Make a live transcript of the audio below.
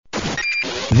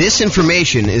This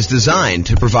information is designed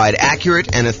to provide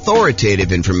accurate and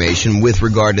authoritative information with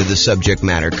regard to the subject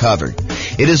matter covered.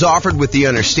 It is offered with the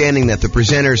understanding that the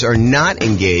presenters are not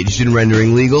engaged in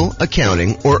rendering legal,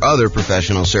 accounting, or other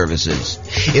professional services.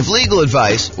 If legal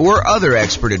advice or other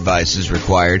expert advice is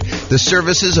required, the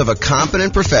services of a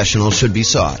competent professional should be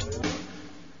sought.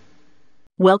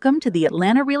 Welcome to the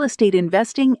Atlanta Real Estate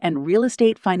Investing and Real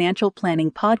Estate Financial Planning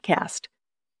Podcast.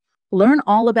 Learn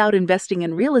all about investing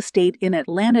in real estate in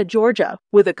Atlanta, Georgia,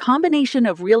 with a combination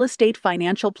of real estate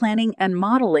financial planning and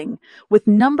modeling with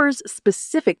numbers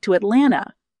specific to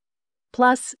Atlanta,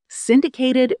 plus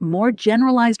syndicated, more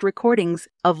generalized recordings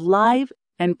of live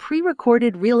and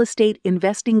pre-recorded real estate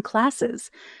investing classes,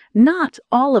 not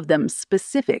all of them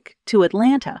specific to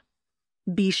Atlanta.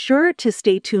 Be sure to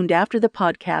stay tuned after the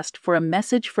podcast for a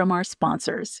message from our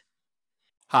sponsors.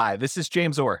 Hi, this is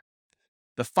James Orr.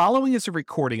 The following is a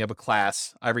recording of a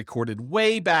class I recorded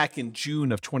way back in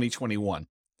June of 2021.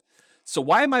 So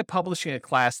why am I publishing a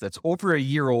class that's over a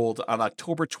year old on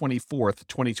October 24th,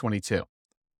 2022?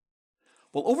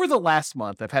 Well, over the last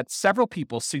month, I've had several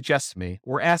people suggest to me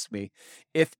or ask me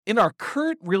if in our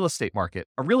current real estate market,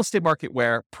 a real estate market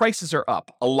where prices are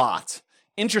up a lot,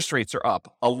 interest rates are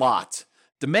up a lot,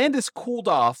 demand has cooled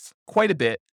off quite a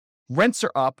bit, rents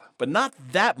are up, but not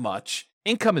that much,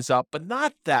 income is up, but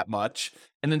not that much,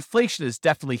 and inflation is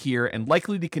definitely here and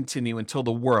likely to continue until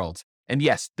the world, and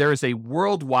yes, there is a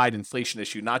worldwide inflation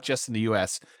issue, not just in the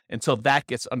US, until that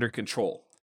gets under control.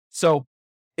 So,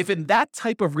 if in that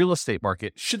type of real estate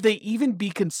market, should they even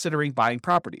be considering buying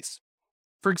properties?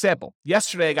 For example,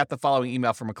 yesterday I got the following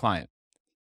email from a client.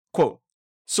 Quote,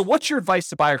 "So what's your advice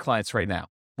to buyer clients right now?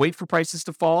 Wait for prices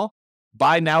to fall?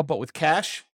 Buy now but with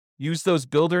cash? Use those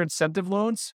builder incentive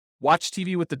loans? Watch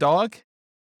TV with the dog?"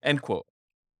 End quote.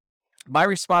 My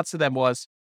response to them was,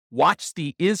 watch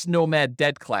the Is Nomad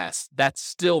Dead class. That's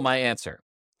still my answer.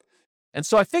 And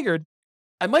so I figured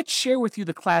I might share with you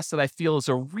the class that I feel is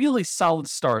a really solid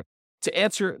start to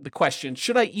answer the question,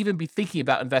 should I even be thinking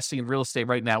about investing in real estate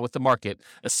right now with the market,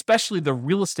 especially the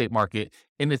real estate market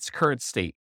in its current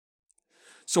state?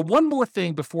 So one more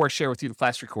thing before I share with you the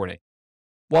class recording.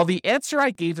 While the answer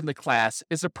I gave in the class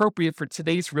is appropriate for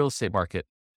today's real estate market,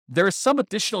 there is some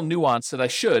additional nuance that I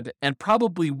should and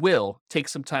probably will take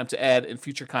some time to add in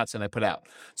future content I put out.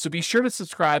 So be sure to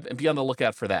subscribe and be on the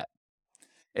lookout for that.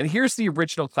 And here's the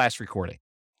original class recording.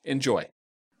 Enjoy.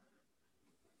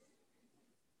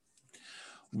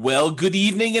 Well, good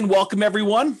evening and welcome,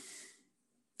 everyone.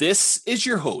 This is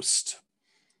your host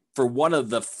for one of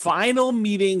the final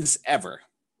meetings ever,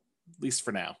 at least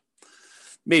for now,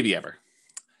 maybe ever.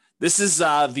 This is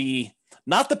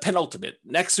not the penultimate.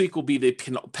 Next week will be the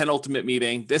penultimate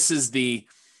meeting. This is the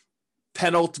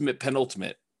penultimate,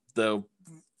 the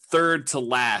third to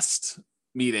last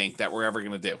meeting that we're ever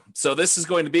going to do. So this is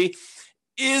going to be,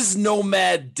 is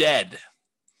Nomad dead?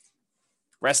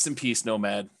 Rest in peace,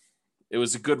 Nomad. It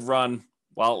was a good run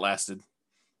while it lasted,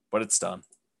 but it's done.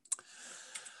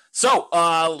 So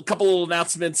a couple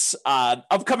announcements.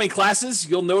 Upcoming classes,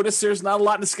 you'll notice there's not a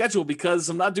lot in the schedule because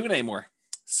I'm not doing it anymore.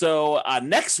 So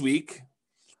next week,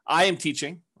 I am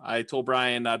teaching. I told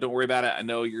Brian, don't worry about it. I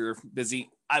know you're busy.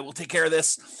 I will take care of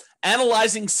this.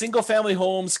 Analyzing single-family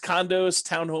homes, condos,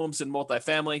 townhomes, and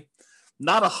multifamily.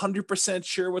 Not 100%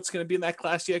 sure what's going to be in that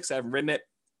class yet because I haven't written it.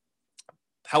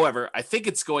 However, I think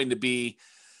it's going to be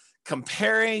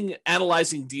comparing,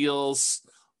 analyzing deals,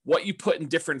 what you put in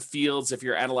different fields if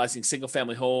you're analyzing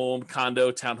single-family home,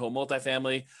 condo, townhome,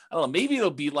 multifamily. I don't know. Maybe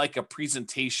it'll be like a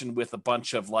presentation with a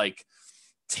bunch of like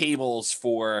tables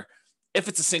for, if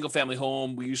it's a single family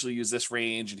home, we usually use this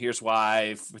range, and here's why.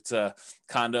 If it's a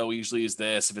condo, we usually use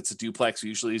this. If it's a duplex, we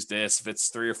usually use this. If it's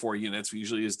 3 or 4 units, we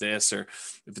usually use this. Or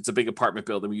if it's a big apartment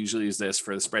building, we usually use this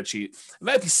for the spreadsheet. It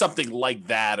might be something like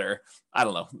that, or I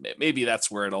don't know. Maybe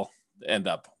that's where it'll end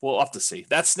up. We'll have to see.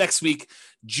 That's next week,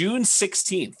 June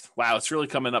 16th. Wow, it's really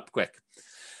coming up quick.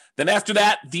 Then after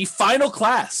that, the final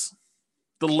class,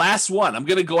 the last one. I'm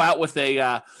going to go out with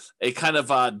a kind of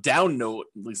a down note,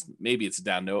 at least maybe it's a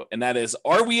down note, and that is,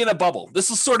 are we in a bubble? This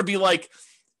will sort of be like,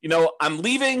 I'm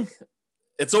leaving.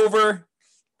 It's over.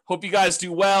 Hope you guys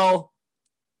do well.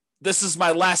 This is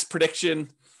my last prediction.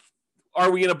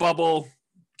 Are we in a bubble?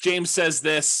 James says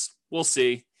this. We'll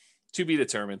see. To be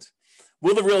determined.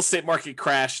 Will the real estate market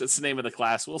crash? That's the name of the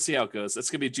class. We'll see how it goes.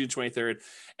 That's going to be June 23rd.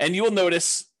 And you will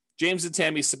notice James and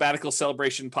Tammy's sabbatical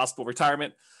celebration, possible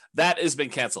retirement. That has been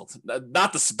canceled.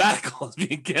 Not the sabbatical is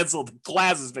being canceled. The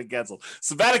class has been canceled.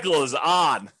 Sabbatical is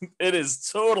on. It is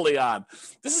totally on.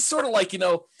 This is sort of like,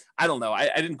 I don't know. I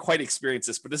didn't quite experience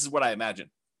this, but this is what I imagine.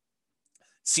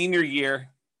 Senior year,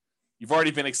 you've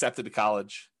already been accepted to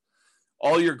college.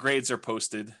 All your grades are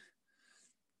posted.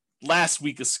 Last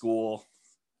week of school.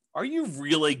 Are you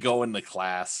really going to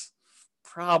class?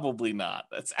 Probably not.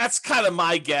 That's kind of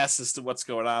my guess as to what's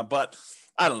going on, but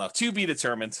I don't know. To be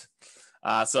determined.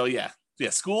 So yeah,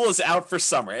 school is out for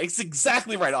summer. It's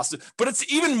exactly right, Austin. But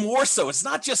it's even more so. It's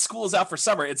not just school is out for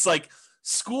summer. It's like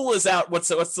school is out. What's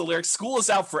the lyric? School is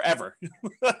out forever.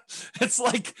 It's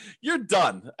like you're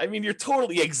done. I mean, you're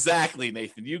totally exactly,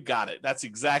 Nathan. You got it. That's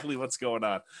exactly what's going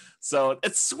on. So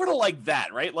it's sort of like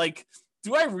that, right? Like,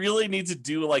 do I really need to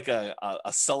do like a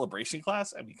celebration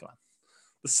class? I mean, come on.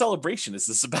 The celebration is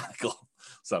the sabbatical.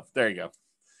 So there you go.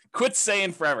 Quit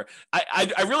saying forever.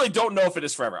 I really don't know if it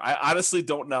is forever. I honestly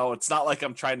don't know. It's not like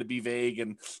I'm trying to be vague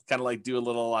and kind of like do a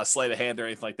little sleight of hand or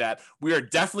anything like that. We are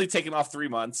definitely taking off 3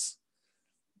 months.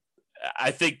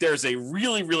 I think there's a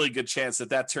really, really good chance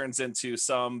that turns into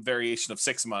some variation of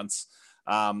 6 months.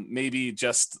 Maybe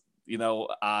just,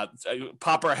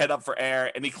 pop our head up for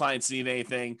air. Any clients need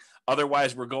anything.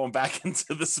 Otherwise, we're going back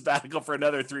into the sabbatical for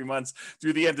another 3 months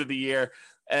through the end of the year.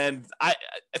 And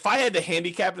if I had to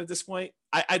handicap it at this point,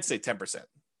 I'd say 10%.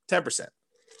 10%.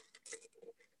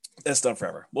 It's done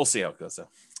forever. We'll see how it goes, though.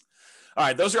 All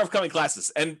right, those are upcoming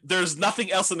classes. And there's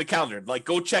nothing else in the calendar. Like,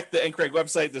 go check the NCRAG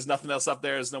website. There's nothing else up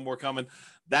there. There's no more coming.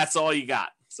 That's all you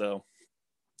got. So,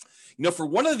 for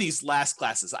one of these last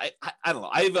classes, I don't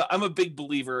know. I'm a big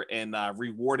believer in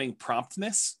rewarding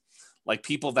promptness, like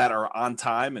people that are on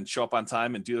time and show up on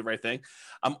time and do the right thing.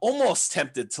 I'm almost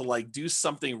tempted to like do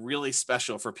something really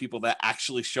special for people that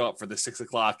actually show up for the 6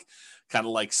 o'clock kind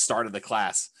of like start of the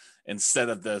class instead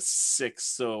of the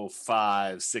 6:05,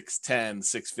 6:10,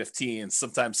 6:15,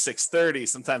 sometimes 6:30,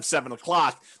 sometimes 7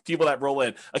 o'clock, people that roll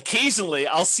in. Occasionally,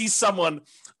 I'll see someone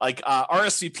like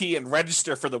RSVP and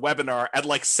register for the webinar at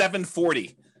like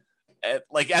 7:40.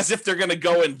 Like as if they're going to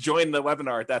go and join the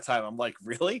webinar at that time. I'm like,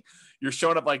 really? You're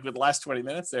showing up like with the last 20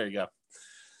 minutes? There you go.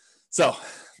 So, all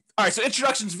right. So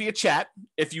introductions via chat,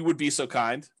 if you would be so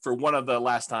kind for one of the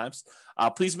last times.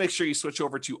 Please make sure you switch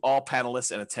over to all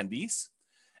panelists and attendees.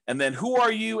 And then who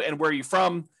are you and where are you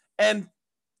from? And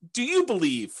do you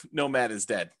believe Nomad is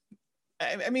dead?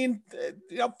 I mean,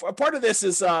 a part of this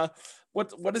is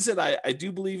what is it? I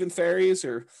do believe in fairies,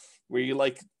 or where you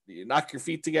knock your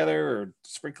feet together or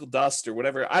sprinkle dust or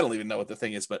whatever. I don't even know what the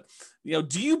thing is, but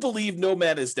do you believe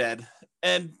Nomad is dead?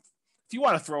 And if you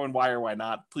want to throw in why or why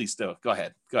not, please do. Go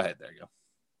ahead. There you go.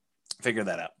 Figure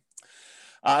that out.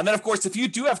 And then, of course, if you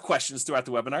do have questions throughout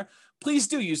the webinar, please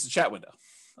do use the chat window.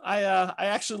 I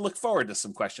actually look forward to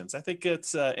some questions. I think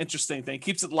it's an interesting thing.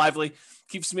 Keeps it lively,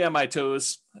 keeps me on my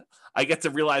toes. I get to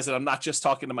realize that I'm not just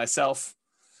talking to myself.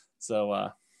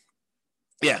 So,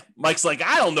 yeah, Mike's like,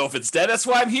 I don't know if it's dead. That's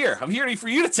why I'm here. I'm here for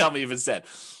you to tell me if it's dead.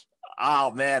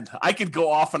 Oh, man, I could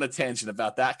go off on a tangent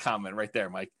about that comment right there,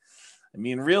 Mike. I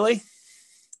mean, really?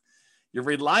 You're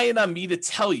relying on me to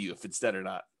tell you if it's dead or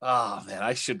not. Oh, man,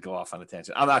 I should go off on a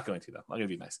tangent. I'm not going to, though. I'm going to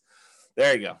be nice.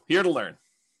 There you go. Here to learn.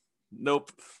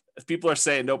 Nope. If people are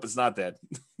saying, nope, it's not dead.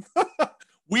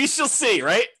 We shall see,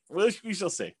 right? We shall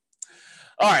see.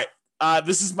 All right.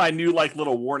 This is my new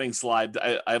little warning slide.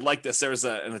 I like this. There was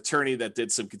an attorney that did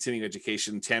some continuing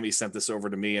education. Tammy sent this over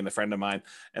to me and a friend of mine,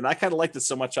 and I kind of liked it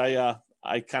so much I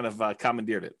kind of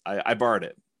commandeered it. I borrowed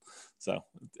it, so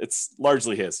it's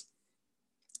largely his.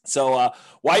 So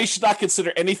why you should not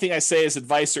consider anything I say as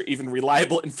advice or even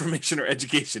reliable information or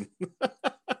education.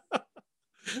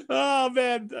 Oh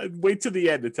man, wait till the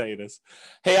end to tell you this.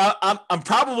 Hey, I'm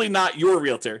probably not your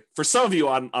realtor. For some of you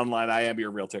online, I am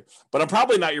your realtor, but I'm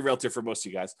probably not your realtor for most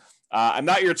of you guys. I'm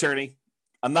not your attorney.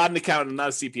 I'm not an accountant. I'm not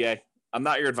a CPA. I'm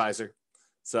not your advisor.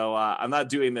 So I'm not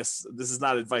doing this. This is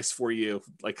not advice for you,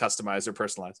 like customized or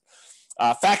personalized.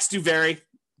 Facts do vary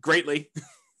greatly.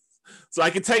 So I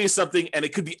can tell you something, and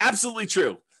it could be absolutely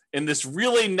true in this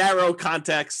really narrow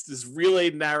context, this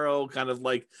really narrow kind of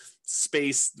like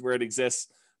space where it exists.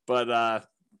 But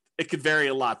it could vary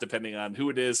a lot depending on who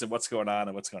it is and what's going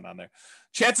on there.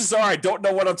 Chances are I don't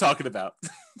know what I'm talking about.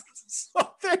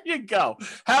 So there you go.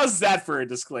 How's that for a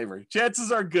disclaimer? Chances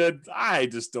are good. I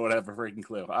just don't have a freaking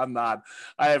clue. I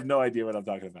have no idea what I'm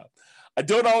talking about. I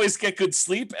don't always get good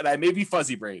sleep, and I may be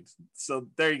fuzzy brained. So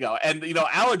there you go. And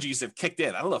allergies have kicked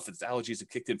in. I don't know if it's allergies have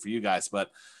kicked in for you guys, but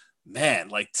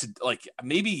man,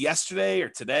 maybe yesterday or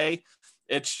today,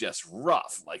 it's just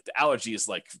rough. Like the allergy is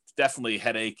like definitely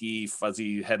headachy,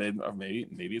 fuzzy headed, or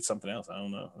maybe it's something else. I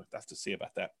don't know. I have to see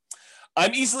about that.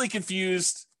 I'm easily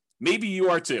confused. Maybe you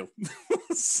are too.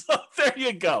 So there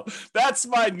you go. That's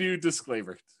my new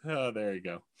disclaimer. Oh, there you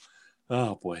go.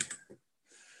 Oh boy.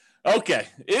 Okay.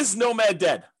 Is Nomad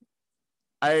dead?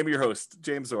 I am your host,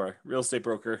 James Orr, real estate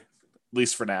broker, at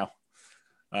least for now.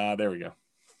 There we go.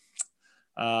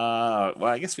 Well,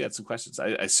 I guess we had some questions. I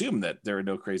assume that there are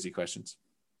no crazy questions.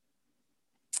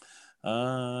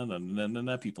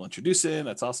 No, people introducing.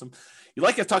 That's awesome. You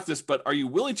like I've talked this, but are you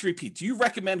willing to repeat? Do you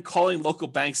recommend calling local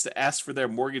banks to ask for their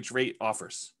mortgage rate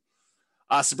offers?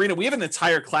 Sabrina, we have an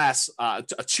entire class, a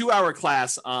 2-hour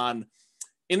class on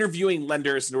interviewing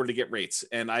lenders in order to get rates.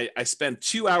 And I spent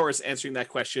 2 hours answering that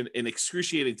question in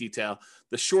excruciating detail.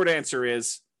 The short answer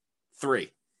is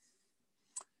 3.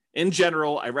 In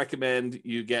general, I recommend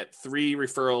you get 3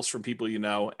 referrals from people you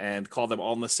know and call them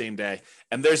all on the same day.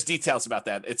 And there's details about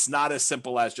that. It's not as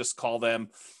simple as just call them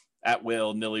at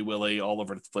will, nilly-willy, all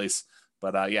over the place.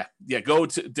 But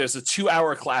there's a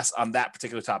 2-hour class on that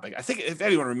particular topic. I think if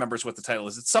anyone remembers what the title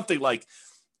is, it's something like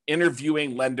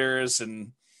interviewing lenders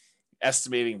and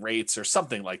estimating rates or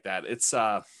something like that. It's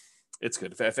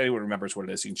good. If anyone remembers what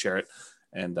it is, you can share it,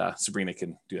 and Sabrina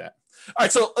can do that. All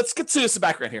right, so let's get to some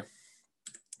background here.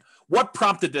 What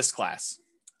prompted this class?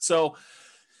 So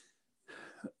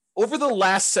over the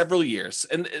last several years,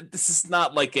 and this is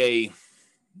not like a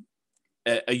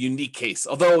unique case,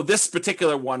 although this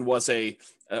particular one was a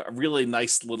really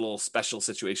nice little special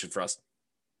situation for us.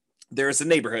 There's a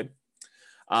neighborhood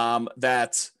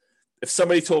that if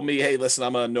somebody told me, hey, listen,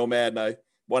 I'm a nomad and I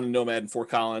want a nomad in Fort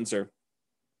Collins or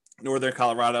Northern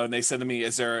Colorado, and they said to me,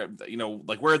 is there,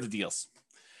 where are the deals?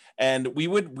 And we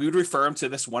would refer them to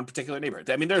this one particular neighborhood.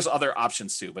 I mean, there's other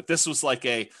options too, but this was like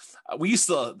we used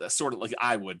to sort of like,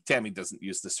 Tammy doesn't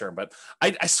use this term, but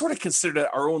I sort of considered it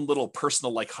our own little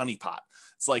personal like honeypot.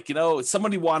 It's like,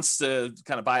 somebody wants to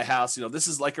kind of buy a house, this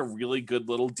is like a really good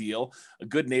little deal, a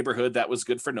good neighborhood that was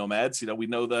good for nomads. We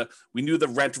knew the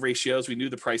rent ratios, we knew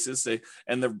the prices,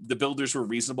 and the builders were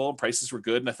reasonable, prices were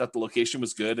good. And I thought the location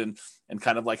was good and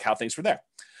kind of like how things were there.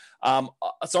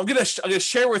 So I'm going to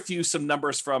share with you some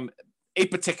numbers from a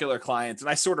particular client, and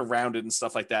I sort of rounded and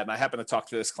stuff like that. And I happened to talk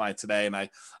to this client today, and I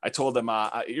told them,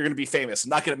 you're going to be famous. I'm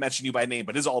not going to mention you by name,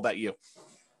 but it's all about you.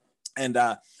 And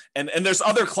there's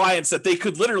other clients that they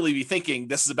could literally be thinking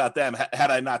this is about them had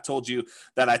I not told you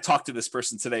that I talked to this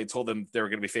person today and told them they were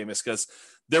going to be famous, because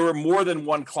there were more than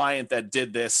one client that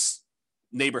did this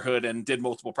neighborhood and did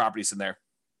multiple properties in there.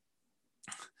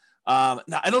 Now,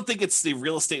 I don't think it's the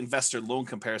real estate investor loan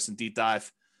comparison deep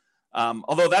dive,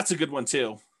 although that's a good one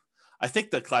too. I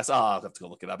think the class, I'll have to go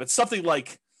look it up. It's something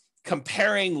like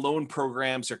comparing loan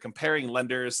programs or comparing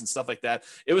lenders and stuff like that.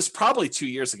 It was probably 2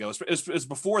 years ago. It was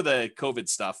before the COVID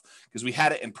stuff, because we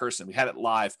had it in person. We had it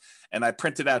live, and I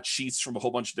printed out sheets from a whole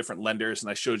bunch of different lenders,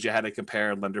 and I showed you how to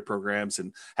compare lender programs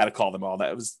and how to call them all.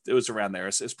 It was around there.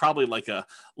 It's probably like a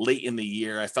late in the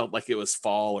year. I felt like it was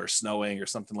fall or snowing or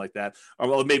something like that. Or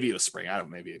well, maybe it was spring. I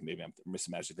don't know. Maybe I'm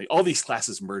misimagining. All these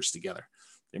classes merged together.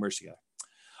 They merged together.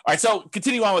 All right. So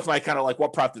continue on with my kind of like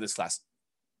what prompted this class.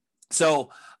 So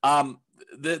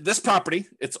this property,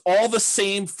 it's all the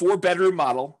same 4-bedroom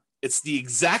model. It's the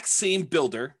exact same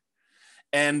builder.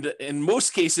 And in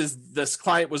most cases, this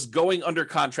client was going under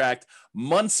contract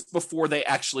months before they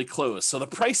actually close. So the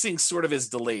pricing sort of is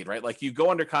delayed, right? Like you go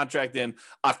under contract in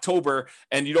October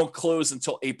and you don't close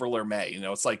until April or May.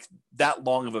 It's like that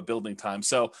long of a building time.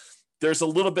 So there's a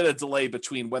little bit of delay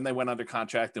between when they went under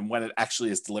contract and when it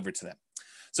actually is delivered to them.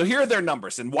 So here are their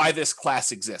numbers and why this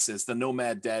class exists, is the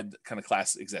Nomad Dead kind of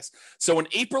class exists. So in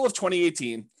April of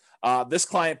 2018, this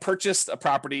client purchased a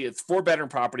property. It's 4-bedroom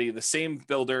property, the same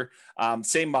builder,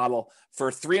 same model,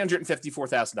 for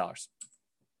 $354,000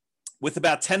 with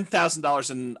about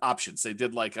 $10,000 in options. They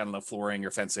did flooring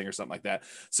or fencing or something like that.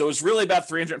 So it was really about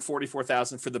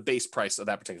 $344,000 for the base price of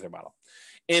that particular model.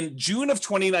 In June of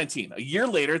 2019, a year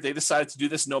later, they decided to do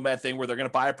this nomad thing where they're going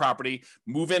to buy a property,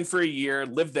 move in for a year,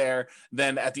 live there.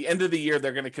 Then at the end of the year,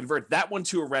 they're going to convert that one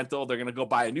to a rental. They're going to go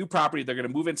buy a new property. They're going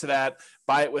to move into that,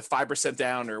 buy it with 5%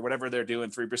 down or whatever they're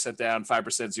doing, 3% down,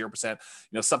 5%,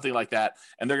 0%, something like that.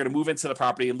 And they're going to move into the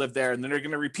property and live there. And then they're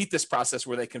going to repeat this process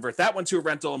where they convert that one to a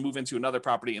rental and move into another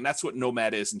property. And that's what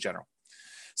Nomad is in general.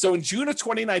 So in June of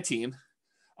 2019,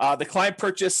 the client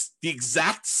purchased the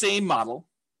exact same model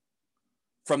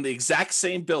from the exact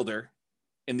same builder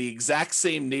in the exact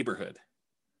same neighborhood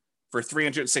for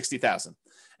 $360,000.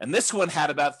 And this one had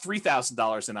about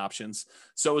 $3,000 in options.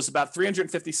 So it was about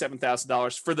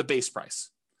 $357,000 for the base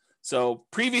price. So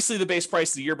previously the base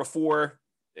price the year before,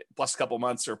 plus a couple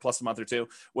months or plus a month or two,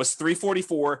 was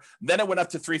 $344. Then it went up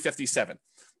to $357.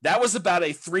 That was about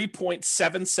a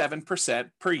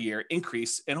 3.77% per year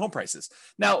increase in home prices.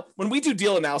 Now, when we do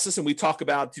deal analysis and we talk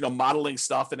about, modeling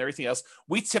stuff and everything else,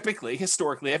 we typically,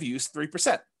 historically, have used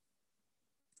 3%.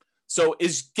 So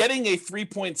is getting a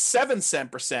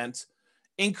 3.77%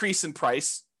 increase in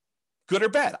price good or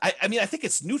bad? I mean, I think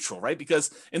it's neutral, right?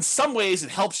 Because in some ways it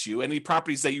helps you. Any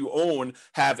properties that you own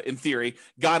have, in theory,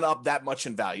 gone up that much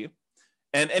in value.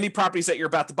 And any properties that you're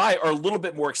about to buy are a little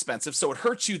bit more expensive. So it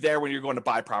hurts you there when you're going to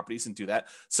buy properties and do that.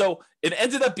 So it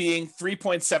ended up being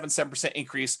 3.77%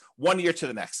 increase 1 year to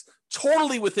the next.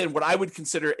 Totally within what I would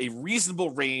consider a reasonable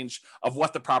range of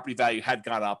what the property value had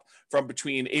gone up from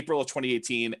between April of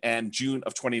 2018 and June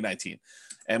of 2019.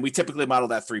 And we typically model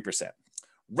that 3%.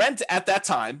 Rent at that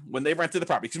time when they rented the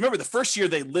property, because remember the first year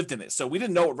they lived in it, so we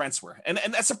didn't know what rents were, and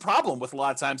that's a problem with a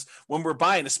lot of times when we're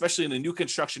buying, especially in a new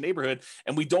construction neighborhood,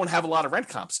 and we don't have a lot of rent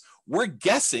comps. We're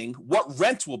guessing what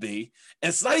rent will be, and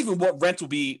it's not even what rent will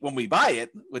be when we buy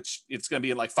it, which it's going to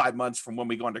be in like 5 months from when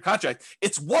we go under contract.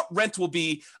 It's what rent will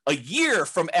be a year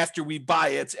from after we buy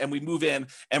it and we move in,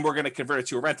 and we're going to convert it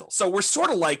to a rental. So we're sort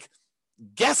of like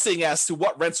guessing as to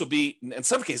what rents will be in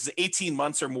some cases 18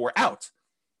 months or more out.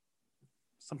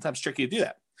 Sometimes tricky to do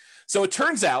that. So it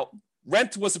turns out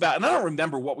rent was about, and I don't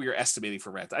remember what we were estimating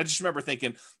for rent. I just remember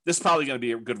thinking this is probably going to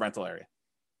be a good rental area.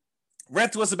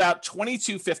 Rent was about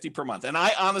 $22.50 per month. And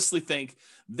I honestly think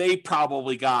they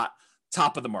probably got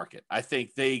top of the market. I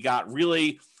think they got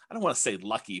really, I don't want to say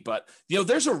lucky, but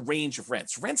there's a range of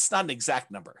rents. Rent's not an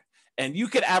exact number. And you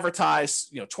could advertise,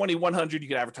 2,100, you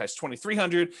could advertise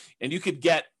 2,300, and you could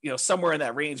get, somewhere in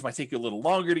that range. It might take you a little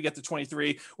longer to get to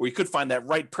 23, or you could find that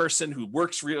right person who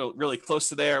works really close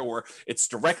to there, or it's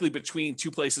directly between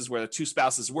two places where the two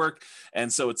spouses work.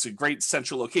 And so it's a great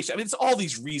central location. I mean, it's all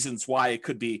these reasons why it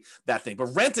could be that thing, but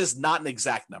rent is not an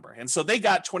exact number. And so they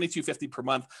got $22.50 per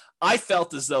month. I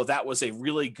felt as though that was a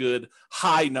really good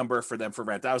high number for them for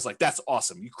rent. I was like, that's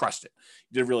awesome. You crushed it.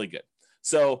 You did really good.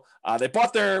 So they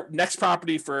bought their next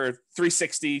property for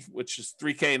 $360, which is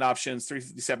 $3K in options.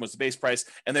 $357 was the base price,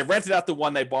 and they rented out the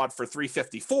one they bought for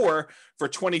 $354 for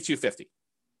 $22.50.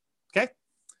 Okay,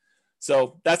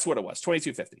 so that's what it was,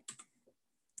 $22.50.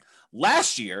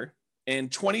 Last year in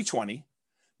 2020,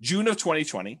 June of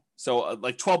 2020, so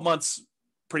like 12 months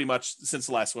pretty much since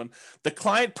the last one, the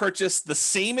client purchased the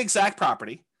same exact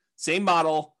property, same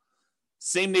model,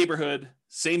 same neighborhood,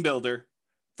 same builder,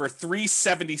 for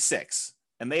 $376,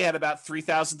 and they had about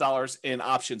 $3,000 in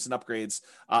options and upgrades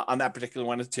on that particular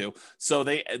one too. So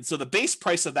the base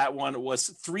price of that one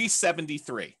was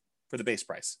 $373 for the base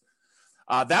price.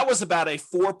 That was about a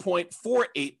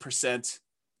 4.48%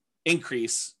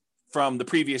 increase from the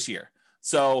previous year.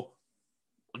 So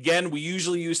again, we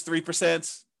usually use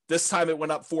 3%. This time it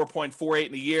went up 4.48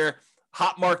 in a year.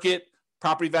 Hot market,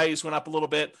 property values went up a little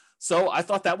bit. So I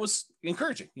thought that was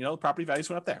encouraging. Property values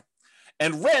went up there.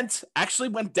 And rent actually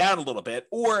went down a little bit,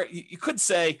 or you could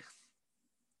say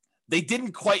they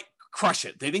didn't quite crush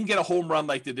it. They didn't get a home run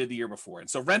like they did the year before. And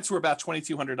so rents were about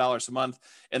 $2,200 a month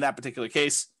in that particular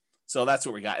case. So that's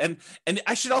what we got. And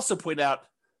I should also point out,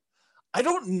 I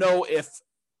don't know if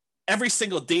every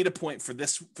single data point for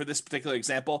this particular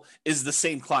example is the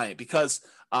same client, because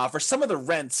for some of the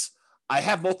rents, I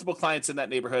have multiple clients in that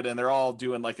neighborhood and they're all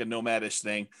doing like a nomadish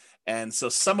thing. And so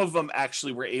some of them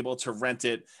actually were able to rent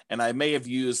it. And I may have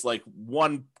used like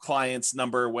one client's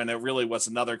number when it really was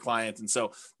another client. And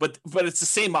so, but it's the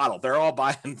same model. They're all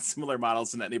buying similar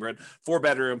models in that neighborhood,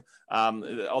 4-bedroom.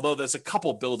 Although there's a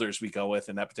couple builders we go with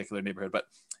in that particular neighborhood, but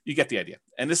you get the idea.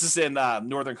 And this is in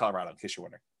Northern Colorado, in case you're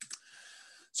wondering.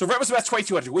 So rent was about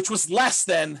 $2,200, which was less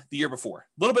than the year before,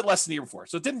 a little bit less than the year before.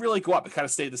 So it didn't really go up. It kind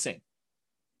of stayed the same.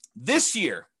 This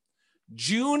year,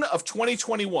 June of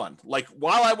 2021, like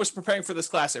while I was preparing for this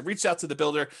class, I reached out to the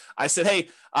builder. I said, hey,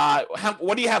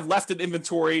 what do you have left in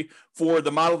inventory for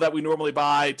the model that we normally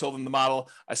buy? I told them the model.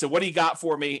 I said, what do you got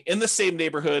for me in the same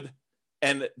neighborhood?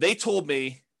 And they told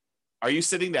me, are you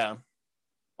sitting down?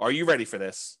 Are you ready for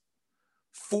this?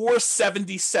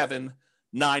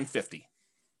 $477,950.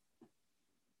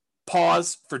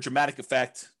 Pause for dramatic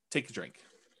effect. Take a drink.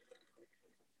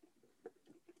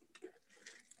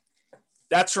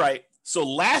 That's right. So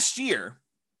last year,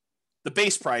 the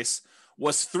base price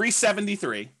was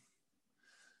 $373.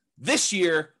 This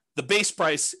year, the base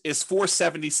price is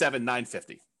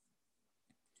 $477,950.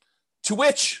 To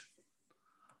which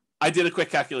I did a quick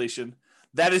calculation.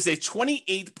 That is a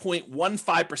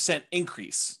 28.15%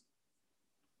 increase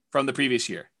from the previous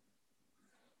year.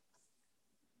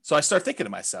 So I start thinking to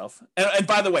myself, and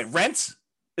by the way, rent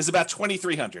is about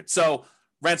 $2,300. So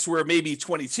rents were maybe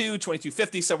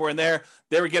 $2,250, somewhere in there.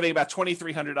 They were getting about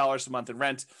 $2,300 a month in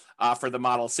rent for the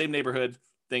model, same neighborhood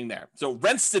thing there. So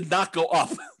rents did not go up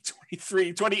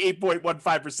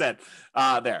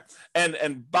 28.15% there.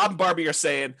 And Bob and Barbie are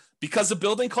saying, because of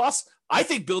building costs, I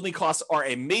think building costs are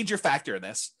a major factor in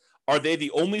this. Are they the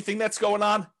only thing that's going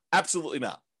on? Absolutely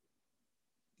not.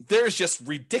 there's just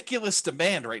ridiculous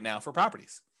demand right now for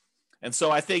properties. And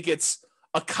so I think it's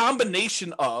a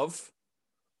combination of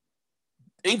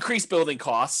increased building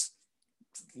costs,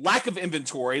 lack of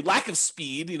inventory, lack of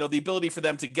speed, the ability for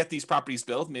them to get these properties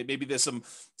built. Maybe there's some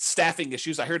staffing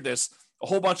issues. I heard there's a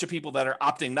whole bunch of people that are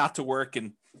opting not to work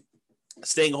and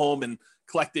staying home and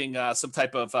collecting some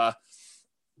type of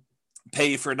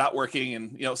pay for not working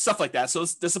and, stuff like that. So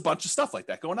there's a bunch of stuff like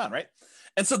that going on, right?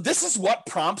 And so this is what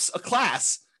prompts a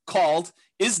class called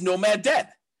Is Nomad Dead?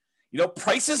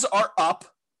 Prices are up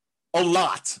a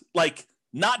lot, like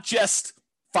not just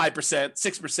 5%,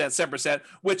 6%, 7%,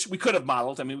 which we could have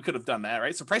modeled. I mean, we could have done that,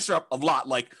 right? So prices are up a lot,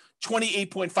 like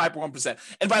 28.51%.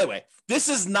 And by the way, this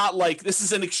is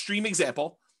an extreme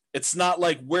example. It's not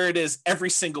like where it is every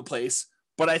single place,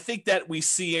 but I think that we're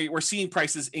seeing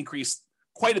prices increase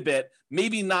quite a bit,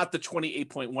 maybe not the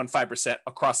 28.15%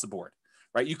 across the board,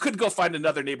 right? You could go find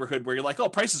another neighborhood where you're like, oh,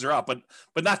 prices are up,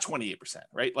 but not 28%,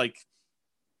 right? Like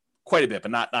quite a bit,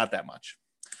 but not that much.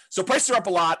 So prices are up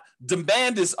a lot.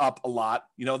 Demand is up a lot.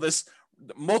 This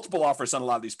multiple offers on a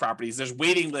lot of these properties. There's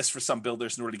waiting lists for some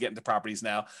builders in order to get into properties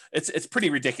now. It's pretty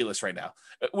ridiculous right now,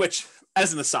 which,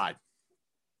 as an aside,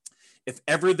 if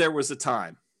ever there was a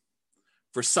time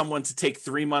for someone to take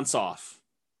 3 months off,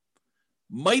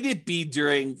 might it be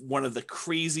during one of the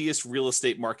craziest real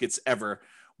estate markets ever,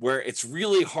 where it's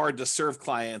really hard to serve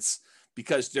clients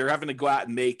because they're having to go out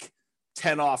and make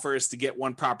 10 offers to get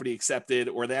one property accepted,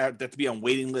 or they have to be on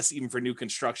waiting lists even for new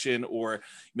construction, or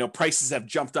prices have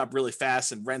jumped up really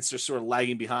fast and rents are sort of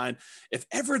lagging behind. If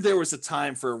ever there was a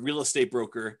time for a real estate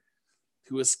broker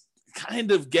who was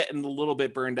kind of getting a little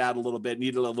bit burned out, a little bit,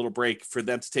 needed a little break, for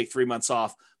them to take 3 months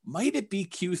off, might it be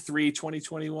Q3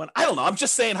 2021? I don't know. I'm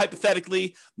just saying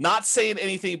hypothetically, not saying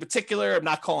anything in particular. I'm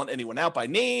not calling anyone out by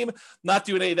name, not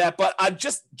doing any of that, but I'm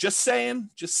just saying,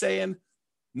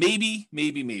 maybe.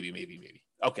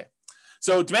 Okay.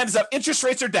 So demand is up. Interest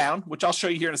rates are down, which I'll show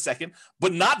you here in a second,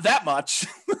 but not that much.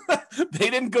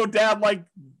 They didn't go down like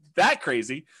that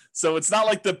crazy. So it's not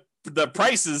like the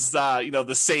price is,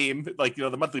 the same, like,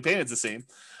 the monthly payment's the same.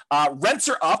 Rents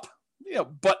are up,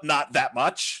 but not that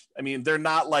much. I mean, they're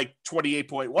not like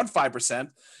 28.15%,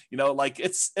 like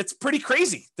it's pretty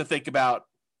crazy to think about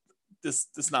this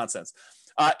nonsense.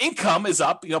 Income is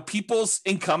up. People's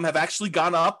income have actually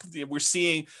gone up. We're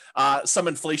seeing some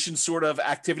inflation sort of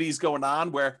activities going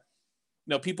on where,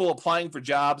 people applying for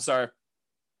jobs are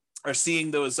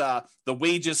seeing those the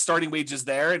wages, starting wages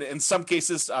there, and in some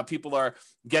cases, people are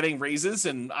getting raises.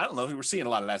 And I don't know, we're seeing a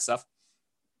lot of that stuff.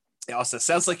 It also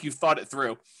sounds like you've thought it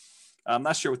through. I'm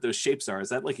not sure what those shapes are. Is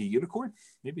that like a unicorn?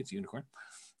 Maybe it's a unicorn.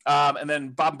 And then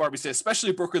Bob and Barbie say, especially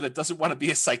a broker that doesn't want to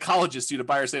be a psychologist due to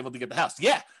buyers able to get the house.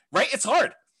 Yeah, right. It's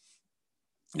hard.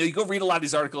 You go read a lot of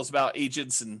these articles about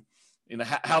agents and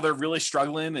how they're really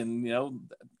struggling, and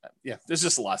there's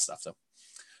just a lot of stuff.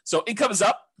 So income is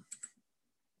up.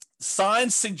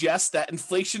 Signs suggest that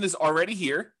inflation is already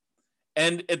here,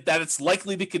 and that it's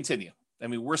likely to continue. I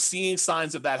mean, we're seeing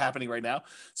signs of that happening right now.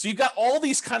 So you've got all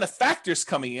these kind of factors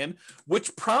coming in,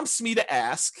 which prompts me to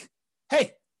ask,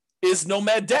 hey, is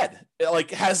Nomad dead?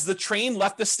 Like, has the train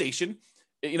left the station?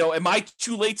 Am I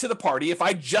too late to the party? If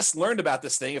I just learned about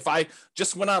this thing, if I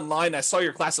just went online, I saw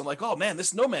your class, I'm like, oh man,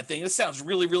 this Nomad thing, this sounds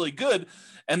really, really good.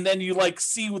 And then you like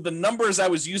see the numbers I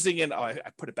was using, and I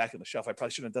put it back on the shelf. I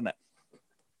probably shouldn't have done that.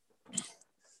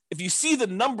 If you see the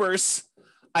numbers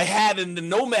I had in the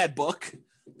Nomad book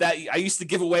that I used to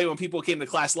give away when people came to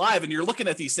class live, and you're looking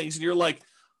at these things and you're like,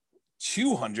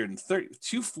 230,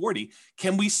 240.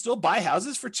 Can we still buy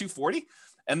houses for 240?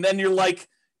 And then you're like,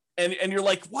 and you're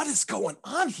like, what is going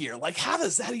on here? Like, how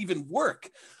does that even work?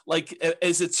 Like,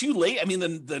 is it too late? I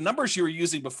mean, the numbers you were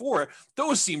using before,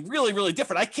 those seem really, really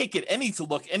different. I can't get any to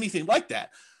look anything like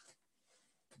that.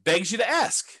 Begs you to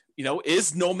ask,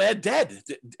 is Nomad dead?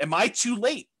 Am I too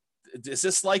late? Is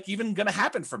this like even going to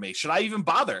happen for me? Should I even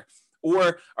bother?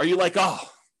 Or are you like, oh,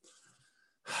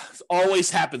 it always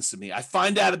happens to me. I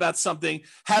find out about something.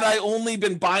 Had I only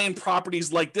been buying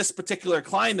properties like this particular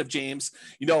client of James,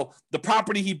 the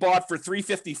property he bought for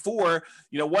 $354,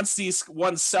 once these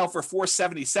ones sell for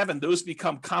 $477, those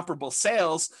become comparable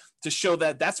sales to show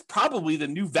that that's probably the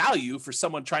new value for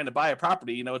someone trying to buy a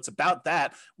property. It's about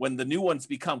that when the new ones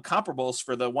become comparables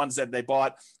for the ones that they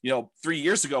bought, 3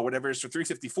 years ago, whatever it is, for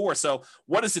 $354. So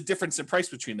what is the difference in price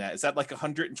between that? Is that like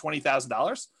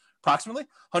 $120,000? Approximately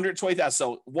 120,000.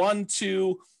 So 1,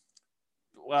 2,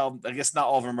 well, I guess not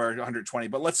all of them are 120,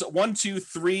 but let's 1, 2,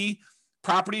 3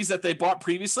 properties that they bought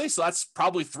previously. So that's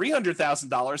probably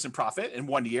 $300,000 in profit in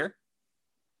 1 year.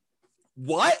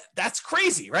 What? That's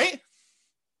crazy, right?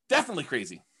 Definitely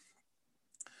crazy.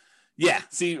 Yeah.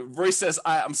 See, Royce says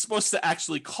I'm supposed to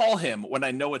actually call him when I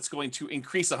know it's going to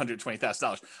increase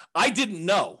 $120,000. I didn't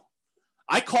know.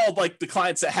 I called like the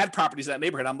clients that had properties in that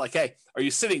neighborhood. I'm like, hey, are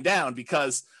you sitting down?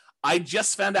 Because I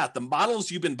just found out the models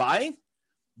you've been buying,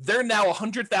 they're now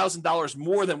 $100,000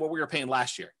 more than what we were paying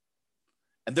last year.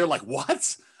 And they're like,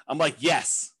 what? I'm like,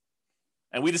 yes.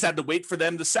 And we just had to wait for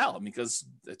them to sell them because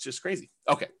it's just crazy.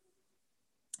 Okay.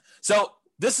 So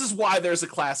this is why there's a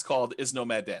class called Is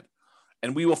Nomad Dead?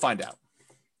 And we will find out.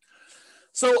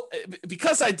 So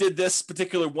because I did this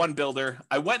particular one builder,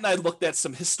 I went and I looked at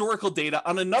some historical data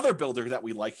on another builder that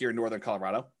we like here in Northern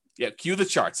Colorado. Yeah, cue the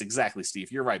charts. Exactly,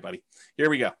 Steve. You're right, buddy. Here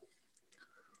we go.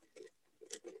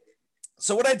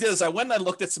 So what I did is I went and I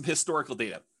looked at some historical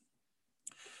data.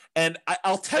 And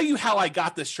I'll tell you how I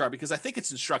got this chart because I think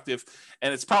it's instructive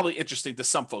and it's probably interesting to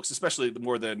some folks, especially the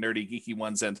more the nerdy, geeky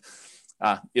ones. And,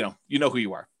 you know who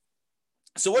you are.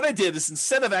 So what I did is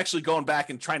instead of actually going back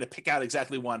and trying to pick out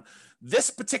exactly one, this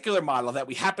particular model that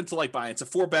we happen to like buying, it's a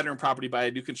 4-bedroom property by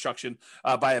a new construction,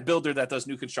 by a builder that does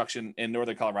new construction in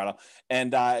Northern Colorado.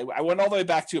 And I went all the way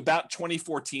back to about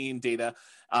 2014 data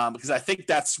because I think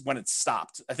that's when it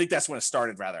stopped. I think that's when it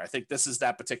started, rather. I think this is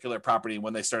that particular property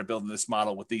when they started building this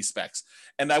model with these specs.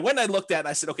 And I went and I looked at it and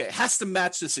I said, okay, it has to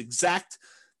match this exact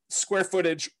square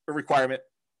footage requirement.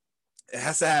 It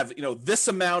has to have, this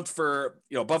amount for,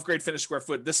 above grade finished square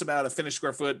foot, this amount of finished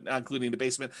square foot, including the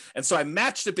basement. And so I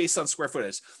matched it based on square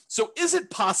footage. So is it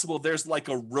possible there's like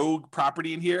a rogue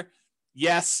property in here?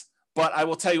 Yes. But I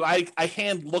will tell you, I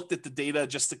hand looked at the data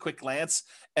just a quick glance,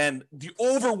 and the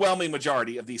overwhelming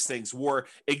majority of these things were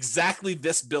exactly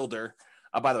this builder.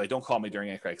 By the way, don't call me during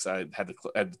Anchor because I had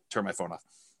to turn my phone off.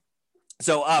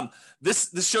 So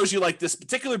this shows you like this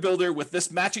particular builder with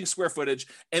this matching square footage,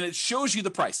 and it shows you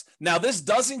the price. Now, this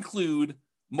does include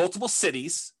multiple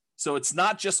cities, so it's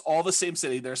not just all the same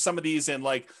city. There's some of these in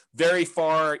like very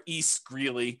far east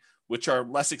Greeley, which are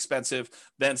less expensive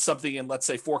than something in, let's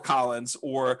say, Fort Collins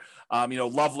or,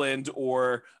 Loveland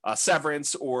or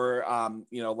Severance or,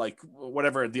 like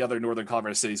whatever the other Northern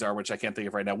Colorado cities are, which I can't think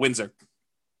of right now, Windsor,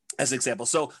 as an example.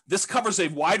 So this covers a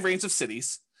wide range of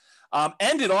cities.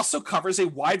 And it also covers a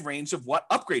wide range of what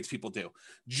upgrades people do.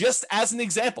 Just as an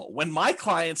example, when my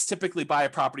clients typically buy a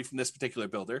property from this particular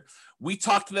builder, we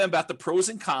talk to them about the pros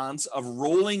and cons of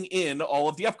rolling in all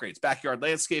of the upgrades: backyard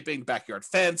landscaping, backyard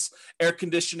fence, air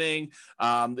conditioning,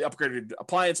 the upgraded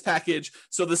appliance package.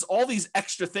 So there's all these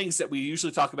extra things that we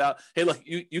usually talk about. Hey, look,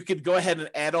 you could go ahead and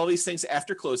add all these things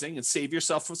after closing and save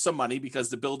yourself some money because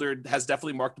the builder has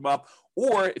definitely marked them up.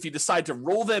 Or if you decide to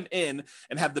roll them in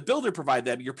and have the builder provide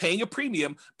them, you're paying a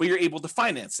premium, but you're able to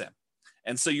finance them.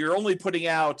 And so you're only putting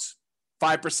out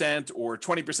 5% or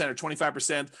 20% or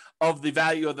 25% of the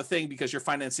value of the thing because you're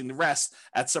financing the rest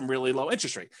at some really low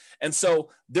interest rate. And so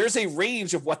there's a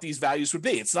range of what these values would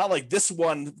be. It's not like this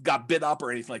one got bid up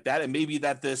or anything like that. And maybe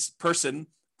that this person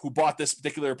who bought this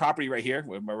particular property right here,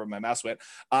 where my mouse went,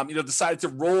 decided to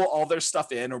roll all their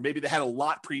stuff in, or maybe they had a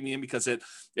lot premium because it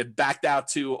backed out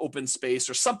to open space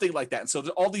or something like that. And so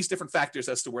there's all these different factors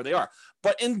as to where they are.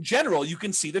 But in general, you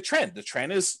can see the trend. The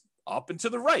trend is up and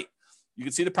to the right. You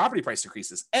can see the property price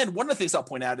increases. And one of the things I'll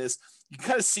point out is you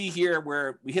kind of see here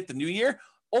where we hit the new year,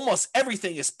 almost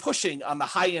everything is pushing on the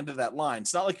high end of that line.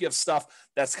 It's not like you have stuff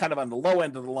that's kind of on the low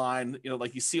end of the line,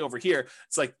 like you see over here.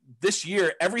 It's like this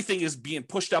year, everything is being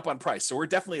pushed up on price. So we're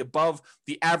definitely above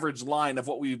the average line of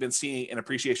what we've been seeing in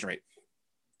appreciation rate.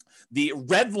 The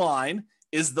red line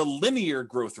is the linear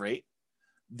growth rate.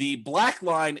 The black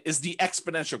line is the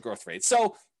exponential growth rate.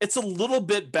 So it's a little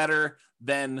bit better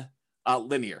than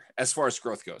linear as far as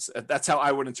growth goes. That's how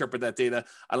I would interpret that data.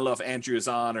 I don't know if Andrew is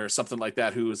on or something like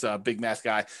that, who is a big math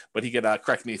guy, but he could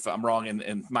correct me if I'm wrong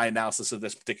in my analysis of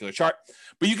this particular chart.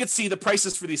 But you can see the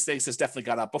prices for these things has definitely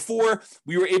gone up. Before,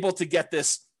 we were able to get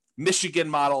this Michigan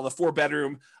model, the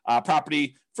 4-bedroom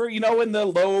property for, in the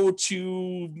low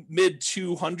to mid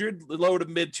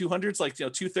 200s, like,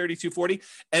 230, 240.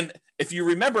 And if you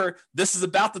remember, this is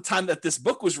about the time that this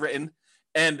book was written.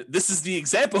 And this is the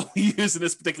example we use in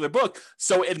this particular book.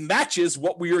 So it matches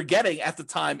what we were getting at the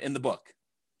time in the book.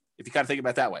 If you kind of think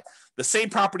about it that way, the same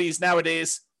properties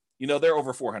nowadays, they're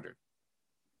over 400.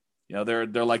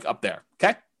 They're like up there.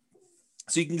 Okay.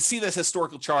 So you can see this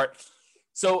historical chart.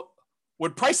 So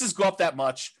when prices go up that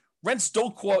much, rents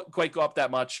don't quite go up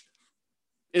that much.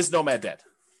 Is Nomad dead?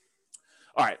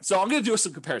 All right. So I'm going to do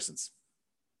some comparisons,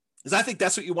 because I think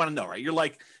that's what you want to know, right? You're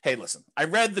like, hey, listen, I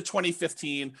read the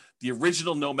 2015, the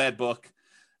original Nomad book,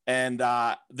 and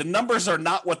the numbers are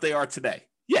not what they are today.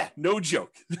 Yeah, no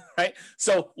joke, right?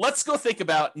 So let's go think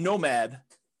about Nomad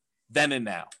then and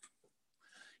now.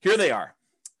 Here they are.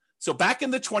 So back in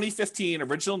the 2015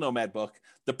 original Nomad book,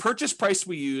 the purchase price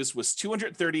we used was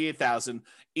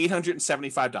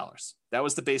 $238,875. That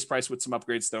was the base price with some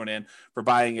upgrades thrown in for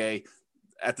buying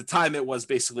at the time, it was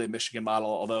basically a Michigan model,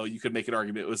 although you could make an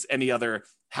argument it was any other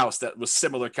house that was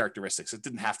similar characteristics. It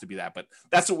didn't have to be that, but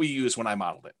that's what we used when I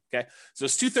modeled it. Okay. So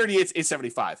it's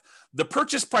 $238,875. The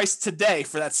purchase price today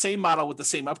for that same model with the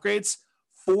same upgrades,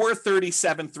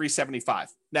 $437,375.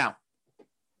 Now,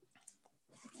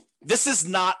 this is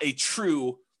not a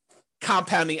true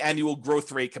compounding annual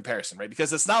growth rate comparison, right?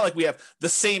 Because it's not like we have the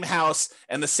same house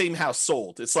and the same house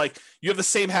sold. It's like you have the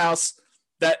same house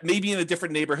that may be in a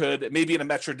different neighborhood, it may be in a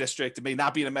metro district, it may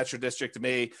not be in a metro district, it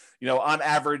may, on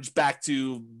average back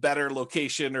to better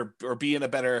location or be in a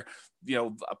better,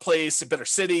 a place, a better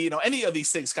city, any of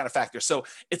these things kind of factor. So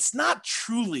it's not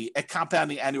truly a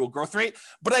compounding annual growth rate,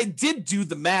 but I did do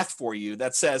the math for you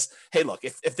that says, hey, look,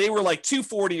 if they were like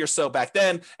 240 or so back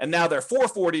then, and now they're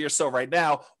 440 or so right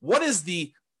now, what is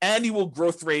the annual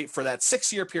growth rate for that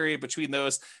 6-year period between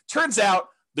those? Turns out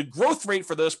the growth rate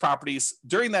for those properties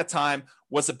during that time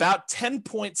was about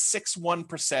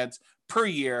 10.61% per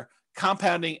year,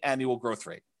 compounding annual growth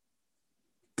rate.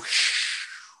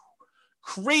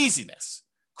 Craziness.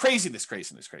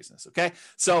 Okay.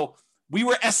 So we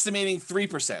were estimating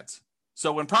 3%.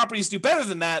 So when properties do better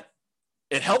than that,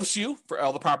 it helps you for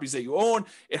all the properties that you own.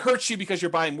 It hurts you because you're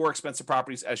buying more expensive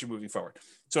properties as you're moving forward.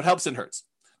 So it helps and hurts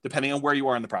depending on where you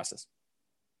are in the process.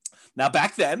 Now,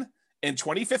 back then, in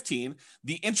 2015,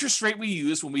 the interest rate we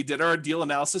used when we did our deal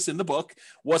analysis in the book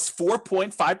was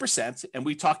 4.5%. And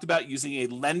we talked about using a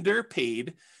lender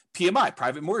paid PMI,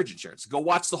 private mortgage insurance. Go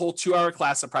watch the whole 2-hour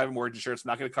class on private mortgage insurance. I'm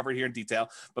not going to cover it here in detail,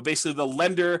 but basically the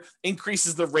lender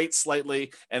increases the rate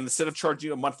slightly. And instead of charging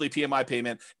you a monthly PMI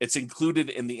payment, it's included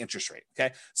in the interest rate.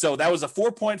 Okay. So that was a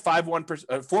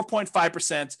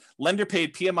 4.5% lender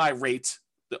paid PMI rate,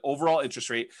 the overall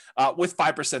interest rate with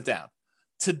 5% down.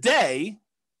 Today,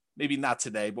 maybe not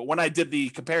today, but when I did the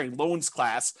comparing loans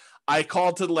class, I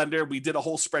called to the lender. We did a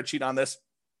whole spreadsheet on this.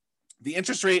 The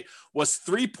interest rate was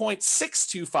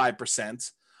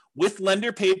 3.625% with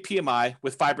lender paid PMI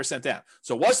with 5% down.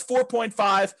 So it was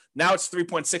 4.5. Now it's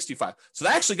 3.625. So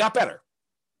that actually got better.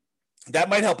 That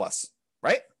might help us,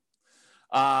 right?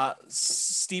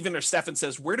 Stephen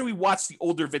says, where do we watch the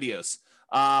older videos?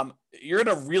 You're in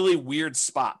a really weird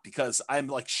spot because I'm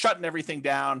like shutting everything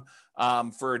down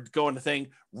for going to thing.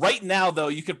 Right now, though,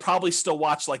 you could probably still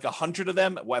watch like 100 of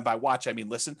them. When by watch, I mean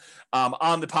listen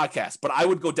on the podcast. But I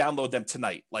would go download them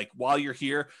tonight. Like while you're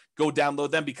here, go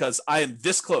download them because I am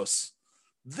this close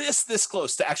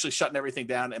to actually shutting everything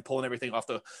down and pulling everything off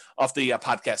the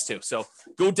podcast too. So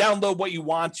go download what you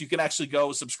want. You can actually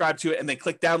go subscribe to it and then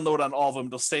click download on all of them.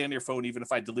 They'll stay on your phone even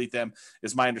if I delete them,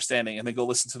 is my understanding. And then go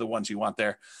listen to the ones you want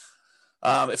there.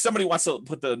 If somebody wants to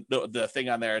put the thing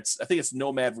on there, I think it's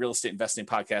Nomad Real Estate Investing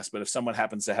Podcast. But if someone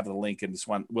happens to have the link and is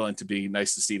willing to be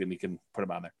nice to Stephen, you can put them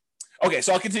on there. Okay,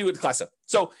 so I'll continue with the class up.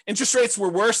 So interest rates were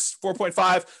worse,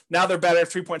 4.5. Now they're better,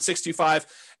 3.625.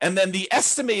 And then the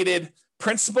estimated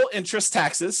principal, interest,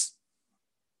 taxes,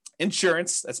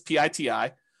 insurance, that's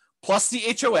PITI, plus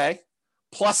the HOA,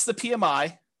 plus the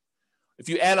PMI. If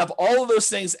you add up all of those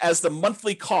things as the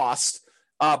monthly cost,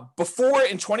 before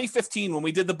in 2015, when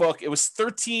we did the book, it was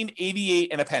 $13.88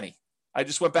 and a penny. I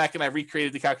just went back and I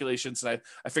recreated the calculations and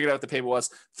I figured out what the payment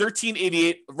was.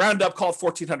 $13.88, round up, call it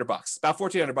 $1,400, about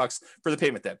 $1,400 for the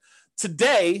payment then.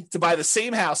 Today, to buy the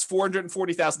same house,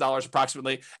 $440,000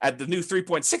 approximately at the new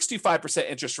 3.625%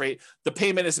 interest rate, the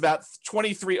payment is about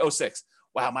 $2,306.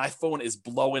 Wow, my phone is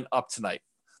blowing up tonight.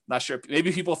 Not sure.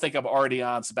 Maybe people think I'm already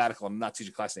on sabbatical. I'm not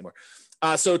teaching class anymore.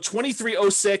 So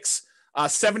 $2,306,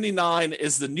 79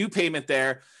 is the new payment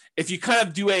there. If you kind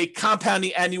of do a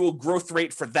compounding annual growth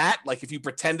rate for that, like if you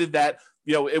pretended that,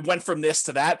 it went from this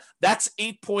to that, that's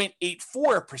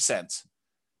 8.84%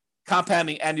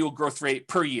 compounding annual growth rate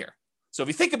per year. So if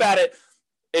you think about it,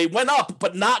 it went up,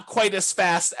 but not quite as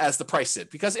fast as the price did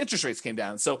because interest rates came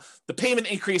down. So the payment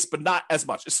increased, but not as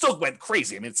much. It still went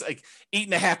crazy. I mean, it's like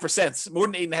 8.5%, more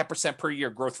than 8.5% per year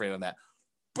growth rate on that.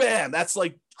 Bam, that's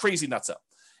like crazy nuts up.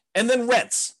 And then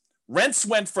rents. Rents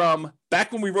went from,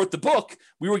 back when we wrote the book,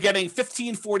 we were getting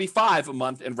 $1,545 a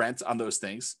month in rent on those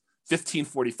things.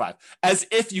 $1,545, as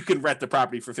if you can rent the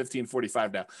property for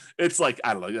 $1,545 now. It's like,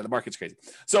 I don't know, the market's crazy.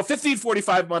 So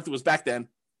 $1,545 a month was back then.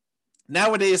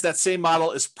 Nowadays, that same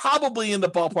model is probably in the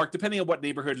ballpark, depending on what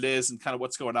neighborhood it is and kind of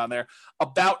what's going on there,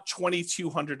 about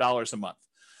 $2,200 a month.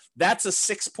 That's a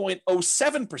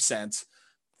 6.07%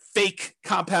 fake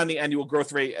compounding annual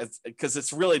growth rate because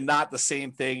it's really not the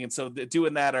same thing. And so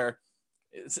doing that are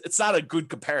It's not a good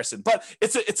comparison, but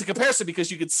it's a comparison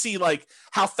because you can see like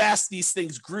how fast these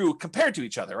things grew compared to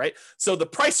each other, right? So the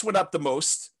price went up the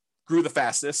most, grew the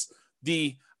fastest.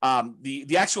 The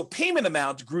actual payment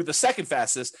amount grew the second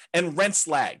fastest, and rents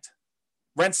lagged.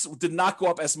 Rents did not go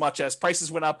up as much as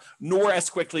prices went up, nor as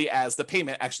quickly as the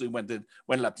payment actually went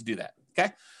up to do that.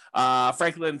 Okay,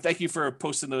 Franklin, thank you for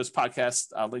posting those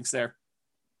podcast links there.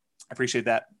 I appreciate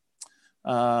that.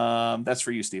 That's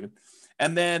for you, Stephen.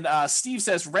 And then Steve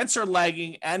says rents are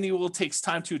lagging. Annual takes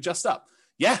time to adjust up.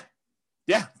 Yeah,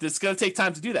 it's going to take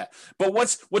time to do that. But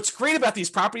what's great about these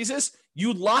properties is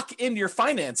you lock in your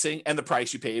financing and the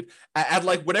price you paid at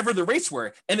like whatever the rates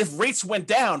were. And if rates went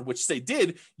down, which they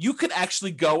did, you could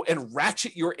actually go and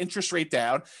ratchet your interest rate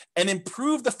down and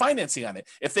improve the financing on it.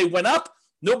 If they went up,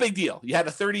 no big deal. You had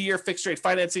a 30-year fixed rate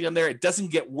financing on there. It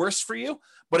doesn't get worse for you.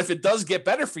 But if it does get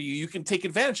better for you, you can take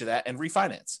advantage of that and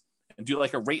refinance and do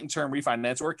like a rate and term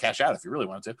refinance or cash out if you really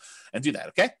wanted to and do that.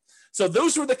 Okay. So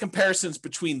those were the comparisons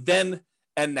between then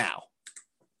and now.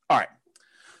 All right.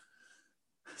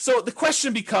 So the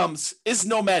question becomes, is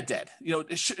Nomad dead? You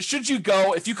know, should you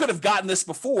go, if you could have gotten this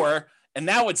before and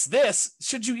now it's this,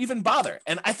 should you even bother?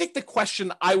 And I think the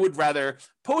question I would rather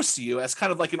pose to you as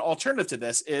kind of like an alternative to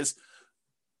this is,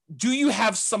 do you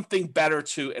have something better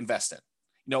to invest in?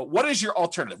 You know, what is your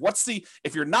alternative?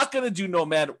 If you're not going to do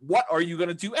Nomad, what are you going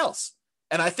to do else?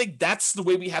 And I think that's the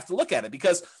way we have to look at it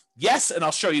because yes, and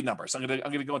I'll show you numbers. I'm going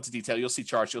to go into detail. You'll see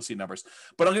charts, you'll see numbers,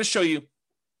 but I'm going to show you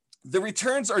the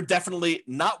returns are definitely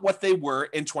not what they were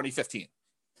in 2015.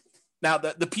 Now,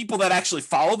 the people that actually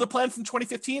follow the plan from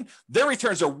 2015, their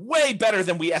returns are way better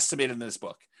than we estimated in this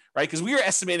book, right? Because we were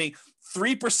estimating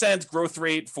 3% growth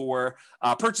rate for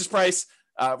purchase price,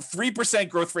 3%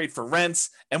 growth rate for rents,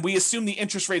 and we assume the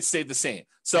interest rate stayed the same.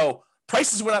 So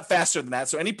prices went up faster than that.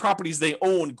 So any properties they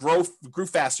own grew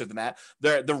faster than that.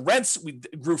 The rents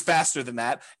grew faster than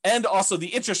that. And also the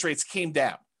interest rates came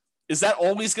down. Is that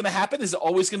always going to happen? Is it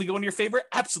always going to go in your favor?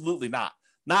 Absolutely not.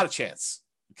 Not a chance.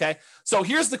 Okay. So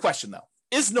here's the question though.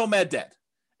 Is Nomad dead?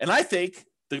 And I think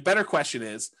the better question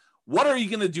is, what are you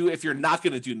going to do if you're not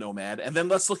going to do Nomad? And then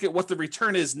let's look at what the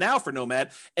return is now for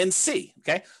Nomad and see.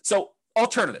 Okay. So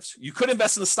alternatives. You could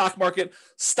invest in the stock market.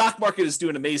 Stock market is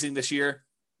doing amazing this year.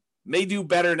 May do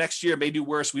better next year, may do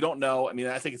worse. We don't know. I mean,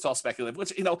 I think it's all speculative,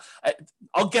 which, you know,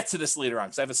 I'll get to this later on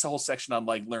because I have a whole section on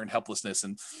like learned helplessness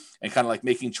and kind of like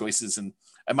making choices and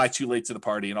am I too late to the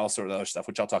party and all sort of other stuff,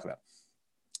 which I'll talk about.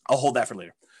 I'll hold that for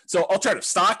later. So alternative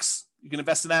stocks, you can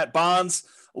invest in that. Bonds.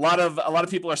 A lot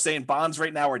of people are saying bonds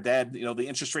right now are dead. You know, the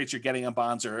interest rates you're getting on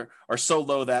bonds are so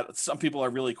low that some people are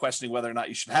really questioning whether or not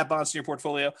you should have bonds in your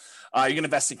portfolio. You're going to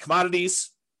invest in commodities.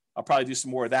 I'll probably do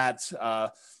some more of that.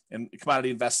 In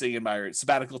commodity investing in my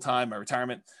sabbatical time, my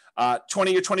retirement.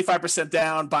 20 or 25%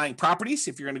 down buying properties.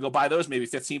 If you're going to go buy those, maybe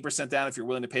 15% down if you're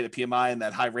willing to pay the PMI and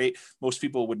that high rate. Most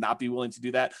people would not be willing to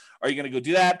do that. Are you going to go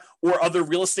do that? Or other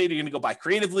real estate? Are you going to go buy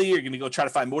creatively? You're going to go try to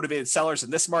find motivated sellers in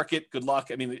this market. Good luck.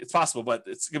 I mean, it's possible, but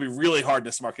it's going to be really hard in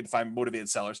this market to find motivated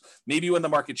sellers. Maybe when the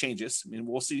market changes. I mean,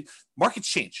 we'll see. Markets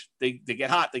change. They get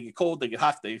hot, they get cold, they get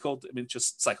hot, they get cold. I mean, it's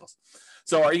just cycles.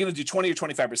 So are you going to do 20 or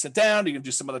 25% down? Are you going to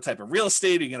do some other type of real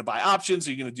estate? Are you going to buy options?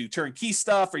 Are you going to do turnkey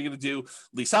stuff? Are you going to do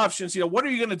lease options? You know, what are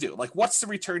you going to do? Like, what's the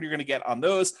return you're going to get on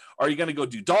those? Are you going to go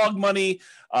do dog money?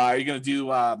 Are you going to do,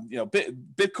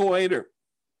 Bitcoin or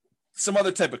some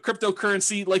other type of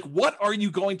cryptocurrency? Like, what are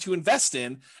you going to invest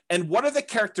in? And what are the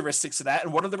characteristics of that?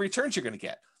 And what are the returns you're going to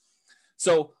get?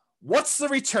 So what's the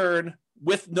return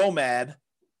with Nomad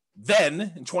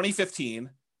then in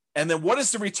 2015? And then what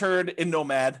is the return in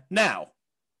Nomad now?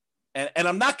 And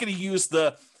I'm not going to use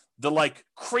the like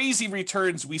crazy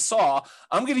returns we saw.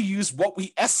 I'm going to use what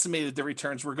we estimated the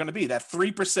returns were going to be, that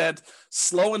 3%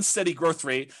 slow and steady growth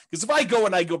rate. Because if I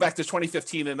go back to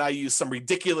 2015 and I use some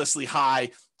ridiculously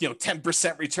high,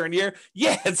 10% return year,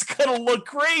 it's going to look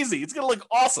crazy. It's going to look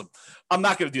awesome. I'm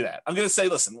not going to do that. I'm going to say,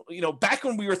 listen, back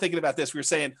when we were thinking about this, we were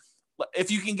saying,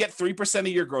 if you can get 3% of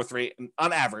your growth rate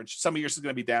on average, some years is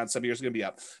going to be down, some years is going to be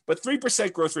up, but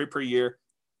 3% growth rate per year,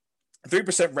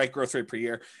 3% rate growth rate per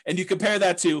year. And you compare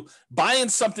that to buying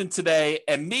something today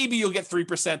and maybe you'll get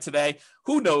 3% today.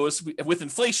 Who knows? With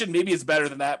inflation, maybe it's better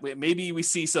than that. Maybe we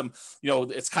see some,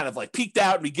 it's kind of like peaked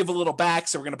out and we give a little back.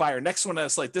 So we're going to buy our next one at a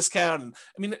slight discount. And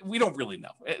I mean, we don't really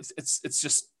know.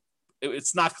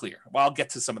 It's not clear. Well, I'll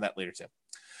get to some of that later too.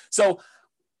 So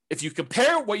if you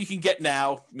compare what you can get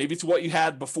now, maybe to what you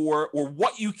had before, or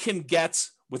what you can get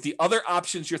with the other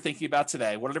options you're thinking about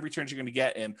today, what are the returns you're going to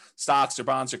get in stocks or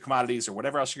bonds or commodities or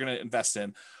whatever else you're going to invest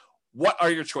in? What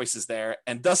are your choices there?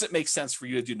 And does it make sense for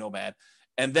you to do Nomad?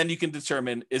 And then you can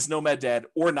determine, is Nomad dead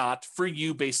or not for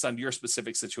you based on your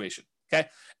specific situation. Okay.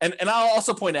 And I'll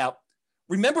also point out,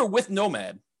 remember with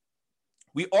Nomad,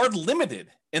 we are limited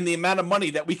in the amount of money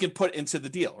that we can put into the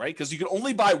deal, right? Because you can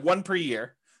only buy one per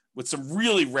year with some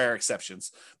really rare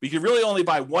exceptions. But you can really only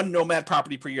buy one Nomad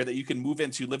property per year that you can move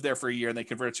into, live there for a year, and they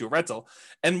convert it to a rental.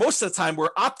 And most of the time,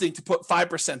 we're opting to put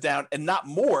 5% down and not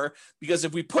more, because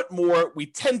if we put more, we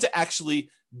tend to actually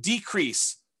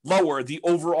lower the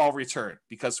overall return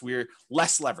because we're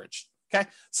less leveraged. Okay.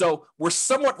 So we're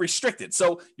somewhat restricted.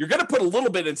 So you're going to put a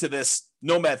little bit into this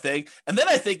Nomad thing. And then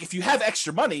I think if you have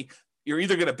extra money, you're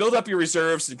either going to build up your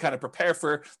reserves and kind of prepare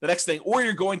for the next thing, or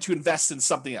you're going to invest in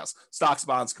something else, stocks,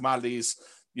 bonds, commodities,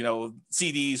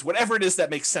 CDs, whatever it is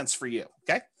that makes sense for you.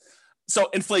 Okay. So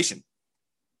inflation,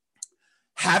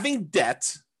 having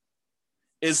debt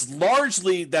is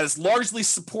largely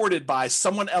supported by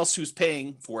someone else who's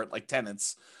paying for it, like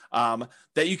tenants,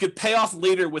 that you could pay off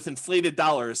later with inflated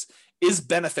dollars is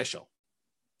beneficial.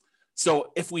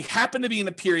 So if we happen to be in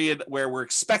a period where we're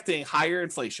expecting higher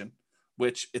inflation,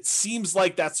 which it seems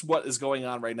like that's what is going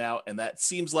on right now, and that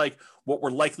seems like what we're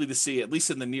likely to see, at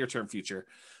least in the near-term future,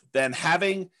 then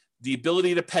having the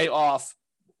ability to pay off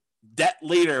debt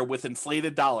later with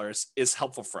inflated dollars is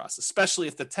helpful for us, especially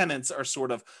if the tenants are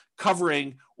sort of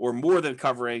covering or more than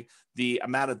covering the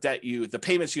amount of debt the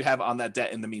payments you have on that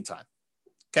debt in the meantime.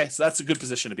 Okay, so that's a good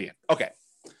position to be in. Okay,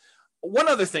 one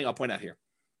other thing I'll point out here.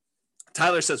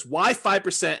 Tyler says, why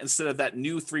 5% instead of that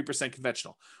new 3%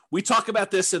 conventional? We talk about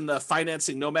this in the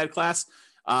financing Nomad class.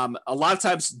 A lot of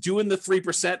times doing the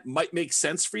 3% might make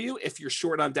sense for you if you're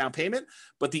short on down payment,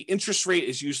 but the interest rate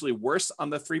is usually worse on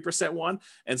the 3% one.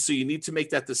 And so you need to make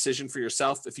that decision for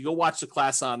yourself. If you go watch the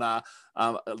class on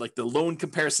like the loan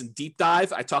comparison deep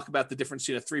dive, I talk about the difference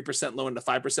between a 3% loan and a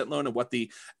 5% loan and what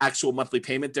the actual monthly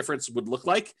payment difference would look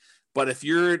like. But if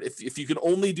you can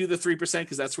only do the 3%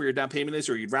 because that's where your down payment is,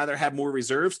 or you'd rather have more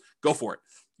reserves, go for it.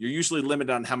 You're usually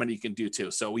limited on how many you can do too.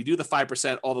 So we do the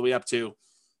 5% all the way up to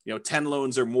 10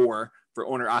 loans or more for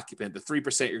owner occupant. The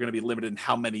 3%, you're going to be limited in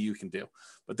how many you can do.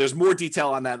 But there's more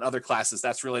detail on that in other classes.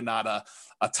 That's really not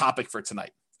a topic for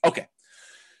tonight. Okay.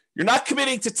 You're not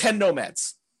committing to 10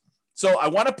 nomads. So I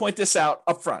want to point this out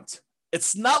up front.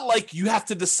 It's not like you have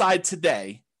to decide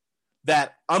today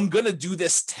that I'm going to do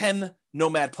this 10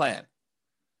 nomad plan.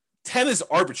 10 is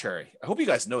arbitrary. I hope you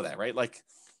guys know that, right? Like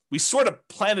we sort of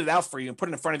plan it out for you and put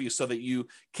it in front of you so that you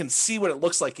can see what it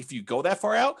looks like if you go that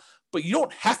far out. But you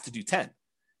don't have to do 10.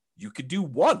 You could do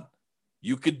 1.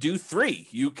 You could do 3.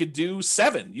 You could do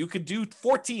 7. You could do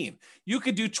 14. You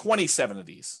could do 27 of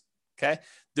these. Okay.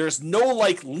 There's no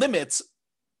limits,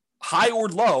 high or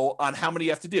low, on how many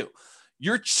you have to do.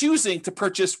 You're choosing to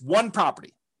purchase one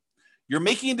property. You're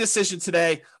making a decision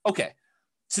today. Okay.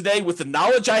 Today, with the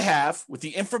knowledge I have, with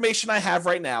the information I have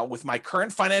right now, with my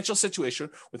current financial situation,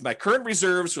 with my current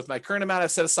reserves, with my current amount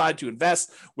I've set aside to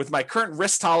invest, with my current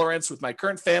risk tolerance, with my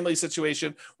current family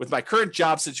situation, with my current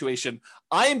job situation,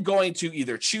 I am going to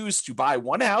either choose to buy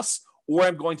one house or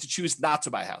I'm going to choose not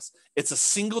to buy a house. It's a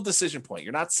single decision point.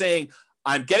 You're not saying,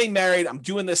 I'm getting married, I'm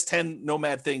doing this 10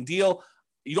 nomad thing deal.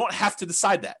 You don't have to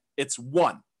decide that. It's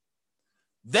one.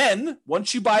 Then,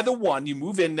 once you buy the one, you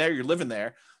move in there, you're living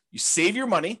there, you save your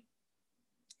money.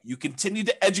 You continue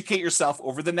to educate yourself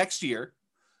over the next year.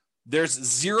 There's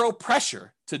zero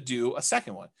pressure to do a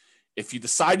second one. If you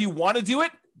decide you want to do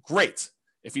it, great.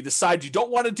 If you decide you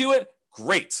don't want to do it,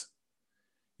 great.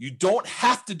 You don't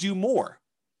have to do more.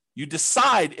 You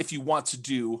decide if you want to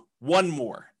do one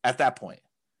more at that point.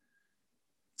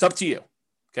 It's up to you.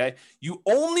 Okay. You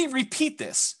only repeat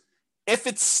this if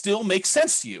it still makes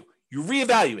sense to you. You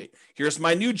reevaluate. Here's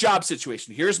my new job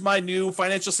situation. Here's my new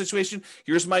financial situation.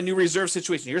 Here's my new reserve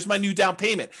situation. Here's my new down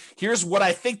payment. Here's what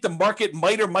I think the market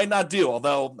might or might not do.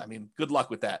 Although, good luck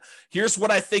with that. Here's what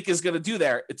I think is going to do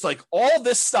there. It's like all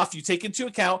this stuff you take into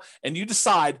account and you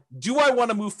decide, do I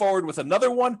want to move forward with another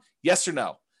one? Yes or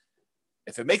no?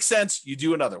 If it makes sense, you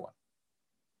do another one.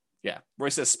 Yeah. Roy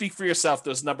says, speak for yourself.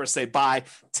 Those numbers say buy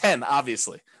 10,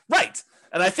 obviously. Right.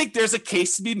 And I think there's a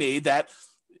case to be made that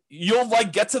you'll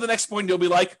get to the next point and you'll be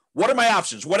like, what are my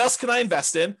options? What else can I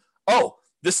invest in? Oh,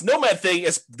 this Nomad thing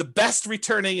is the best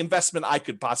returning investment I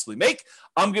could possibly make.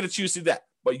 I'm going to choose to do that.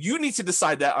 But you need to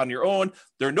decide that on your own.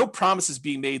 There are no promises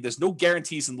being made. There's no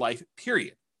guarantees in life,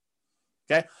 period.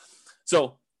 Okay.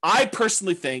 So I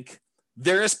personally think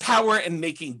there is power in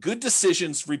making good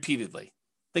decisions repeatedly.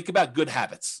 Think about good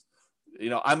habits.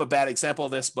 I'm a bad example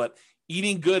of this, but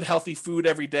eating good, healthy food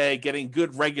every day, getting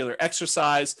good regular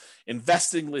exercise,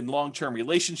 investing in long-term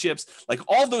relationships,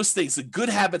 all those things, the good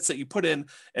habits that you put in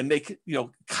and make,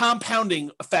 compounding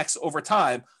effects over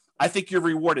time, I think you're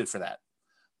rewarded for that.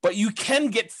 but you can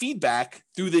get feedback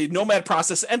through the Nomad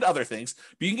process and other things.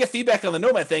 But you can get feedback on the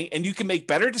Nomad thing, and you can make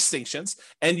better distinctions,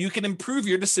 and you can improve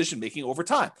your decision-making over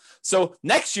time. So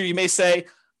next year, you may say,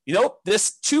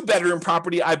 this 2-bedroom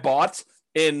property I bought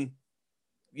in,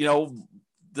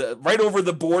 the right over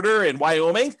the border in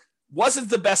Wyoming wasn't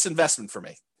the best investment for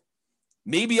me.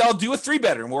 Maybe I'll do a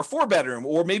 3-bedroom or 4-bedroom,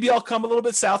 or maybe I'll come a little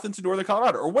bit south into northern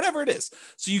Colorado or whatever it is.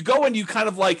 So you go and you kind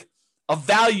of like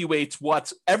evaluate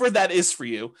whatever that is for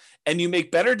you, and you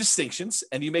make better distinctions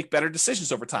and you make better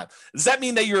decisions over time. Does that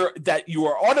mean that you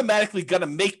are automatically going to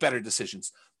make better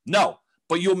decisions? No,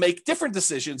 but you'll make different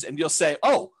decisions and you'll say,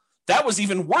 oh, that was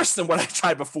even worse than what I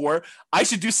tried before. I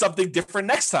should do something different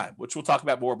next time, which we'll talk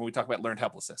about more when we talk about learned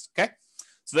helplessness. Okay.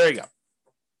 So there you go.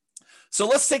 So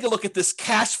let's take a look at this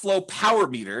cash flow power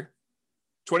meter,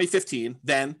 2015,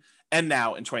 then and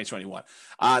now in 2021.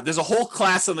 There's a whole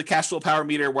class on the cash flow power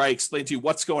meter where I explain to you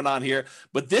what's going on here,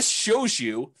 but this shows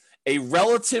you a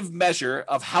relative measure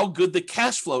of how good the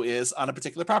cash flow is on a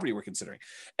particular property we're considering.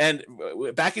 And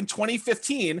back in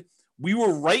 2015, we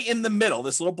were right in the middle.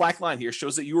 This little black line here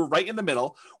shows that you were right in the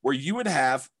middle where you would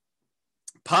have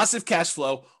positive cash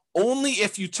flow only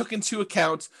if you took into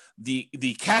account the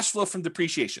cash flow from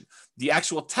depreciation, the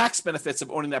actual tax benefits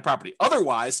of owning that property.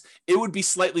 Otherwise, it would be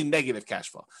slightly negative cash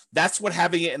flow. That's what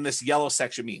having it in this yellow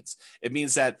section means. It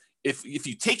means that if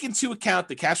you take into account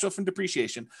the cash flow from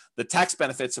depreciation, the tax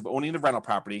benefits of owning the rental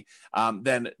property,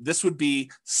 then this would be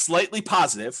slightly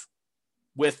positive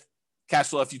with cash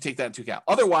flow if you take that into account.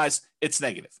 Otherwise, it's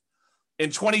negative.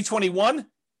 In 2021,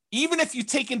 even if you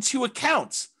take into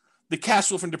account the cash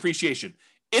flow from depreciation,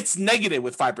 it's negative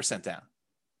with 5% down.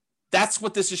 That's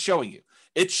what this is showing you.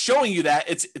 It's showing you that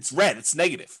it's red, it's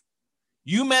negative.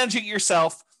 You manage it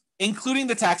yourself, including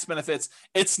the tax benefits,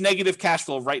 it's negative cash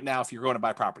flow right now if you're going to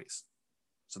buy properties.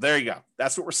 So there you go.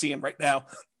 That's what we're seeing right now.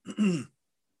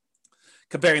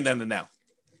 Comparing them to now.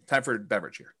 Time for a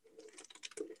beverage here.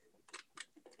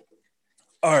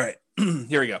 All right,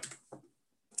 here we go.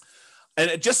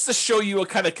 And just to show you a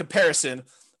kind of comparison,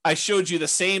 I showed you the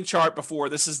same chart before.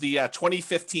 This is the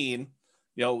 2015,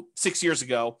 6 years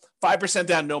ago, 5%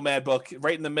 down Nomad book,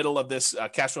 right in the middle of this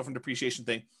cash flow from depreciation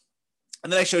thing.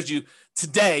 And then I showed you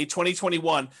today,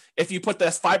 2021, if you put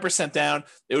that 5% down,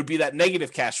 it would be that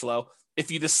negative cash flow. If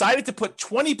you decided to put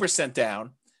 20%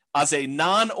 down as a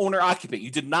non-owner occupant,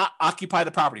 you did not occupy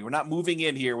the property, we're not moving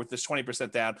in here with this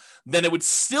 20% down, then it would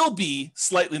still be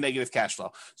slightly negative cash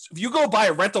flow. So if you go buy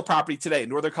a rental property today in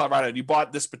northern Colorado and you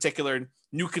bought this particular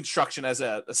new construction as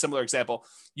a similar example,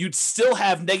 you'd still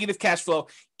have negative cash flow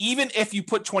even if you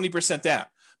put 20% down.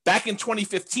 Back in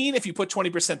 2015, if you put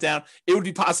 20% down, it would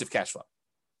be positive cash flow.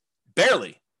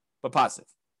 Barely, but positive.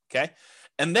 Okay.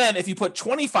 And then if you put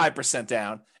 25%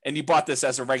 down and you bought this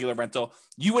as a regular rental,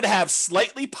 you would have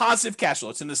slightly positive cash flow.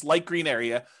 It's in this light green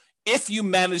area if you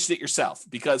managed it yourself,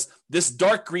 because this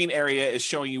dark green area is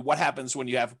showing you what happens when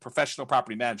you have a professional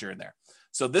property manager in there.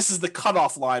 So this is the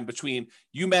cutoff line between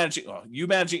you managing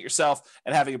it yourself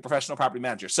and having a professional property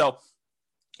manager. So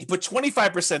you put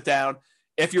 25% down.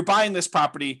 If you're buying this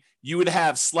property, you would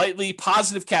have slightly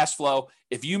positive cash flow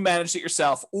if you managed it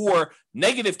yourself, or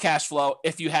negative cash flow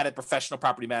if you had a professional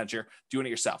property manager doing it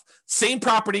yourself. Same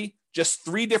property, just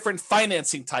 3 different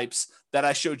financing types that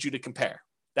I showed you to compare.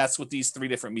 That's what these 3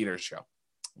 different meters show.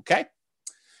 Okay.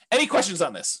 Any questions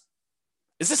on this?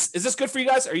 Is this good for you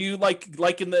guys? Are you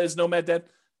liking this Nomad Dead?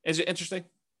 Is it interesting?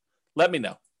 Let me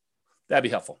know. That'd be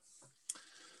helpful.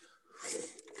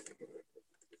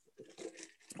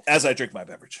 As I drink my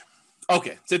beverage.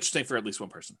 Okay, it's interesting for at least one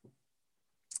person.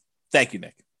 Thank you,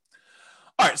 Nick.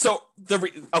 All right, so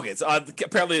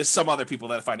apparently there's some other people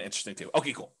that find it interesting too.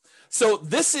 Okay, cool. So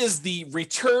this is the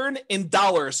return in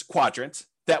dollars quadrant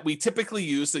that we typically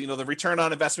use. The return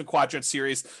on investment quadrant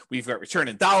series. We've got return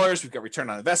in dollars. We've got return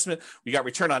on investment. We got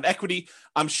return on equity.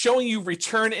 I'm showing you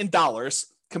return in dollars,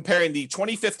 comparing the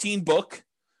 2015 book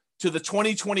to the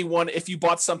 2021 if you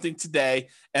bought something today,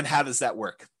 and how does that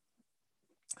work?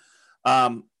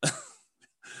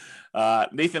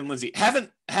 Nathan and Lindsay haven't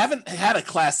had a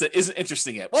class that isn't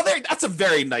interesting yet. Well, that's a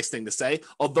very nice thing to say,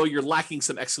 although you're lacking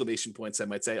some exclamation points, I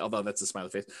might say, although that's a smiley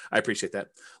face. I appreciate that.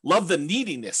 Love the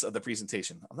neediness of the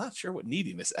presentation. I'm not sure what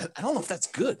neediness. I don't know if that's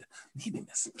good.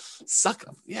 Neediness. Suck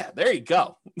up. Yeah, there you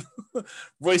go.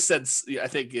 Roy said, I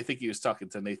think he was talking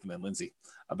to Nathan and Lindsay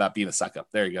about being a suck up.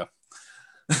 There you go.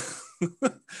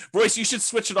 Royce, you should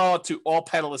switch it all to all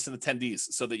panelists and attendees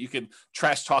so that you can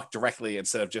trash talk directly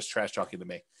instead of just trash talking to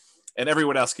me. And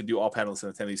everyone else can do all panelists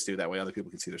and attendees too. That way other people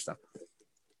can see their stuff.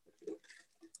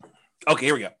 Okay,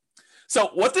 here we go. So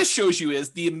what this shows you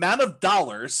is the amount of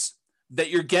dollars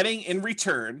that you're getting in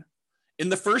return in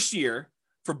the first year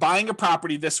for buying a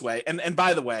property this way, and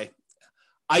by the way,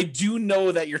 I do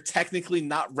know that you're technically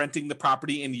not renting the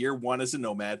property in year one as a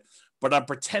nomad, but I'm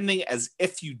pretending as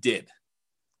if you did.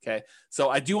 Okay. So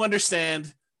I do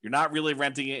understand you're not really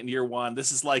renting it in year one.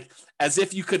 This is like as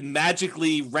if you could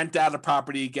magically rent out a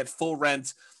property, get full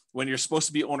rent when you're supposed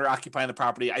to be owner occupying the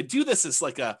property. I do this as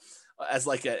like an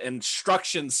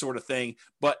instruction sort of thing,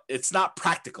 but it's not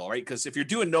practical, right? Because if you're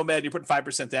doing nomad, you're putting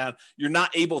 5% down, you're not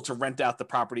able to rent out the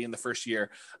property in the first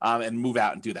year and move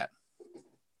out and do that.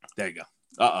 There you go.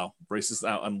 Brace is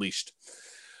now unleashed.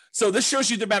 So this shows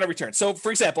you the amount of return. So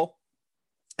for example,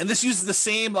 and this uses the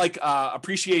same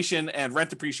appreciation and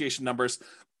rent appreciation numbers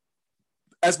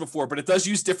as before, but it does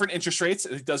use different interest rates.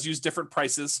 It does use different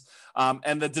prices.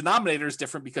 And the denominator is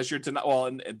different because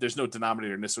and there's no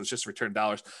denominator in this, so it's just return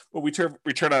dollars. But we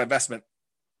return on investment.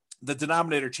 The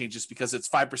denominator changes because it's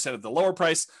 5% of the lower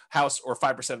price house or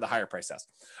 5% of the higher price house.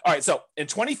 All right, so in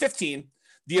 2015,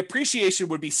 the appreciation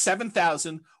would be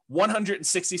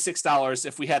 $7,166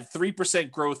 if we had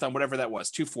 3% growth on whatever that was,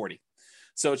 240.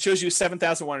 So it shows you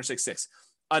 7,166.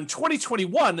 On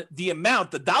 2021,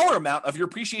 the dollar amount of your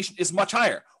appreciation is much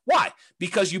higher. Why?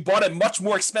 Because you bought a much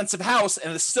more expensive house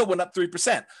and it still went up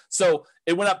 3%. So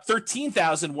it went up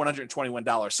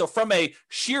 $13,121. So from a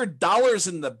sheer dollars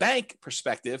in the bank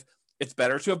perspective, it's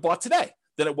better to have bought today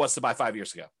than it was to buy 5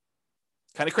 years ago.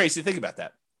 Kind of crazy to think about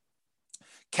that.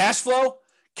 Cash flow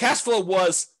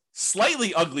was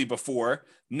slightly ugly before,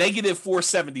 negative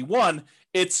 471.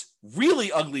 It's really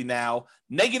ugly now,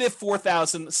 negative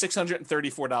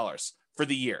 $4,634 for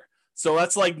the year. So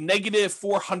that's like negative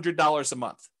 $400 a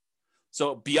month.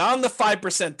 So beyond the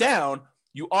 5% down,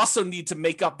 you also need to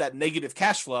make up that negative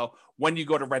cash flow when you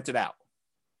go to rent it out.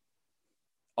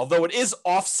 Although it is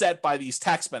offset by these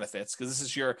tax benefits, because this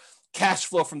is your cash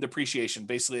flow from depreciation.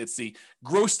 Basically, it's the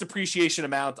gross depreciation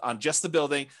amount on just the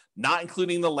building, not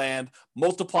including the land,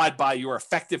 multiplied by your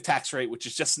effective tax rate, which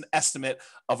is just an estimate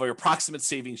of your approximate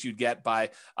savings you'd get by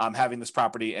having this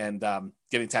property and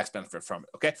getting tax benefit from it.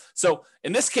 Okay. So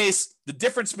in this case, the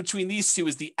difference between these two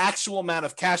is the actual amount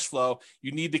of cash flow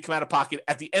you need to come out of pocket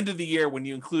at the end of the year when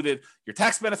you included your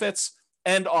tax benefits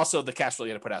and also the cash flow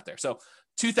you had to put out there. So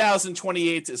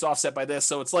 2028 is offset by this.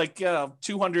 So it's like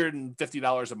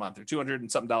 $250 a month or $200 and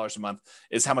something a month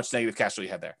is how much negative cash flow you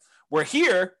had there. Where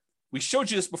here, we showed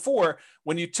you this before,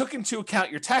 when you took into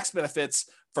account your tax benefits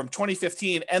from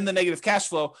 2015 and the negative cash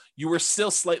flow, you were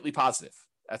still slightly positive.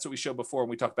 That's what we showed before when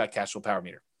we talked about cash flow power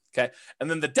meter. Okay. And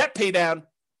then the debt pay down,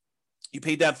 you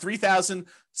paid down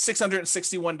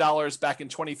 $3,661 back in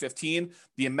 2015.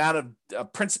 The amount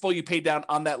of principal you paid down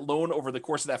on that loan over the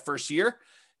course of that first year.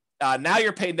 Now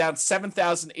you're paying down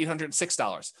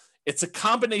 $7,806. It's a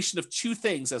combination of two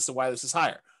things as to why this is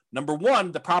higher. Number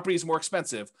one, the property is more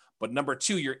expensive, but number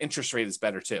two, your interest rate is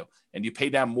better too. And you pay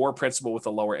down more principal with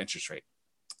a lower interest rate.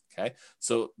 Okay.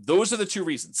 So those are the two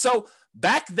reasons. So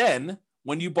back then,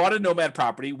 when you bought a Nomad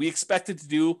property, we expected to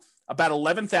do about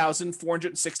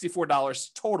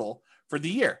 $11,464 total for the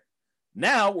year.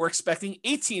 Now we're expecting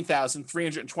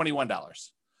 $18,321.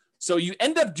 So you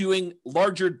end up doing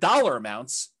larger dollar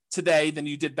amounts today than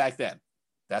you did back then.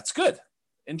 That's good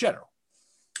in general.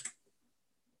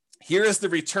 Here is the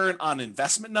return on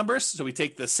investment numbers. So we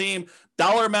take the same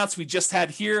dollar amounts we just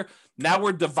had here. Now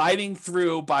we're dividing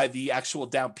through by the actual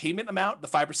down payment amount, the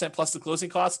 5% plus the closing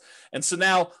costs. And so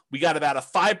now we got about a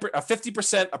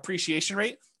 50% appreciation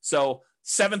rate. So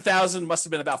 $7,000 must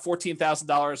have been about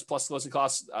 $14,000 plus closing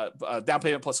costs, down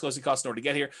payment plus closing costs in order to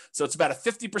get here. So it's about a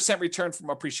 50% return from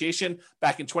appreciation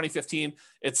back in 2015.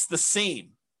 It's the same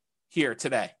here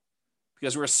today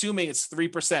because we're assuming it's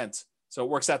 3%. So it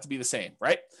works out to be the same,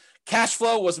 right? Cash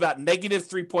flow was about negative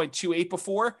 3.28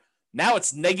 before. Now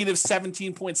it's negative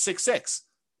 17.66.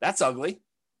 That's ugly.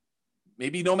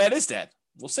 Maybe Nomad is dead.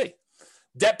 We'll see.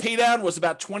 Debt paydown was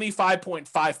about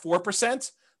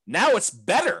 25.54%. Now it's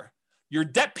better. Your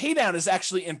debt paydown is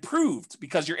actually improved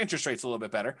because your interest rate's a little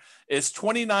bit better. Is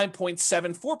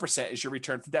 29.74% is your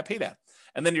return from debt paydown.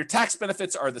 And then your tax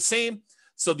benefits are the same.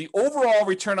 So the overall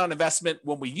return on investment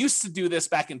when we used to do this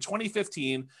back in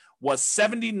 2015 was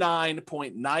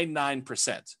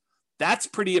 79.99%. That's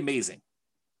pretty amazing.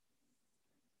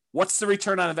 What's the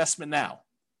return on investment now?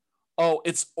 Oh,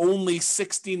 it's only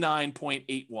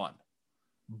 69.81.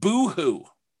 Boo-hoo,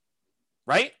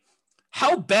 right?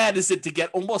 How bad is it to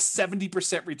get almost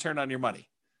 70% return on your money?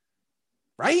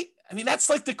 Right? I mean, that's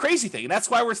like the crazy thing. And that's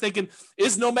why we're thinking,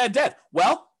 is Nomad dead?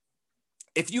 Well,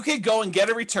 if you could go and get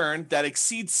a return that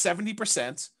exceeds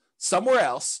 70% somewhere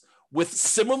else with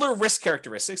similar risk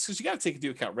characteristics, because you got to take into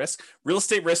account risk. Real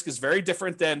estate risk is very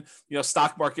different than,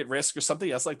 stock market risk or something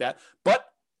else like that. But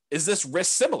is this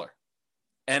risk similar?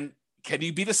 And can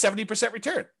you beat a 70%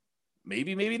 return?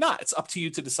 Maybe, maybe not. It's up to you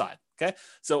to decide. Okay.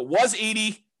 So it was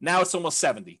 80. Now it's almost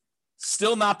 70.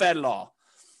 Still not bad at all.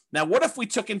 Now, what if we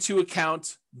took into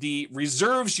account the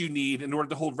reserves you need in order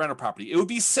to hold rental property? It would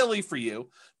be silly for you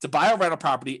to buy a rental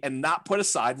property and not put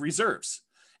aside reserves.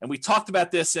 And we talked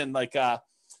about this in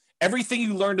everything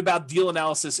you learned about deal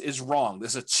analysis is wrong.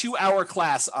 There's a 2-hour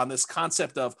class on this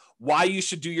concept of why you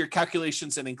should do your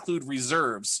calculations and include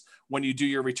reserves when you do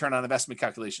your return on investment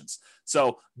calculations.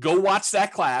 So go watch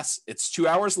that class. It's 2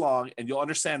 hours long and you'll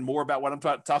understand more about what I'm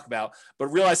talking about. But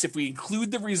realize if we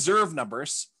include the reserve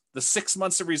numbers, the 6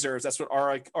 months of reserves, that's what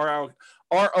ROIQ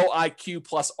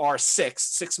plus R6,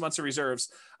 6 months of reserves,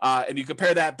 and you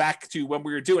compare that back to when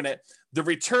we were doing it, the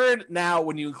return now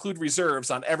when you include reserves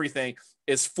on everything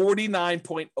is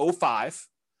 49.05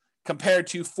 compared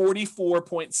to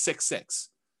 44.66.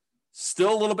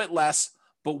 Still a little bit less,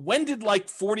 but when did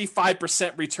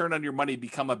 45% return on your money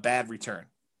become a bad return?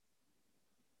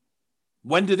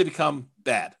 When did it become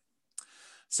bad?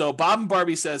 So Bob and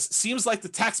Barbie says, seems like the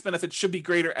tax benefit should be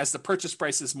greater as the purchase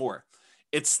price is more.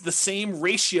 It's the same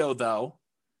ratio though,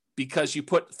 because you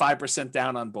put 5%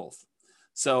 down on both.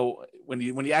 So when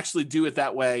you actually do it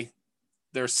that way,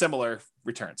 they're similar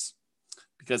returns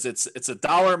because it's a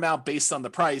dollar amount based on the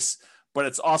price, but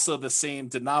it's also the same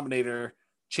denominator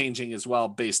changing as well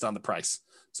based on the price.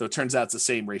 So it turns out it's the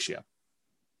same ratio.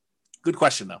 Good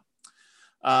question though.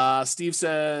 Steve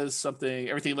says something,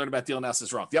 everything you learned about deal analysis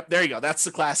is wrong. Yep, there you go. That's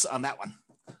the class on that one.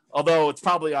 Although it's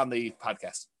probably on the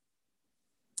podcast.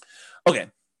 Okay,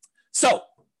 so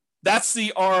that's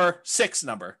the R6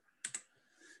 number.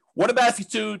 What about if you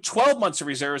do 12 months of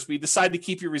reserves, but you decide to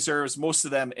keep your reserves, most of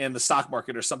them in the stock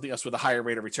market or something else with a higher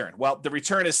rate of return? Well, the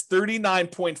return is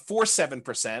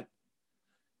 39.47%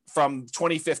 from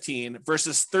 2015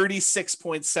 versus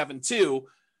 36.72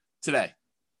 today.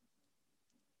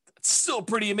 Still a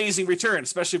pretty amazing return,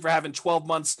 especially for having 12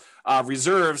 months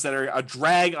reserves that are a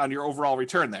drag on your overall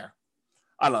return there.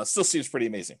 I don't know. It still seems pretty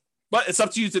amazing. But it's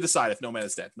up to you to decide if Nomad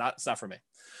is dead. It's not for me.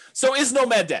 So is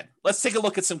Nomad dead? Let's take a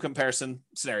look at some comparison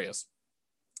scenarios.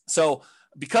 So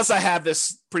because I have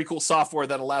this pretty cool software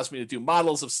that allows me to do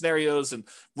models of scenarios and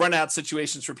run out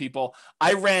situations for people,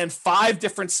 I ran 5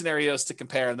 different scenarios to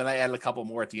compare, and then I added a couple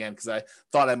more at the end because I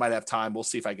thought I might have time. We'll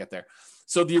see if I get there.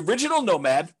 So the original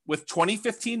Nomad with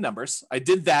 2015 numbers, I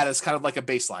did that as kind of like a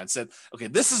baseline. Said, okay,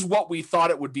 this is what we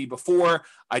thought it would be before.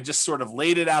 I just sort of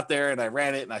laid it out there and I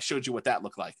ran it and I showed you what that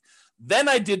looked like. Then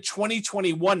I did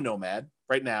 2021 Nomad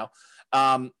right now.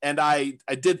 And I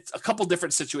did a couple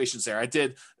different situations there. I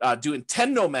did doing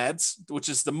 10 Nomads, which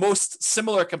is the most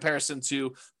similar comparison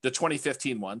to the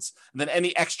 2015 ones. And then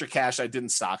any extra cash I did in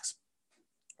stocks,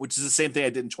 which is the same thing I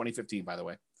did in 2015, by the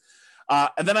way.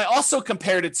 And then I also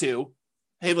compared it to,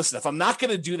 hey, listen, if I'm not going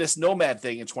to do this Nomad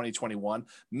thing in 2021,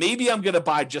 maybe I'm going to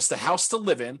buy just a house to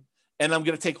live in, and I'm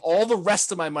going to take all the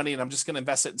rest of my money and I'm just going to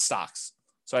invest it in stocks.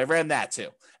 So I ran that too.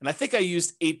 And I think I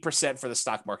used 8% for the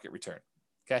stock market return.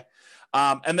 Okay.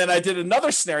 And then I did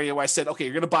another scenario where I said, okay,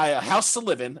 you're going to buy a house to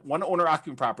live in, one owner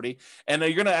occupant property, and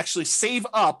you're going to actually save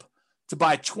up to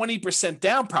buy 20%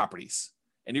 down properties.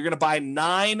 And you're going to buy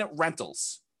 9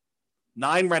 rentals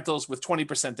with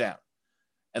 20% down.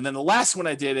 And then the last one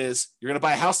I did is you're going to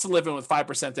buy a house to live in with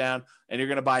 5% down, and you're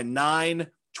going to buy 9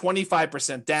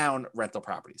 25% down rental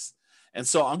properties. And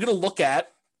so I'm going to look at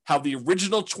how the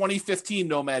original 2015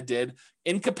 Nomad did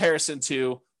in comparison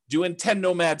to doing 10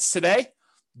 Nomads today,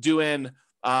 doing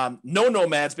no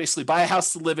Nomads, basically buy a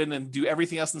house to live in and do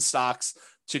everything else in stocks,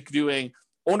 to doing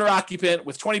owner occupant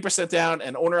with 20% down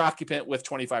and owner occupant with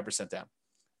 25% down.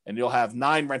 And you'll have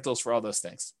 9 rentals for all those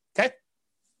things. Okay.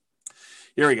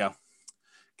 Here we go.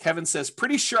 Kevin says,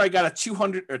 pretty sure I got a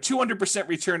 200%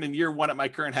 return in year 1 at my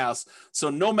current house.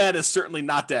 So Nomad is certainly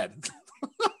not dead.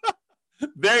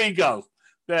 There you go.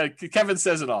 Kevin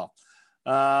says it all.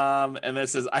 And then it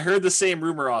says, I heard the same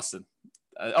rumor, Austin.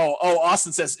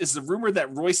 Austin says, is the rumor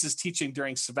that Royce is teaching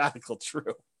during sabbatical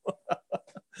true?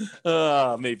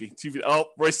 Maybe.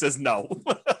 Royce says no.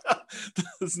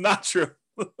 It's not true.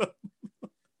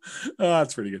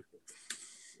 That's pretty good.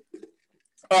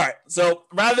 All right. So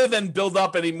rather than build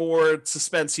up any more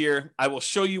suspense here, I will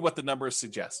show you what the numbers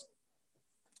suggest.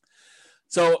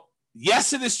 So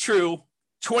yes, it is true.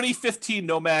 2015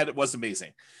 Nomad was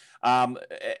amazing.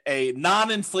 A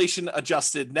non-inflation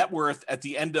adjusted net worth at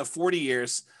the end of 40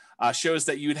 years shows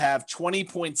that you'd have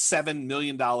 $20.7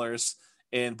 million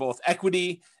in both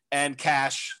equity and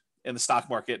cash in the stock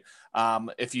market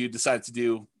if you decided to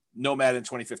do Nomad in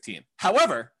 2015.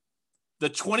 However, the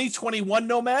 2021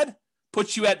 Nomad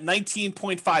puts you at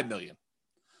 19.5 million.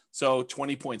 So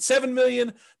 20.7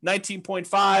 million,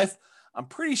 19.5. I'm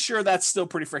pretty sure that's still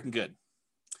pretty freaking good.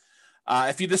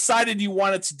 If you decided you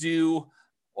wanted to do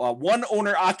one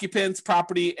owner occupant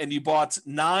property and you bought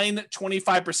 9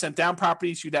 25% down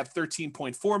properties, you'd have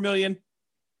 13.4 million.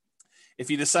 If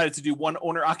you decided to do one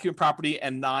owner occupant property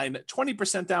and 9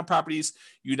 20% down properties,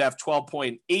 you'd have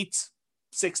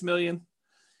 12.86 million.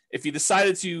 If you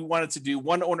decided you wanted to do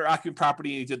one owner occupant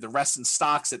property and you did the rest in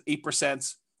stocks at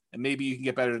 8%, and maybe you can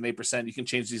get better than 8%, you can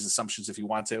change these assumptions if you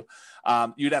want to,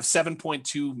 you'd have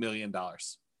 $7.2 million.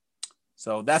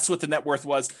 So that's what the net worth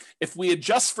was. If we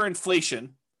adjust for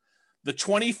inflation, the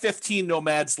 2015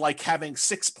 nomads like having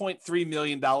 $6.3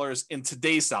 million in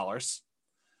today's dollars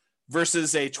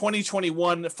versus a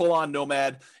 2021 full-on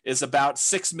nomad is about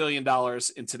 $6 million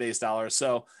in today's dollars.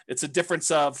 So it's a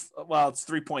difference of, well, it's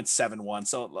 3.71.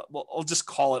 So I'll just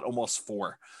call it almost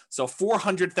 4. So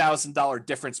 $400,000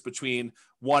 difference between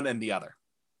one and the other,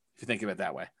 if you think of it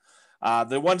that way.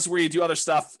 The ones where you do other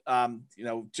stuff,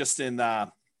 just in,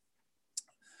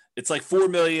 it's like 4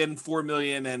 million, and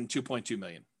 2.2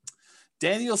 million.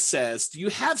 Daniel says, do you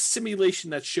have simulation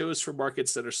that shows for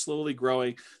markets that are slowly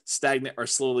growing, stagnant, or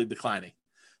slowly declining?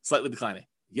 Slightly declining.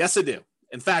 Yes, I do.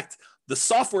 In fact, the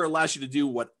software allows you to do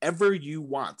whatever you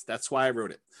want. That's why I wrote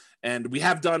it. And we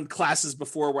have done classes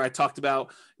before where I talked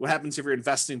about what happens if you're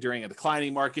investing during a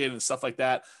declining market and stuff like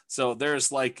that. So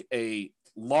there's like a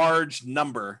large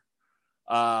number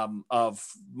of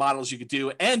models you could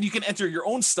do, and you can enter your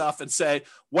own stuff and say,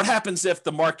 what happens if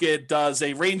the market does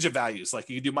a range of values? Like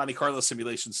you can do Monte Carlo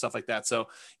simulations, stuff like that. So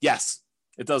yes,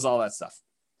 it does all that stuff.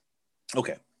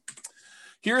 Okay.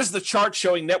 Here's the chart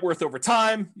showing net worth over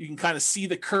time. You can kind of see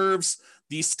the curves.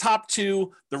 These top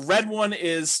two, the red one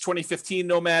is 2015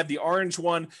 Nomad. The orange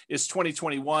one is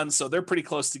 2021. So they're pretty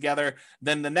close together.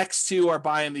 Then the next two are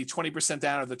buying the 20%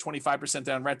 down or the 25%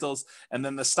 down rentals. And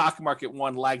then the stock market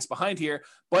one lags behind here.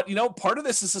 But, part of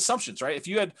this is assumptions, right? If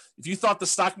you thought the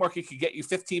stock market could get you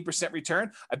 15%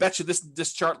 return, I bet you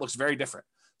this chart looks very different.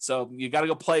 So you got to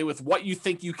go play with what you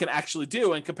think you can actually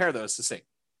do and compare those to see.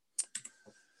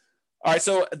 All right,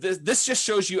 so this just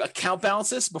shows you account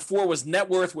balances. Before was net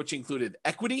worth, which included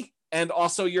equity, and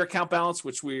also your account balance,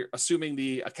 which we're assuming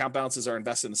the account balances are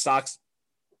invested in stocks.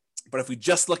 But if we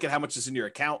just look at how much is in your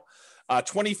account,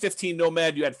 2015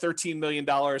 Nomad, you had $13 million,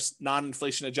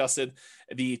 non-inflation adjusted.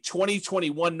 The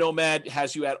 2021 Nomad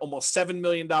has you at almost $7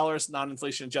 million,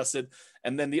 non-inflation adjusted.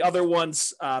 And then the other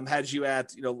ones had you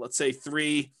at, let's say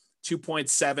 3,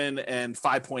 2.7, and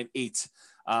 5.8.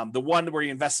 The one where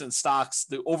you invest in stocks,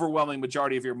 the overwhelming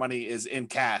majority of your money is in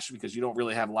cash because you don't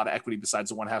really have a lot of equity besides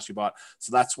the one house you bought.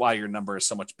 So that's why your number is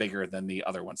so much bigger than the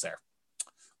other ones there.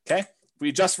 Okay. If we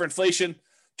adjust for inflation,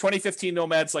 2015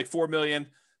 Nomads like 4 million,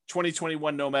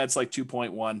 2021 Nomads like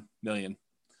 2.1 million.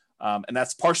 And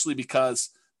that's partially because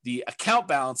the account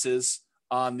balances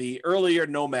on the earlier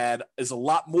Nomad is a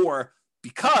lot more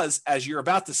because, as you're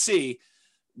about to see,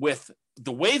 with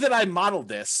the way that I modeled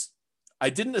this, I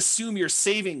didn't assume your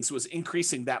savings was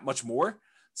increasing that much more.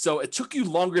 So it took you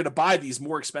longer to buy these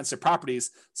more expensive properties.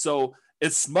 So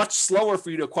it's much slower for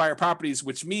you to acquire properties,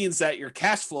 which means that your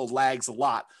cash flow lags a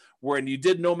lot. When you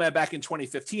did Nomad back in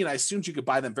 2015, I assumed you could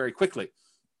buy them very quickly.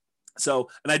 So,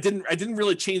 and I didn't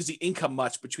really change the income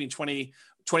much between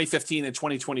 2015 and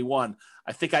 2021.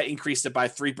 I think I increased it by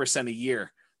 3% a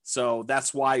year. So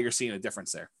that's why you're seeing a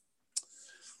difference there.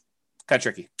 Kind of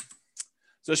tricky.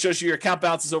 So it shows you your account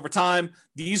balances over time.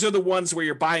 These are the ones where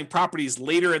you're buying properties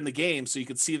later in the game. So you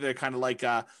can see they're kind of like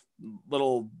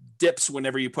little dips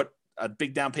whenever you put a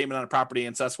big down payment on a property.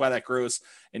 And so that's why that grows.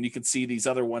 And you can see these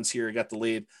other ones here, you got the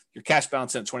lead. Your cash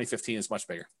balance in 2015 is much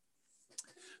bigger.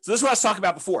 So this is what I was talking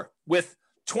about before. With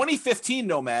 2015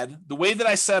 Nomad, the way that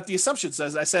I set up the assumptions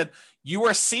is I said, you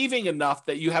are saving enough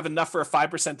that you have enough for a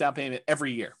 5% down payment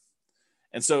every year.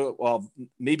 And so, well,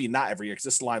 maybe not every year because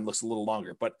this line looks a little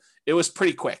longer, but it was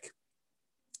pretty quick.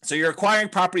 So you're acquiring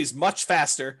properties much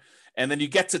faster, and then you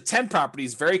get to 10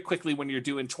 properties very quickly when you're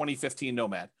doing 2015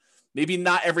 Nomad. Maybe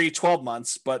not every 12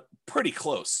 months, but pretty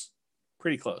close.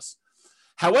 Pretty close.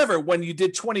 However, when you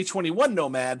did 2021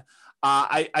 Nomad,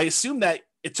 I assume that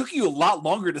it took you a lot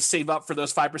longer to save up for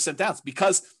those 5% downs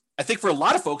because I think for a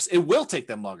lot of folks, it will take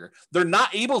them longer. They're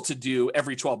not able to do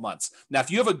every 12 months. Now, if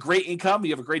you have a great income,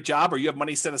 you have a great job, or you have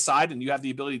money set aside and you have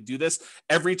the ability to do this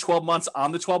every 12 months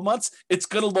on the 12 months, it's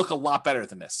going to look a lot better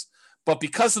than this. But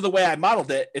because of the way I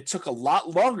modeled it, it took a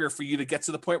lot longer for you to get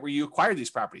to the point where you acquire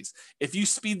these properties. If you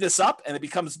speed this up and it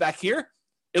becomes back here,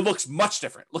 it looks much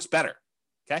different. It looks better.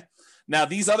 Okay. Now,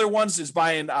 these other ones is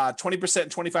buying 20%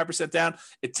 and 25% down.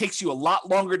 It takes you a lot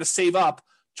longer to save up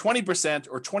 20%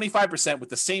 or 25% with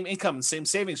the same income and same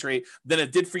savings rate than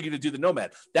it did for you to do the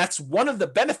Nomad. That's one of the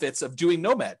benefits of doing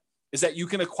Nomad. is that you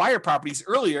can acquire properties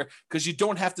earlier because you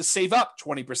don't have to save up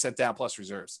 20% down plus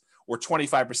reserves or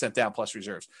 25% down plus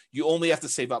reserves. You only have to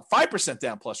save up 5%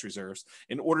 down plus reserves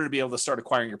in order to be able to start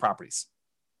acquiring your properties.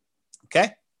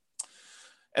 Okay?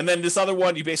 And then this other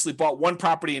one, you basically bought one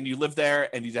property and you lived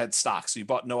there and you had stocks. So you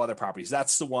bought no other properties.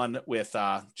 That's the one with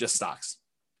just stocks.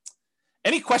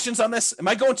 Any questions on this? Am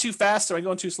I going too fast? Am I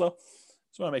going too slow?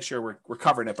 Just want to make sure we're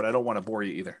covering it, but I don't want to bore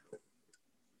you either.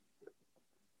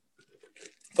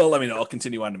 Oh, let me know. I'll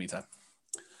continue on in the meantime.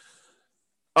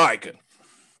 All right, good.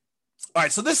 All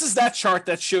right, so this is that chart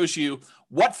that shows you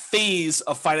what phase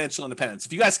of financial independence.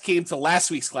 If you guys came to last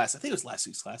week's class, I think it was last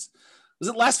week's class. Was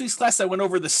it last week's class I went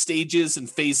over the stages and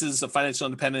phases of financial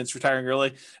independence, retiring early,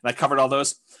 and I covered all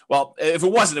those? Well, if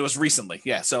it wasn't, it was recently.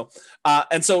 Yeah. So,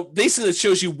 and so basically it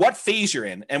shows you what phase you're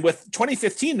in. And with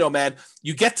 2015 Nomad,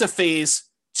 you get to phase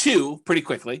 2 pretty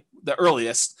quickly, the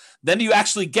earliest. Then you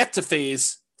actually get to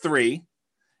phase 3,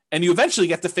 and you eventually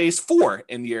get to phase 4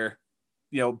 in your,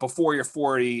 before your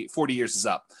 40 years is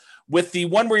up. With the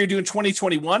one where you're doing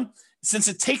 2021, since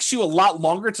it takes you a lot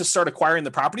longer to start acquiring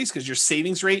the properties because your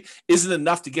savings rate isn't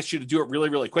enough to get you to do it really,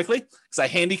 really quickly, because I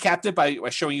handicapped it by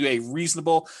showing you a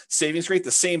reasonable savings rate, the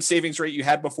same savings rate you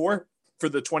had before for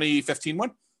the 2015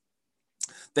 one.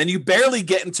 Then you barely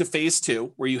get into phase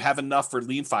 2 where you have enough for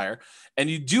lean fire. And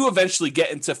you do eventually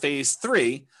get into phase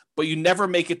 3, but you never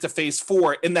make it to phase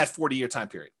 4 in that 40-year time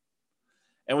period.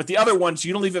 And with the other ones,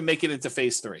 you don't even make it into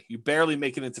phase 3. You barely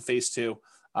make it into phase 2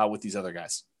 with these other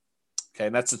guys. Okay,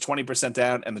 and that's the 20%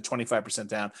 down and the 25%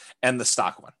 down and the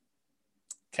stock one.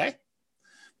 Okay,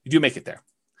 you do make it there.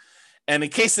 And in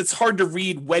case it's hard to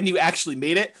read when you actually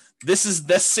made it, this is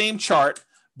the same chart,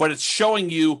 but it's showing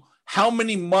you how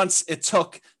many months it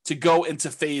took to go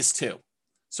into phase 2.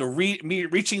 So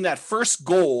reaching that first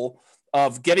goal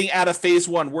of getting out of phase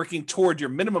 1, working toward your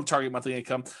minimum target monthly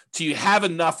income till you have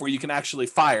enough where you can actually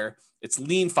fire. It's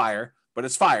lean fire, but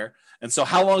it's fire. And so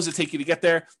how long does it take you to get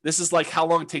there? This is like how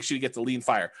long it takes you to get to lean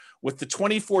fire. With the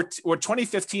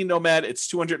 2015 Nomad, it's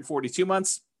 242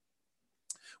 months.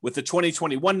 With the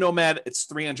 2021 Nomad, it's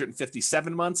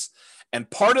 357 months. And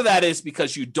part of that is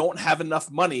because you don't have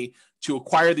enough money to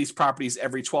acquire these properties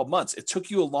every 12 months. It took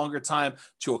you a longer time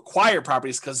to acquire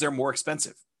properties because they're more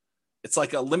expensive. It's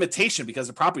like a limitation because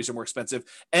the properties are more expensive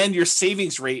and your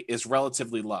savings rate is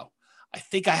relatively low. I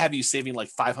think I have you saving like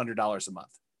 $500 a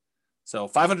month. So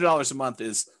 $500 a month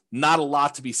is not a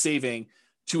lot to be saving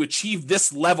to achieve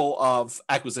this level of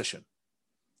acquisition.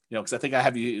 Because I think I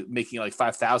have you making like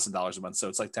 $5,000 a month. So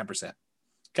it's like 10%.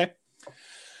 Okay.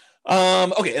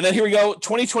 Okay. And then here we go.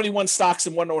 2021 stocks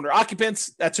and one owner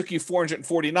occupants. That took you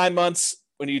 449 months.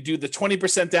 When you do the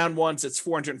 20% down ones, it's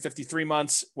 453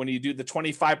 months. When you do the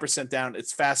 25% down,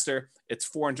 it's faster. It's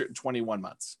 421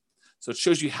 months. So it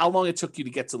shows you how long it took you to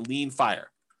get to lean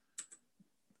fire.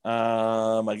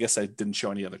 I guess I didn't show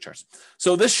any other charts.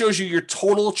 So this shows you your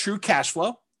total true cash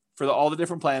flow for all the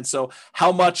different plans. So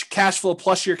how much cash flow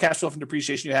plus your cash flow from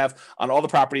depreciation you have on all the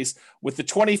properties. With the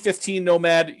 2015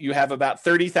 Nomad, you have about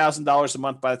 $30,000 a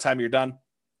month by the time you're done.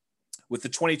 With the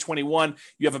 2021,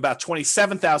 you have about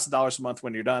 $27,000 a month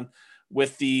when you're done.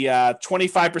 With the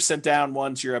 25% down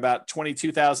ones, you're about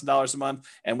 $22,000 a month.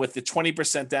 And with the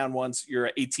 20% down ones, you're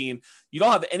at 18. You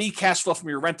don't have any cash flow from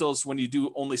your rentals when you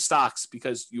do only stocks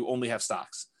because you only have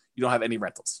stocks. You don't have any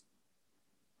rentals.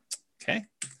 Okay.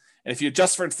 And if you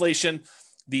adjust for inflation,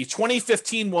 the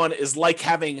 2015 one is like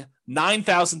having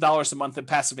 $9,000 a month in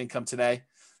passive income today.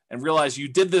 And realize you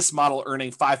did this model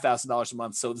earning $5,000 a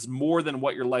month. So it's more than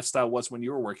what your lifestyle was when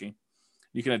you were working.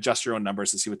 You can adjust your own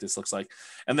numbers to see what this looks like.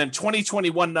 And then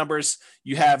 2021 numbers,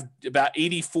 you have about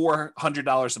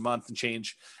 $8,400 a month and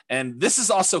change. And this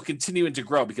is also continuing to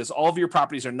grow because all of your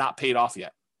properties are not paid off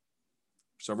yet.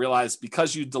 So realize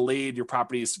because you delayed your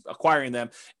properties acquiring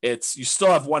them, you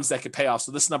still have ones that could pay off.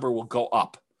 So this number will go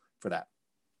up for that.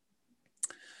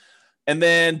 And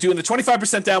then doing the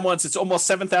 25% down ones, it's almost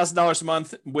 $7,000 a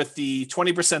month. With the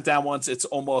 20% down ones, it's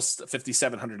almost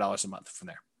 $5,700 a month from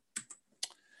there.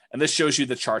 And this shows you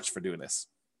the charts for doing this.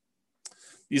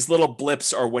 These little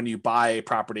blips are when you buy a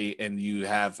property and you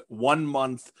have 1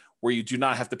 month where you do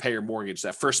not have to pay your mortgage.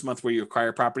 That first month where you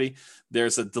acquire property,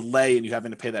 there's a delay and you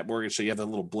having to pay that mortgage. So you have a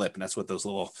little blip, and that's what those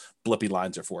little blippy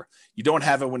lines are for. You don't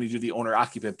have it when you do the owner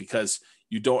occupant because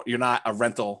you're not a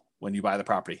rental when you buy the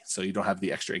property. So you don't have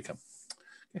the extra income.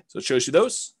 Okay, so it shows you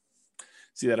those.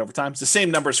 See that over time. It's the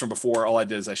same numbers from before. All I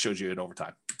did is I showed you it over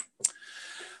time.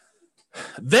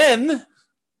 Then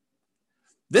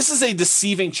this is a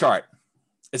deceiving chart.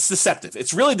 It's deceptive.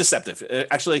 It's really deceptive.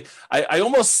 Actually, I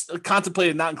almost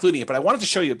contemplated not including it, but I wanted to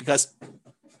show you because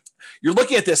you're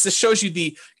looking at this. This shows you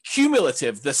the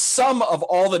cumulative, the sum of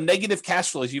all the negative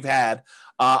cash flows you've had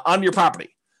on your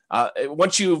property.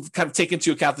 Once you've kind of taken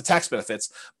into account the tax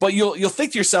benefits, but you'll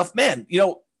think to yourself, man,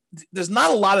 there's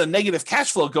not a lot of negative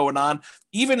cash flow going on,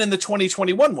 even in the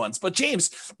 2021 ones. But James,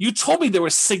 you told me there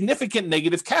was significant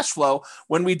negative cash flow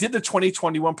when we did the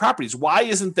 2021 properties. Why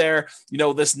isn't there,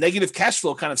 this negative cash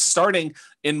flow kind of starting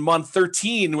in month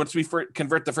 13 once we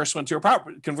convert the first one to a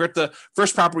property, convert the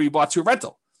first property we bought to a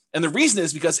rental? And the reason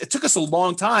is because it took us a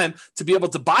long time to be able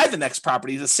to buy the next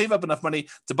property, to save up enough money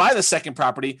to buy the second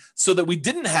property so that we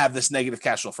didn't have this negative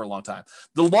cash flow for a long time.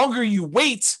 The longer you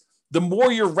wait, the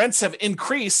more your rents have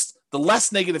increased, the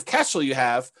less negative cash flow you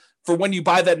have for when you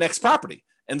buy that next property.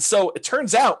 And so it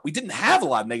turns out we didn't have a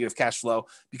lot of negative cash flow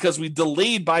because we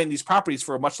delayed buying these properties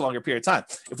for a much longer period of time.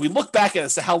 If we look back at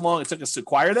as to how long it took us to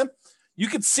acquire them, you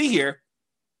can see here,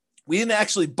 we didn't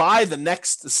actually buy the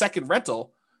second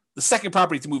rental, the second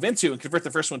property to move into and convert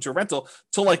the first one to a rental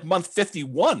till like month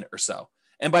 51 or so.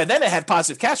 And by then it had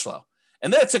positive cash flow.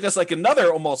 And then it took us like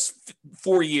another almost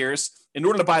 4 years in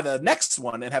order to buy the next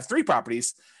one and have 3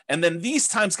 properties. And then these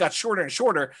times got shorter and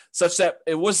shorter, such that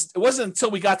it wasn't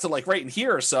until we got to like right in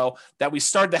here or so that we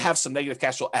started to have some negative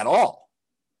cash flow at all.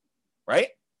 Right?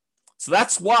 So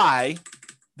that's why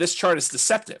this chart is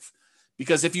deceptive.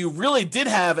 Because if you really did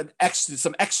have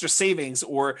some extra savings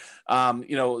or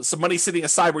some money sitting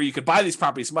aside where you could buy these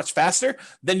properties much faster,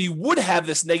 then you would have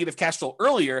this negative cash flow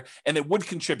earlier and it would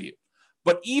contribute.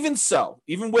 But even so,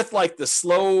 even with like the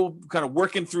slow kind of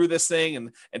working through this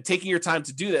thing and taking your time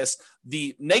to do this,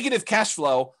 the negative cash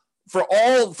flow for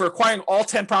acquiring all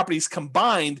 10 properties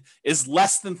combined is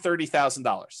less than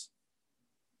 $30,000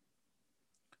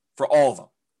 for all of them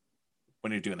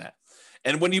when you're doing that.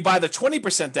 And when you buy the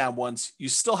 20% down ones, you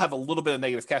still have a little bit of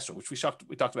negative cash flow, which we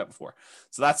talked about before.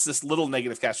 So that's this little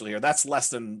negative cash flow here. That's less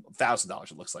than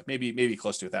 $1,000. It looks like maybe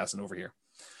close to 1,000 over here.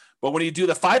 But when you do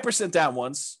the 5% down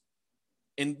ones,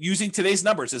 and using today's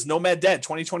numbers as Nomad Dead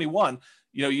 2021,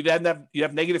 you'd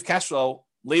have negative cash flow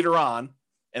later on,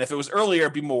 and if it was earlier,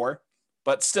 it'd be more.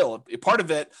 But still, part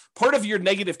of your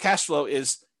negative cash flow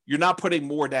is you're not putting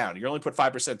more down. You're only put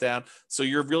 5% down, so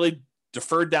you're really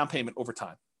deferred down payment over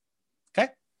time. Okay.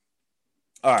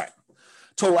 All right.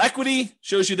 Total equity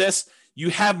shows you this. You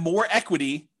have more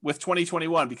equity with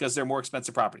 2021 because they're more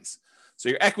expensive properties. So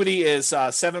your equity is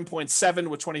 7.7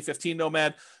 with 2015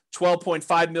 Nomad,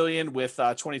 12.5 million with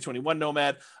 2021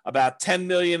 Nomad, about 10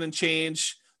 million and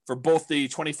change for both the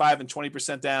 25 and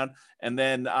 20% down. And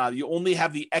then you only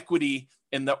have the equity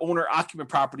in the owner occupant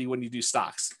property when you do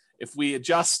stocks. If we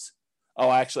adjust,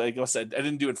 I guess I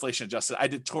didn't do inflation adjusted. I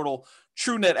did total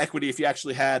true net equity if you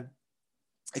actually had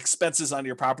expenses on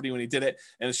your property when you did it.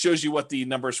 And it shows you what the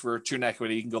numbers for true net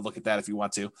equity. You can go look at that if you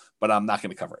want to, but I'm not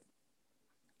going to cover it.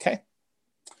 Okay.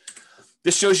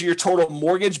 This shows you your total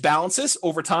mortgage balances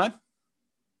over time.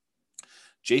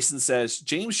 Jason says,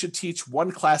 James should teach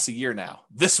one class a year now.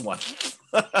 This one.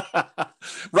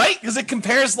 Right? Because it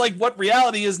compares like what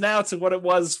reality is now to what it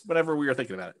was whenever we were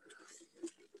thinking about it.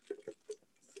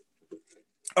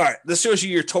 All right. This shows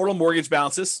you your total mortgage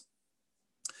balances.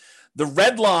 The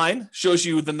red line shows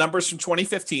you the numbers from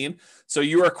 2015. So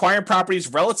you were acquiring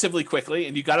properties relatively quickly,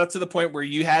 and you got up to the point where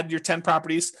you had your 10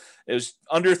 properties. It was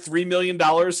under $3 million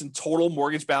in total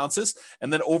mortgage balances.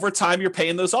 And then over time, you're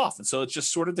paying those off. And so it's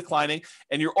just sort of declining,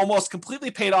 and you're almost completely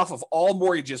paid off of all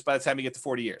mortgages by the time you get to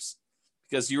 40 years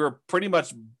because you were pretty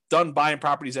much done buying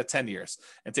properties at 10 years.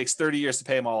 It takes 30 years to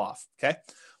pay them all off. Okay.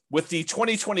 With the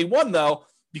 2021, though,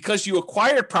 because you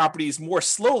acquired properties more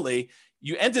slowly,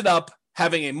 you ended up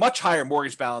having a much higher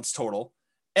mortgage balance total,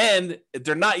 and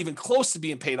they're not even close to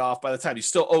being paid off by the time you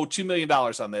still owe $2 million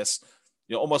on this,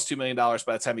 almost $2 million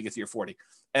by the time you get to your 40.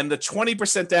 And the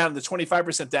 20% down, the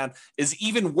 25% down is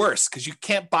even worse because you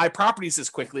can't buy properties as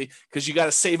quickly because you got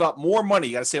to save up more money.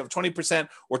 You got to save up 20%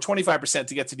 or 25%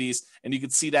 to get to these. And you can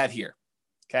see that here.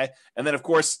 Okay. And then of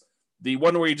course, the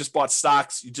one where you just bought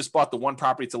stocks, you just bought the one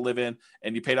property to live in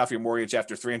and you paid off your mortgage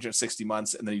after 360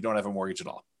 months. And then you don't have a mortgage at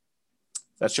all.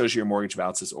 That shows you your mortgage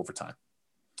balances over time.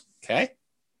 Okay.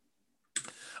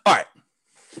 All right.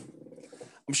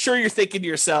 I'm sure you're thinking to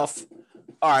yourself,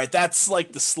 all right, that's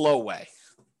like the slow way.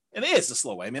 It is the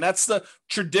slow way. I mean, that's the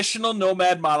traditional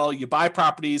nomad model. You buy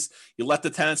properties, you let the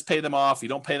tenants pay them off. You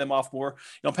don't pay them off more.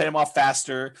 You don't pay them off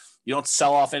faster. You don't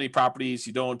sell off any properties.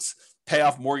 You don't pay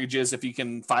off mortgages if you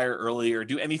can fire early or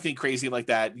do anything crazy like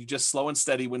that. You just slow and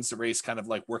steady wins the race, kind of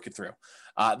like work it through.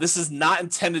 This is not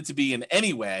intended to be in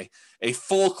any way a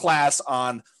full class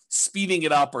on speeding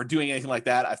it up or doing anything like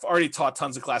that. I've already taught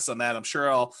tons of classes on that. I'm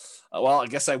sure I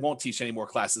guess I won't teach any more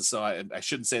classes, so I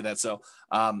shouldn't say that. So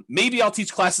maybe I'll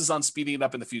teach classes on speeding it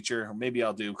up in the future, or maybe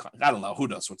I don't know. Who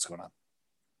knows what's going on?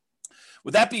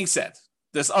 With that being said,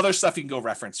 there's other stuff you can go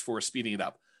reference for speeding it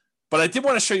up. But I did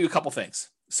want to show you a couple things.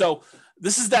 So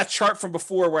this is that chart from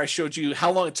before where I showed you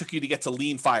how long it took you to get to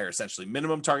lean fire, essentially,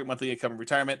 minimum target monthly income in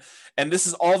retirement. And this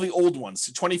is all the old ones.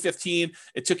 So 2015,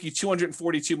 it took you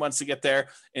 242 months to get there.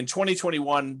 In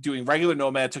 2021, doing regular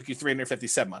Nomad took you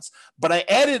 357 months. But I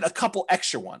added a couple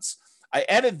extra ones. I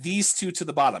added these two to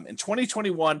the bottom. In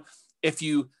 2021, if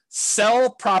you sell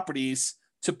properties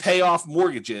to pay off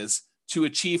mortgages to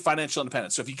achieve financial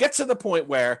independence. So if you get to the point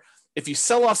where if you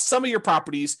sell off some of your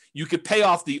properties, you could pay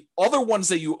off the other ones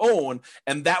that you own,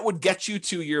 and that would get you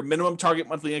to your minimum target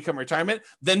monthly income retirement,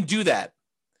 then do that.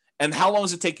 And how long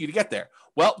does it take you to get there?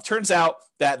 Well, it turns out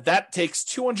that takes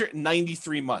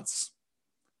 293 months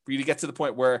for you to get to the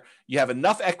point where you have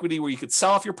enough equity where you could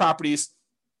sell off your properties,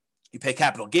 you pay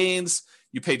capital gains,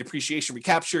 you pay depreciation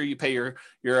recapture, you pay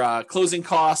your closing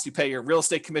costs, you pay your real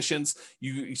estate commissions,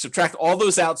 you subtract all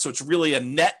those out. So it's really a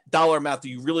net dollar amount that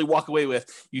you really walk away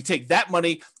with. You take that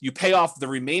money, you pay off the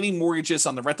remaining mortgages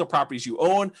on the rental properties you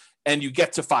own, and you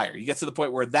get to fire. You get to the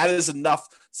point where that is enough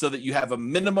so that you have a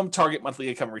minimum target monthly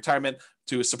income in retirement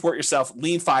to support yourself,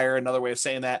 lean fire, another way of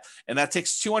saying that. And that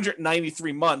takes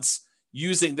 293 months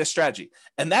using this strategy.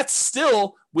 And that's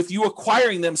still with you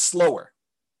acquiring them slower,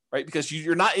 right? Because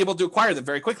you're not able to acquire them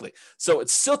very quickly. So it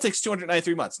still takes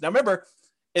 293 months. Now, remember,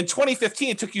 in 2015,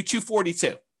 it took you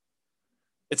 242.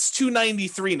 It's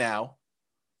 293 now,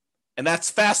 and that's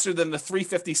faster than the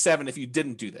 357 if you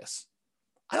didn't do this.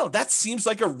 I don't know. That seems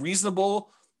like a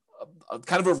reasonable,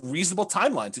 kind of a reasonable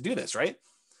timeline to do this, right?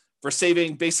 For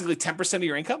saving basically 10% of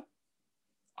your income.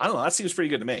 I don't know. That seems pretty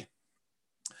good to me.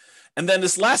 And then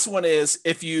this last one is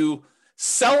if you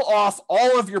sell off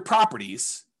all of your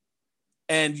properties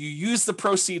and you use the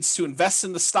proceeds to invest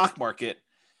in the stock market,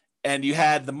 and you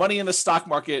had the money in the stock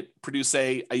market produce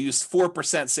I used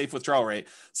 4% safe withdrawal rate.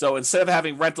 So instead of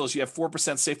having rentals, you have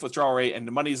 4% safe withdrawal rate, and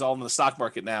the money is all in the stock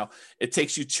market now. It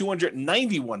takes you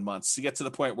 291 months to get to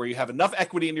the point where you have enough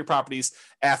equity in your properties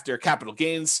after capital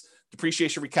gains,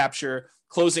 depreciation recapture,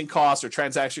 closing costs or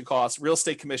transaction costs, real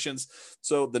estate commissions.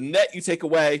 So the net you take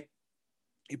away,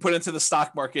 you put into the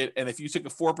stock market, and if you took a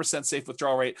 4% safe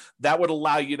withdrawal rate, that would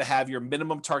allow you to have your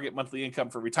minimum target monthly income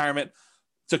for retirement.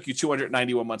 It took you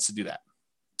 291 months to do that,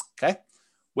 okay?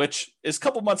 Which is a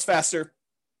couple months faster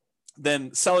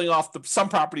than selling off some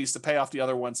properties to pay off the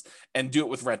other ones and do it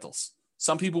with rentals.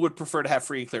 Some people would prefer to have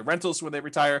free and clear rentals when they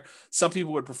retire. Some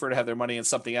people would prefer to have their money in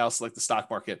something else like the stock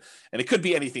market, and it could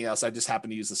be anything else. I just happen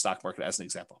to use the stock market as an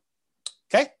example,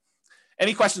 okay?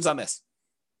 Any questions on this?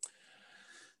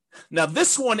 Now,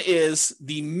 this one is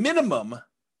the minimum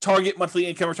target monthly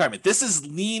income retirement. This is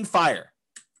lean fire.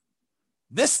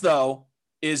 This, though,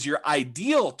 is your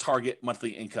ideal target monthly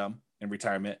income in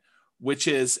retirement, which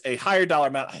is a higher dollar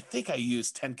amount. I think I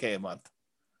use $10K a month.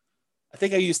 I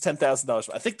think I use $10,000.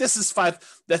 I think this is I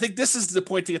think this is the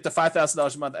point to get to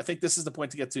 $5,000 a month. I think this is the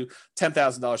point to get to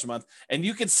 $10,000 a month. And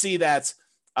you can see that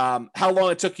how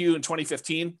long it took you in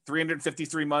 2015,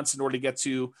 353 months in order to get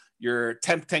to your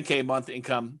 10K a month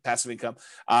income, passive income,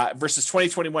 versus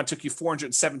 2021 took you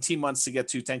 417 months to get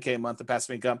to 10K a month of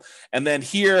passive income. And then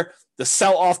here, the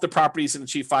sell off the properties and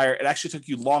achieve fire, it actually took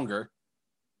you longer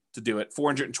to do it,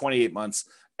 428 months,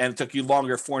 and it took you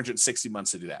longer, 460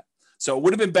 months to do that. So it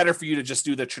would have been better for you to just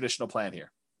do the traditional plan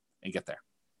here and get there.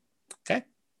 Okay.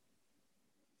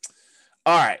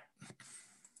 All right.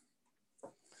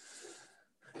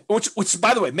 Which,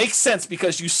 by the way, makes sense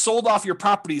because you sold off your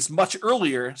properties much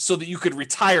earlier so that you could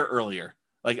retire earlier.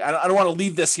 Like, I don't want to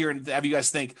leave this here and have you guys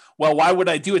think, well, why would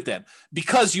I do it then?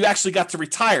 Because you actually got to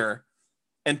retire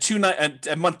at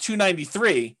month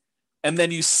 293, and then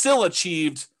you still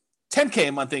achieved 10K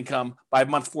a month income by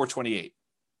month 428.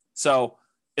 So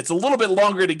it's a little bit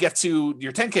longer to get to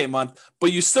your 10K a month,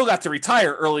 but you still got to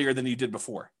retire earlier than you did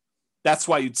before. That's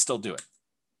why you'd still do it.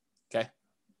 Okay?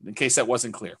 In case that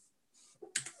wasn't clear.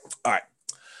 All right.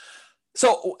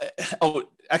 So,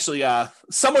 actually,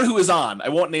 someone who is on, I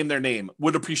won't name their name,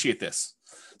 would appreciate this.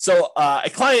 So a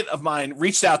client of mine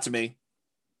reached out to me.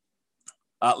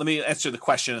 Let me answer the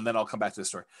question, and then I'll come back to the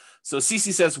story. So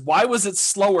Cece says, why was it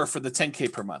slower for the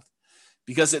 10K per month?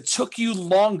 Because it took you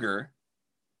longer.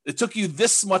 It took you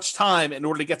this much time in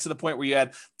order to get to the point where you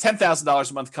had $10,000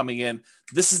 a month coming in.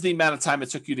 This is the amount of time it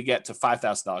took you to get to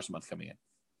 $5,000 a month coming in.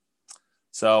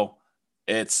 So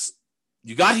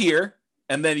you got here,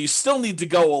 and then you still need to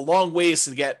go a long ways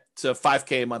to get to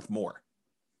 5K a month more.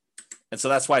 And so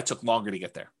that's why it took longer to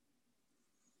get there.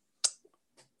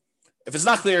 If it's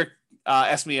not clear,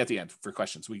 ask me at the end for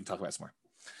questions. We can talk about it some more.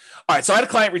 All right. So I had a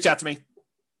client reach out to me,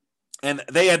 and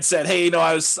they had said, hey,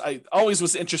 I always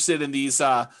was interested in these,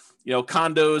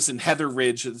 condos in Heather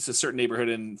Ridge. It's a certain neighborhood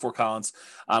in Fort Collins,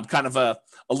 kind of a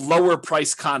lower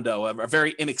price condo, a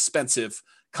very inexpensive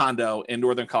condo in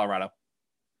Northern Colorado.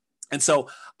 And so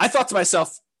I thought to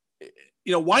myself,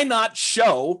 why not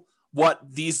show what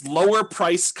these lower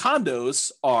price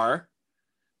condos are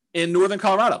in Northern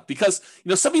Colorado? Because,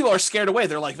 some people are scared away.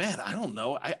 They're like, man, I don't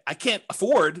know. I can't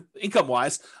afford, income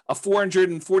wise, a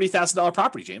 $440,000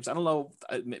 property, James. I don't know.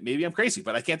 Maybe I'm crazy,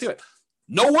 but I can't do it.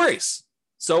 No worries.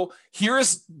 So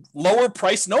here's lower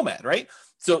price Nomad, right?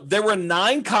 So there were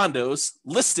 9 condos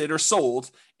listed or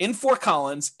sold in Fort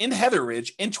Collins, in Heather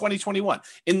Ridge in 2021,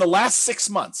 in the last 6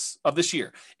 months of this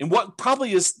year, in what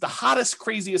probably is the hottest,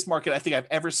 craziest market I think I've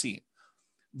ever seen.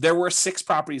 There were 6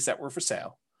 properties that were for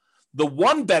sale. The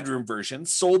 1-bedroom version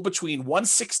sold between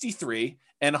 $163,000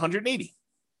 and $180,000.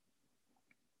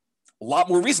 A lot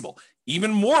more reasonable,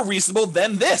 even more reasonable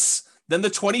than the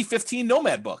 2015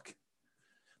 Nomad book.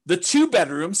 The 2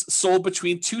 bedrooms sold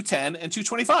between $210,000 and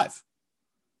 $225,000.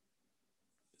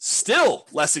 Still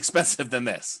less expensive than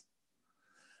this.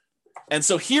 And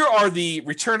so here are the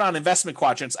return on investment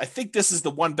quadrants. I think this is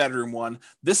the 1-bedroom one.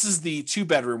 This is the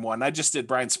 2-bedroom one. I just did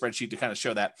Brian's spreadsheet to kind of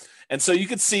show that. And so you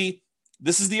can see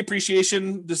this is the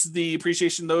appreciation. This is the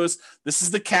appreciation. This is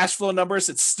the cash flow numbers.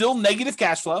 It's still negative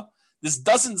cash flow. This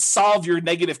doesn't solve your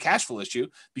negative cash flow issue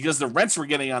because the rents we're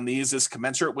getting on these is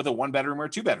commensurate with a 1-bedroom or a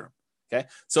 2-bedroom. Okay.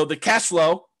 So the cash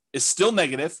flow is still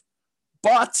negative,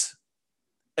 but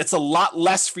it's a lot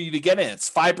less for you to get in. It's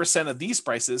 5% of these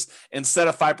prices instead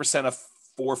of 5% of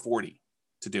 440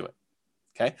 to do it.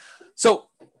 Okay. So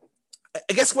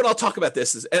I guess what I'll talk about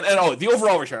this is, the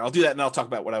overall return, I'll do that and I'll talk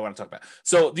about what I want to talk about.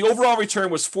 So the overall return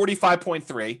was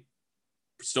 45.3,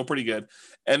 still pretty good.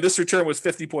 And this return was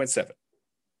 50.7.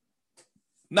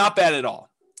 Not bad at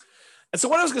all. And so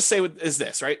what I was going to say is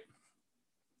this, right?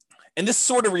 And this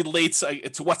sort of relates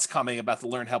to what's coming about the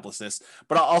learned helplessness,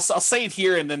 but I'll say it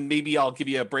here and then maybe I'll give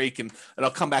you a break and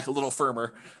I'll come back a little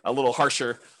firmer, a little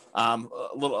harsher, a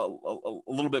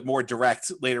little bit more direct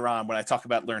later on when I talk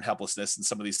about learned helplessness and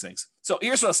some of these things. So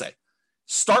here's what I'll say.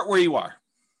 Start where you are.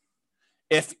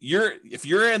 If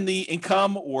you're in the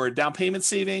income or down payment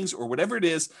savings or whatever it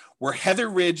is, where Heather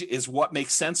Ridge is what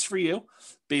makes sense for you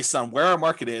based on where our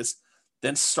market is,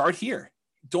 then start here.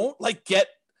 Don't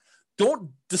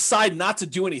decide not to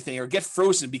do anything or get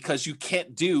frozen because you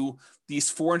can't do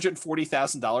these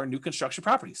 $440,000 new construction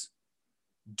properties.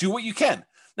 Do what you can.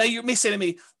 Now you may say to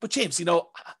me, but James,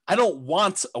 I don't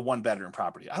want a 1-bedroom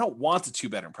property. I don't want a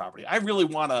 2-bedroom property. I really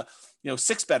want a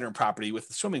 6-bedroom property with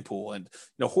a swimming pool and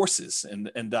horses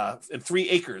and 3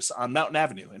 acres on Mountain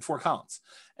Avenue in Fort Collins.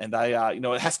 And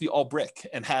it has to be all brick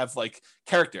and have like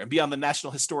character and be on the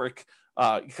National Historic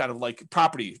kind of like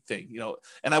property thing,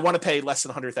 and I want to pay less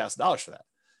than $100,000 for that.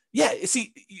 Yeah.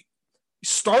 See,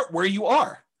 start where you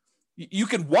are. You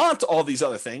can want all these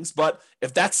other things, but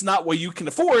if that's not what you can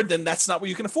afford, then that's not what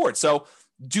you can afford. So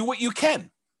do what you can.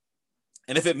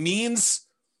 And if it means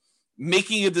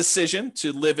making a decision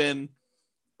to live in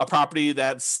a property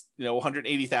that's,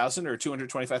 $180,000 or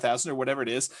 $225,000 or whatever it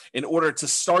is, in order to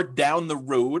start down the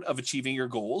road of achieving your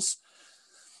goals,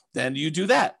 then you do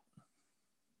that.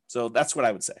 So that's what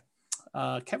I would say.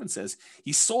 Kevin says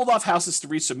he sold off houses to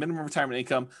reach a minimum retirement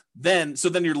income. Then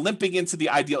you're limping into the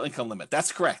ideal income limit.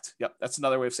 That's correct. Yep. That's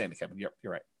another way of saying it, Kevin. Yep.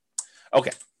 You're right.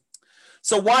 Okay.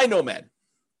 So why Nomad?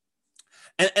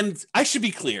 And I should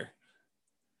be clear.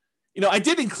 I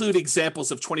did include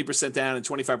examples of 20% down and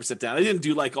 25% down. I didn't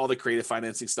do like all the creative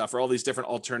financing stuff or all these different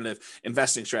alternative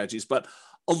investing strategies, but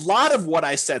a lot of what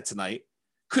I said tonight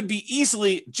could be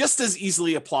just as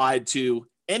easily applied to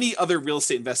any other real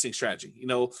estate investing strategy.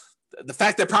 The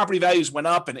fact that property values went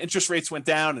up and interest rates went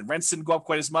down and rents didn't go up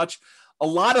quite as much. A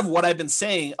lot of what I've been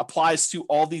saying applies to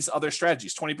all these other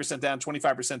strategies, 20% down,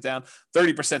 25% down,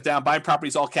 30% down, buying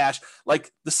properties all cash.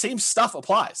 Like the same stuff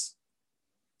applies.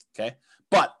 Okay.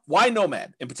 But why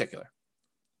Nomad in particular?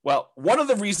 Well, one of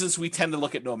the reasons we tend to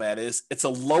look at Nomad is it's a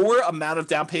lower amount of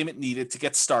down payment needed to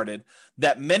get started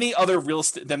than many other real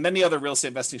estate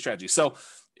investing strategies. So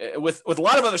with a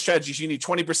lot of other strategies, you need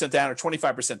 20% down or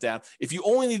 25% down. If you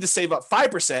only need to save up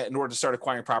 5% in order to start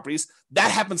acquiring properties,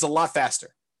 that happens a lot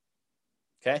faster.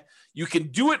 Okay. You can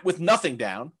do it with nothing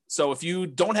down. So if you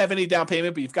don't have any down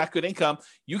payment, but you've got good income,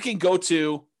 you can go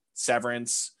to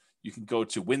Severance, you can go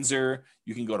to Windsor,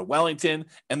 you can go to Wellington,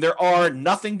 and there are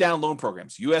nothing down loan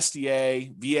programs,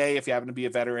 USDA, VA, if you happen to be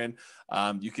a veteran.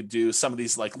 You could do some of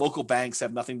these like local banks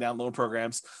have nothing down loan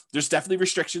programs. There's definitely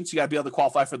restrictions. You got to be able to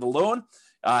qualify for the loan.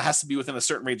 Has to be within a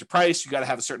certain range of price. You got to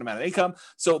have a certain amount of income.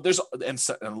 So and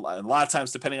a lot of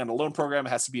times, depending on the loan program, it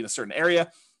has to be in a certain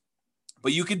area.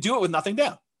 But you can do it with nothing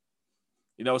down.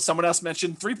 Someone else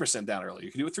mentioned 3% down earlier.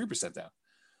 You can do it 3% down.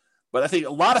 But I think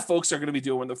a lot of folks are going to be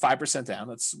doing the 5% down.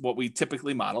 That's what we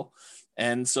typically model.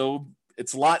 And so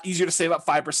it's a lot easier to save up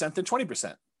 5% than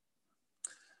 20%.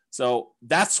 So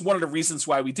that's one of the reasons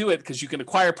why we do it, because you can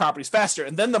acquire properties faster,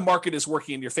 and then the market is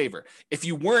working in your favor. If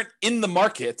you weren't in the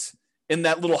market in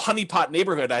that little honeypot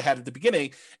neighborhood I had at the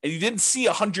beginning, and you didn't see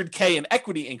 $100K in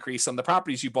equity increase on the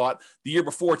properties you bought the year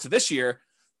before to this year,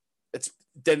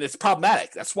 then it's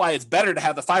problematic. That's why it's better to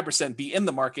have the 5% be in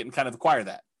the market and kind of acquire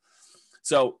that.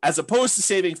 So as opposed to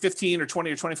saving 15 or 20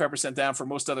 or 25% down for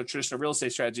most other traditional real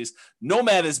estate strategies,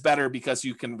 Nomad is better because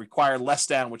you can require less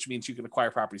down, which means you can acquire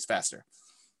properties faster.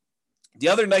 The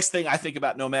other nice thing I think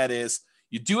about Nomad is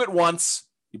you do it once,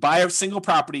 you buy a single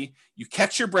property, you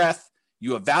catch your breath,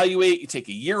 you evaluate, you take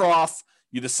a year off,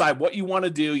 you decide what you want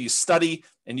to do, you study,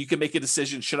 and you can make a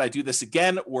decision. Should I do this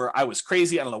again? Or I was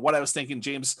crazy. I don't know what I was thinking.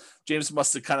 James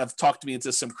must have kind of talked me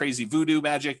into some crazy voodoo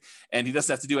magic, and he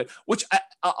doesn't have to do it, which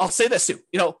I'll say this too.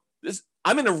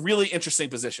 I'm in a really interesting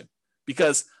position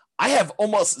because I have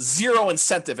almost zero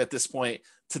incentive at this point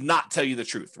to not tell you the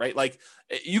truth, right? Like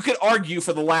you could argue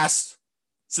for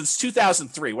since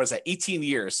 2003, what is that, 18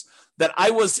 years, that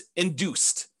I was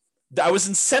induced, that I was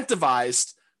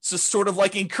incentivized to sort of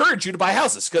like encourage you to buy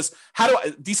houses. Because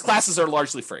these classes are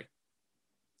largely free.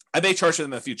 I may charge for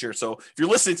them in the future. So if you're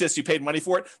listening to this, you paid money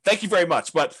for it. Thank you very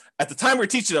much. But at the time we're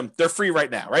teaching them, they're free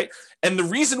right now, right? And the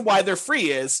reason why they're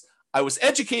free is I was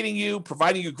educating you,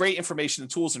 providing you great information and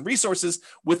tools and resources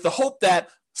with the hope that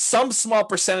some small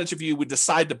percentage of you would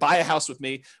decide to buy a house with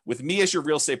me as your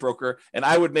real estate broker, and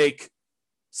I would make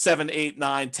 $7, $8, $9,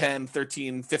 $10,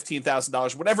 $13,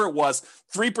 $15,000, whatever it was.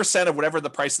 3% of whatever the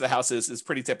price of the house is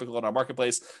pretty typical in our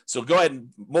marketplace. So go ahead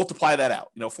and multiply that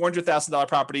out. $400,000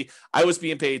 property. I was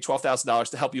being paid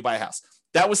 $12,000 to help you buy a house.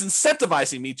 That was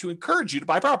incentivizing me to encourage you to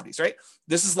buy properties, right?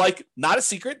 This is like not a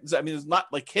secret. I mean, it's not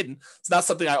like hidden. It's not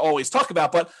something I always talk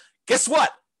about, but guess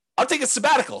what? I'm taking a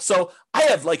sabbatical. So I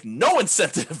have like no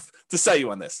incentive to sell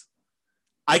you on this.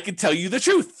 I can tell you the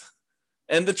truth.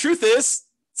 And the truth is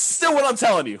still what I'm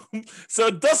telling you. So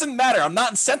it doesn't matter. I'm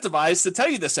not incentivized to tell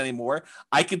you this anymore.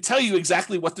 I can tell you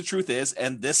exactly what the truth is.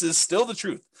 And this is still the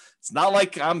truth. It's not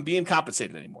like I'm being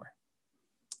compensated anymore.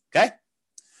 Okay.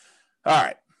 All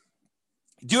right.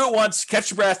 Do it once, catch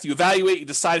your breath, you evaluate, you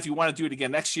decide if you want to do it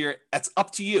again next year. That's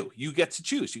up to you. You get to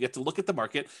choose. You get to look at the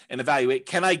market and evaluate,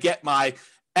 can I get my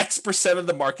X percent of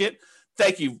the market?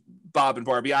 Thank you, Bob and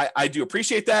Barbie. I do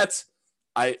appreciate that.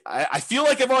 I feel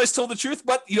like I've always told the truth,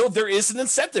 but there is an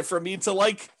incentive for me to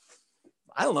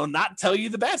not tell you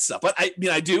the bad stuff. But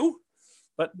I do.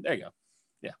 But there you go.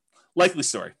 Yeah. Likely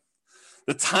story.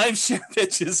 The timeshare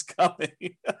pitch is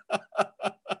coming.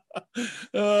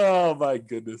 Oh my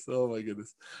goodness.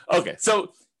 Okay.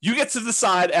 So you get to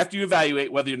decide after you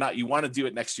evaluate whether or not you want to do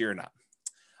it next year or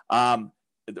not.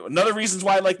 Another reasons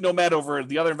why I like Nomad over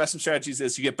the other investment strategies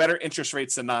is you get better interest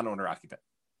rates than non-owner occupant.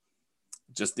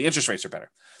 Just the interest rates are better.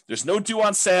 There's no due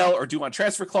on sale or due on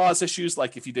transfer clause issues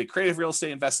like if you did creative real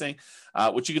estate investing,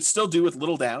 which you could still do with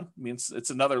little down. I mean, it's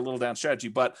another little down strategy,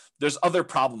 but there's other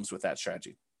problems with that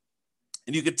strategy.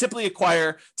 And you could typically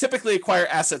acquire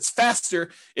assets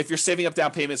faster if you're saving up down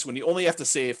payments when you only have to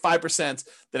save 5%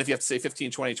 than if you have to save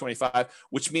 15, 20, 25,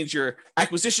 which means your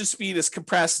acquisition speed is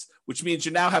compressed, which means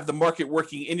you now have the market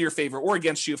working in your favor or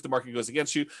against you if the market goes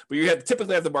against you. But you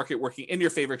typically have the market working in your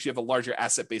favor because you have a larger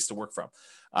asset base to work from.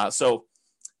 So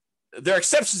there are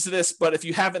exceptions to this, but if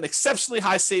you have an exceptionally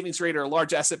high savings rate or a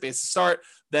large asset base to start,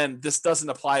 then this doesn't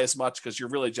apply as much because you're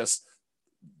really just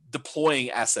deploying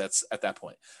assets at that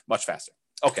point much faster.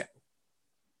 Okay.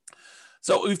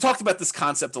 So we've talked about this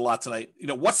concept a lot tonight.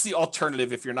 What's the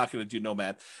alternative if you're not going to do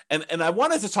Nomad? And I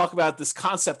wanted to talk about this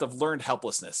concept of learned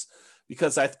helplessness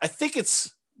because I think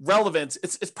it's relevant.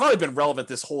 It's probably been relevant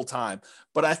this whole time,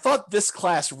 but I thought this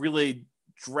class really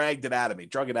drug it out of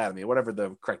me, whatever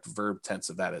the correct verb tense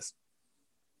of that is.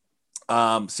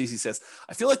 Cece says,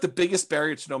 I feel like the biggest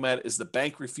barrier to Nomad is the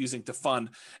bank refusing to fund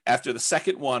after the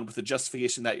second one with the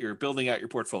justification that you're building out your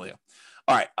portfolio.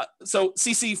 All right. So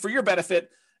Cece, for your benefit,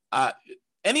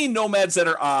 any Nomads that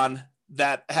are on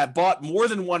that have bought more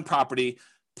than one property,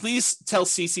 please tell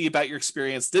Cece about your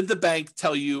experience. Did the bank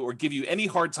tell you or give you any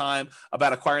hard time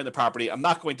about acquiring the property? I'm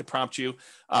not going to prompt you.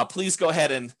 Please go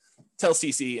ahead and tell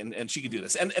Cece and she can do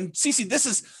this. And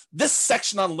Cece, this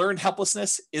section on learned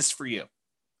helplessness is for you.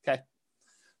 Okay.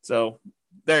 So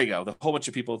there you go. The whole bunch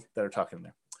of people that are talking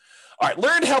there. All right.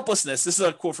 Learned helplessness. This is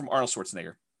a quote from Arnold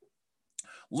Schwarzenegger.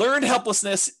 Learned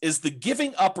helplessness is the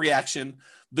giving up reaction,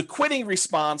 the quitting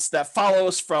response that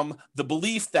follows from the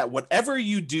belief that whatever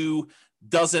you do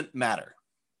doesn't matter.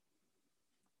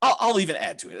 I'll even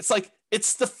add to it. It's like,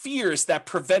 it's the fears that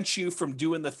prevent you from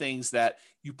doing the things that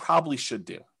you probably should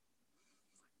do.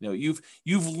 You know,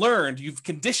 you've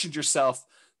conditioned yourself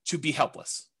to be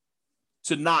helpless,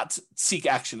 to not seek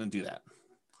action and do that.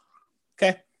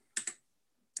 Okay.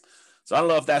 So I don't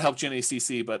know if that helped you in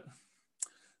ACC, but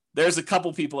there's a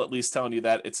couple people at least telling you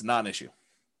that it's not an issue.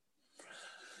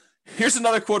 Here's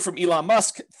another quote from Elon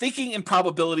Musk. Thinking in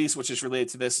probabilities, which is related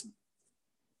to this.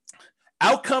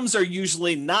 Outcomes are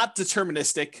usually not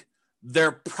deterministic.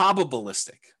 They're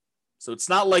probabilistic. So it's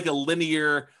not like a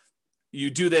linear,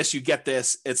 you do this, you get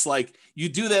this. It's like you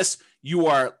do this, you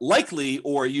are likely,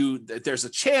 or there's a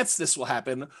chance this will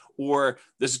happen, or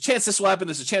there's a chance this will happen,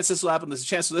 there's a chance this will happen, there's a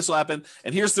chance this will happen.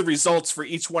 And here's the results for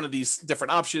each one of these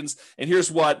different options. And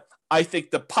here's what I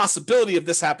think the possibility of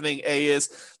this happening A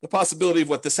is, the possibility of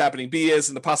what this happening B is,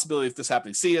 and the possibility of this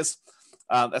happening C is.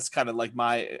 That's kind of like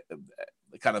my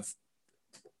kind of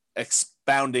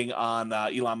expounding on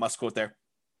Elon Musk quote there.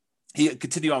 He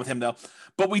continue on with him though,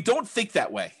 but we don't think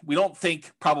that way. We don't think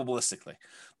probabilistically.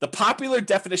 The popular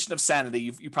definition of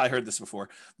sanity, you probably heard this before,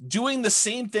 doing the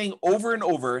same thing over and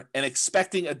over and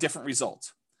expecting a different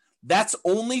result. That's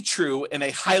only true in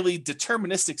a highly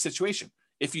deterministic situation.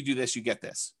 If you do this, you get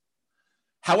this.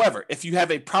 However, if you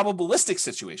have a probabilistic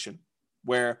situation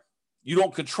where you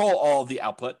don't control all of the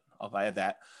output, I'll add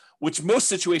that, which most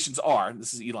situations are,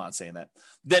 this is Elon saying that,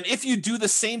 then if you do the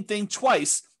same thing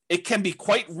twice, it can be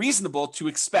quite reasonable to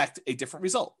expect a different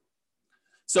result.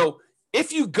 So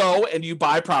if you go and you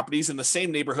buy properties in the same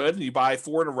neighborhood and you buy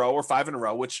 4 in a row or 5 in a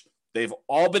row, which they've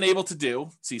all been able to do,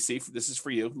 CC, this is for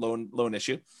you, loan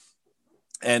issue.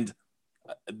 And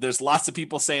there's lots of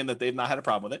people saying that they've not had a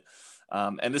problem with it.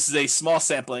 And this is a small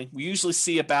sampling. We usually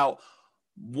see about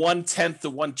 1/10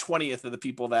 to 1/20th of the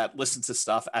people that listen to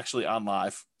stuff actually on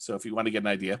live. So if you want to get an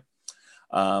idea,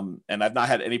 and I've not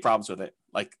had any problems with it,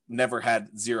 like never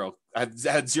had zero. I've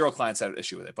had 0 clients had an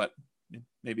issue with it, but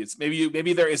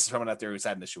maybe there is someone out there who's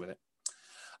had an issue with it.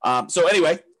 So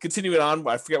anyway, continuing on,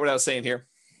 I forget what I was saying here.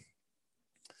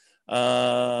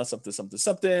 Something,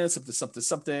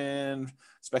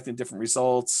 expecting different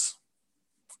results.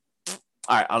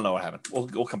 All right, I don't know what happened.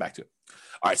 We'll come back to it.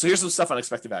 All right, so here's some stuff on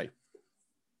expected value.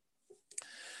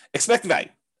 Expected value.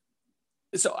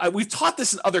 So we've taught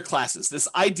this in other classes, this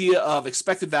idea of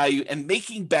expected value and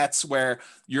making bets where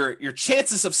your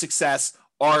chances of success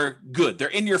are good. They're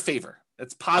in your favor.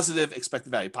 That's positive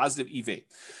expected value, positive EV.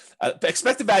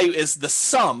 Expected value is the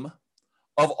sum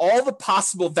of all the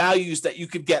possible values that you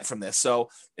could get from this. So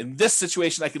in this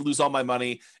situation, I could lose all my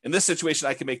money. In this situation,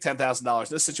 I can make $10,000.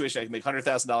 In this situation, I can make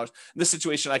 $100,000. In this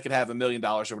situation, I could have $1 million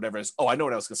or whatever it is. Oh, I know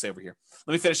what I was going to say over here.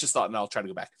 Let me finish this thought and I'll try to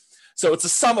go back. So it's a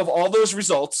sum of all those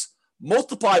results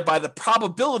multiplied by the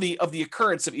probability of the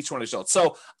occurrence of each one of the results.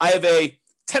 So I have a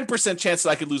 10% chance that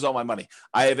I could lose all my money.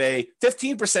 I have a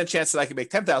 15% chance that I can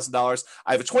make $10,000.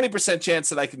 I have a 20% chance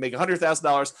that I can make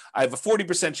 $100,000. I have a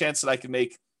 40% chance that I can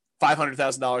make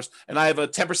 $500,000, and I have a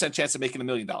 10% chance of making $1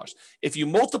 million. If you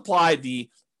multiply the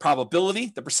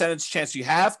probability, the percentage chance you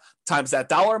have, times that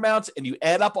dollar amount, and you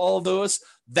add up all of those,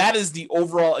 that is the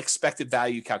overall expected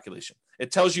value calculation.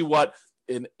 It tells you what,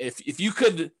 if you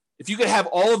could have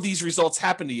all of these results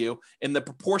happen to you in the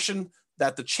proportion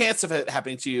that the chance of it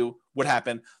happening to you would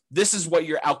happen, this is what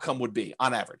your outcome would be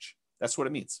on average. That's what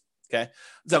it means. Okay.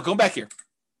 So going back here.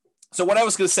 So what I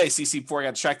was going to say, CC, before I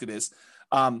got distracted is,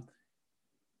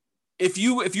 if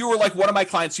you were like one of my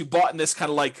clients who bought in this kind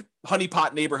of like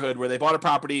honeypot neighborhood where they bought a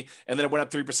property and then it went up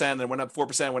 3%, then went up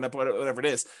 4%, went up whatever it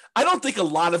is, I don't think a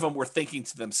lot of them were thinking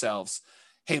to themselves,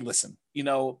 hey, listen,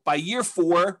 by year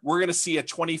 4, we're going to see a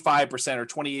 25% or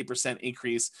 28%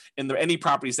 increase in any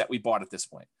properties that we bought at this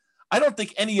point. I don't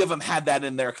think any of them had that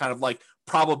in their kind of like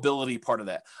probability part of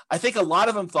that. I think a lot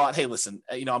of them thought, hey, listen,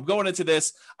 I'm going into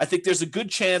this. I think there's a good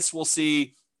chance we'll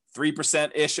see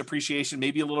 3%-ish appreciation,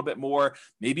 maybe a little bit more,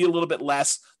 maybe a little bit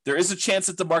less. There is a chance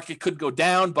that the market could go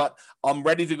down, but I'm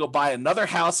ready to go buy another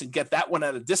house and get that one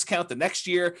at a discount the next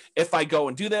year if I go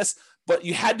and do this. But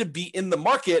you had to be in the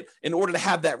market in order to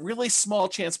have that really small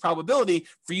chance probability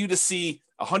for you to see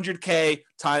 100K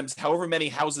times however many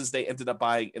houses they ended up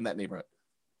buying in that neighborhood.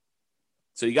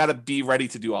 So you got to be ready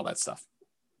to do all that stuff.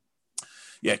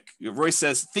 Yeah, Roy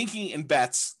says, Thinking in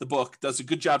Bets, the book, does a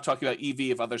good job talking about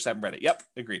EV if others haven't read it. Yep,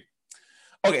 agreed.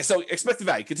 Okay, so expected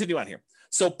value. Continue on here.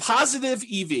 So positive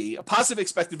EV, a positive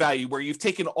expected value, where you've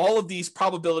taken all of these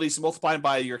probabilities and multiplied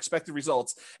by your expected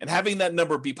results and having that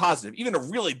number be positive, even a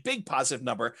really big positive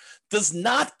number, does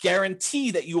not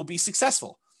guarantee that you will be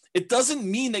successful. It doesn't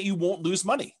mean that you won't lose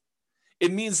money.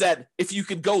 It means that if you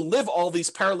could go live all these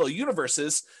parallel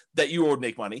universes, that you would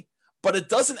make money, but it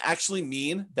doesn't actually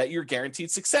mean that you're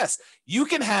guaranteed success. You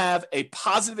can have a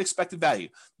positive expected value.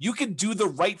 You can do the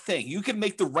right thing. You can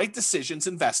make the right decisions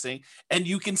investing, and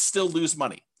you can still lose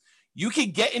money. You can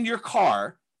get in your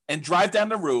car and drive down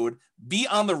the road, be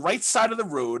on the right side of the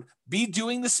road, be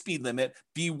doing the speed limit,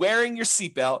 be wearing your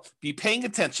seatbelt, be paying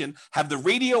attention, have the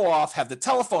radio off, have the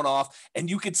telephone off, and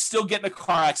you could still get in a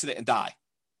car accident and die.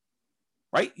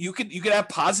 Right? You could have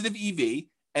positive EV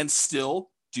and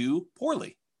still do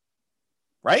poorly.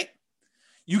 Right?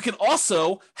 You can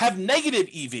also have negative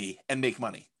EV and make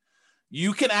money.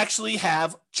 You can actually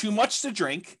have too much to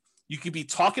drink. You could be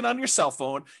talking on your cell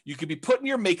phone. You could be putting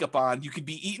your makeup on. You could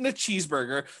be eating a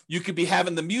cheeseburger. You could be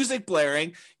having the music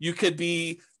blaring. You could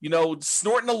be,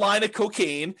 snorting a line of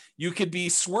cocaine. You could be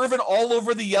swerving all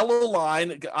over the yellow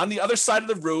line on the other side of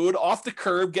the road, off the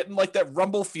curb, getting like that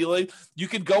rumble feeling. You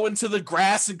could go into the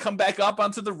grass and come back up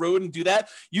onto the road and do that.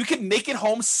 You can make it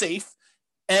home safe.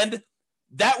 And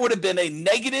that would have been a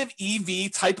negative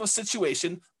EV type of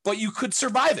situation, but you could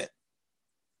survive it.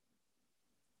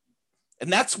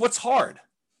 And that's what's hard.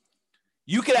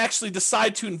 You could actually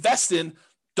decide to invest in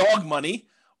dog money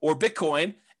or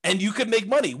Bitcoin, and you could make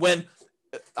money. When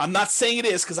I'm not saying it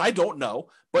is, because I don't know,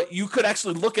 but you could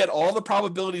actually look at all the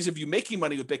probabilities of you making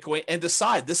money with Bitcoin and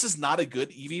decide this is not a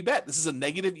good EV bet. This is a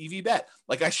negative EV bet.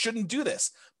 Like, I shouldn't do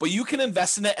this. But you can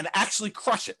invest in it and actually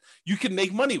crush it. You can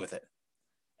make money with it.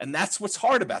 And that's what's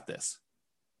hard about this.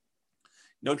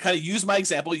 To kind of use my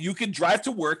example, you could drive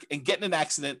to work and get in an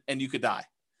accident and you could die.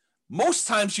 Most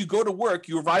times you go to work,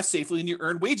 you arrive safely, and you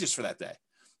earn wages for that day.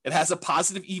 It has a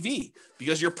positive EV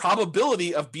because your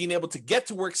probability of being able to get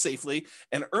to work safely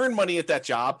and earn money at that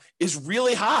job is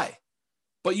really high.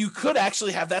 But you could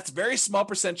actually have that very small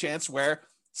percent chance where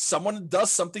someone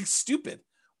does something stupid,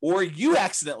 or you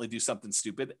accidentally do something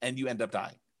stupid and you end up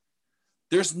dying.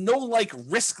 There's no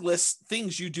riskless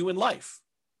things you do in life.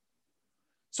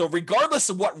 So regardless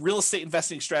of what real estate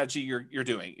investing strategy you're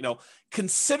doing,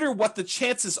 consider what the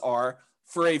chances are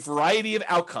for a variety of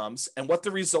outcomes and what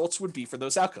the results would be for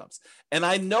those outcomes. And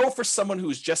I know for someone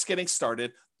who's just getting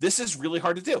started, this is really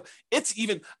hard to do. It's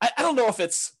even, I don't know if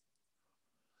it's,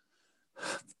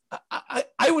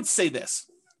 I would say this,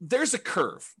 there's a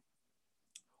curve.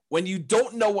 When you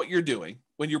don't know what you're doing,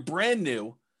 when you're brand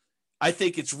new, I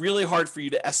think it's really hard for you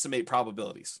to estimate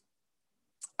probabilities.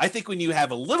 I think when you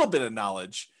have a little bit of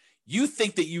knowledge, you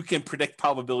think that you can predict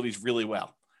probabilities really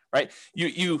well, right?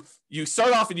 You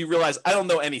start off and you realize, I don't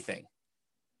know anything.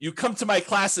 You come to my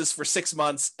classes for 6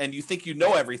 months and you think you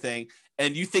know everything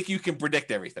and you think you can predict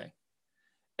everything.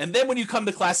 And then when you come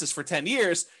to classes for 10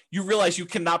 years, you realize you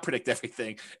cannot predict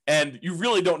everything and you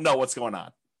really don't know what's going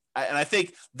on. And I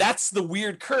think that's the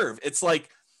weird curve. It's like,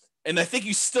 and I think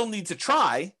you still need to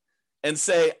try and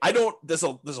say, there's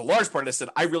a large part of this that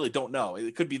I really don't know.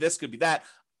 It could be this, could be that.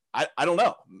 I don't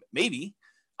know, maybe.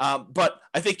 But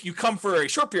I think you come for a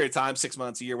short period of time, 6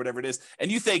 months, a year, whatever it is,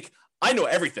 and you think, I know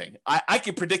everything. I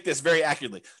can predict this very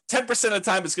accurately. 10% of the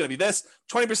time it's going to be this,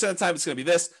 20% of the time it's going to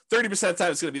be this, 30% of the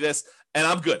time it's going to be this, and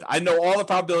I'm good. I know all the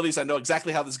probabilities. I know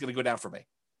exactly how this is going to go down for me.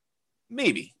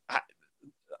 Maybe.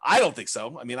 I don't think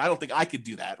so. I mean, I don't think I could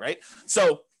do that, right?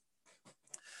 So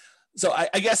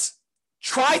I guess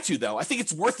try to, though. I think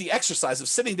it's worth the exercise of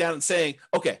sitting down and saying,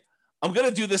 okay, I'm going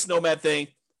to do this Nomad thing.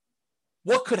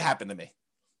 What could happen to me?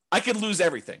 I could lose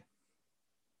everything.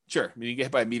 Sure. I mean, you get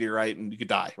hit by a meteorite and you could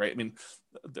die, right? I mean,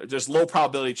 there's low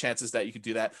probability chances that you could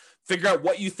do that. Figure out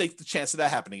what you think the chance of that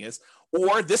happening is.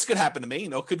 Or this could happen to me,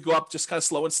 could go up just kind of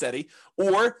slow and steady.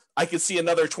 Or I could see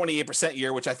another 28%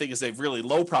 year, which I think is a really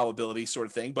low probability sort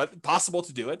of thing, but possible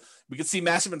to do it. We could see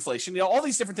massive inflation. All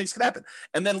these different things could happen.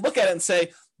 And then look at it and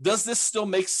say, does this still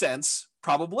make sense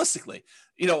probabilistically?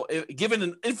 Given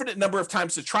an infinite number of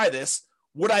times to try this,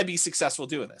 would I be successful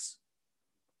doing this?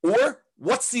 Or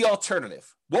what's the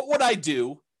alternative? What would I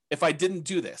do if I didn't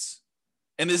do this?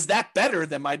 And is that better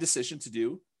than my decision to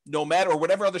do Nomad or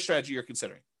whatever other strategy you're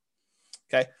considering?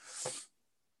 Okay.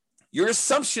 Your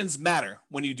assumptions matter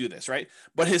when you do this, right?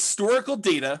 But historical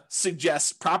data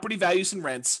suggests property values and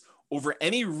rents over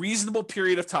any reasonable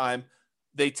period of time,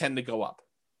 they tend to go up.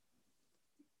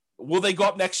 Will they go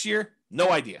up next year? No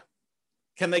idea.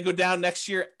 Can they go down next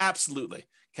year? Absolutely.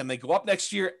 Can they go up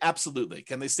next year? Absolutely.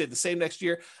 Can they stay the same next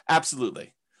year?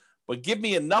 Absolutely. But give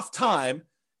me enough time,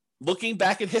 looking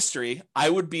back at history, I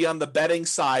would be on the betting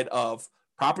side of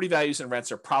property values and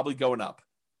rents are probably going up.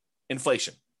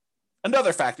 Inflation and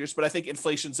other factors, but I think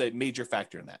inflation's a major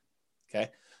factor in that. Okay.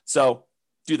 So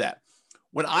do that.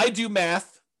 When I do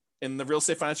math in the real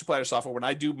estate financial planner software, when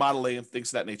I do modeling and things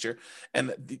of that nature,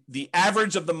 and the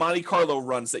average of the Monte Carlo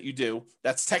runs that you do,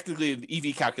 that's technically an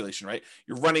EV calculation, right?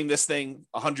 You're running this thing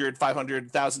 100, 500,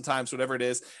 1,000 times, whatever it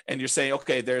is. And you're saying,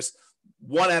 okay, there's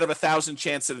 1 out of 1,000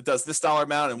 chance that it does this dollar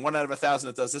amount and 1 out of 1,000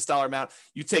 that does this dollar amount.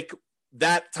 You take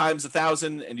that times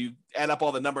 1,000 and you add up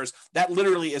all the numbers. That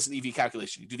literally is an EV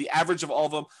calculation. You do the average of all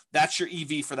of them. That's your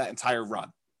EV for that entire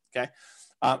run. Okay.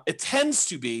 It tends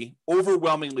to be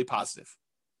overwhelmingly positive.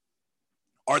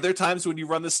 Are there times when you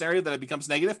run this scenario that it becomes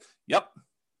negative? Yep,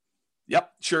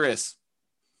 sure is.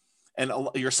 And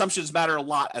your assumptions matter a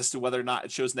lot as to whether or not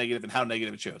it shows negative and how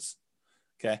negative it shows.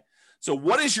 Okay. So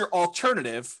what is your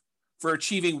alternative for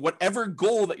achieving whatever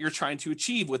goal that you're trying to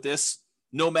achieve with this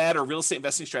Nomad or real estate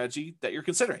investing strategy that you're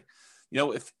considering? You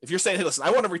know, if you're saying, hey, listen,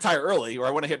 I want to retire early, or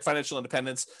I want to hit financial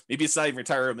independence, maybe it's not even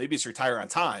retire, maybe it's retire on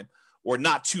time, or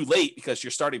not too late because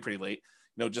you're starting pretty late.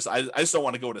 You know, I just don't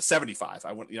want to go to 75.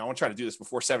 I want to try to do this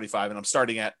before 75, and I'm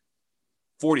starting at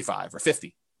 45 or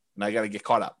 50, and I got to get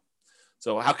caught up.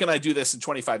 So how can I do this in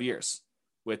 25 years?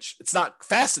 Which it's not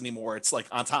fast anymore. It's like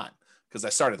on time because I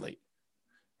started late,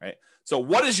 right? So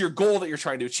what is your goal that you're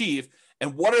trying to achieve,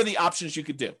 and what are the options you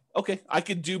could do? Okay, I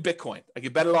could do Bitcoin. I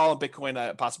could bet it all on Bitcoin,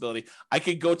 a possibility. I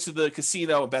could go to the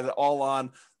casino and bet it all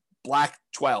on Black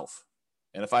 12.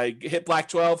 And if I hit Black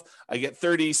 12, I get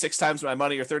 36 times my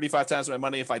money or 35 times my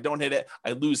money. If I don't hit it,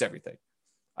 I lose everything.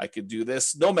 I could do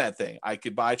this Nomad thing. I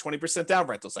could buy 20% down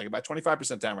rentals. I could buy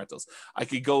 25% down rentals. I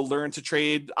could go learn to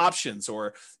trade options,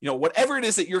 or, you know, whatever it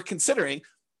is that you're considering,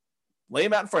 lay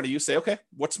them out in front of you. Say, okay,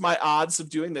 what's my odds of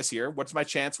doing this here? What's my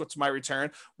chance? What's my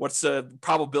return? What's the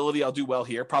probability I'll do well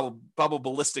here?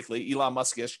 Probabilistically, Elon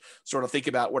Musk-ish, sort of think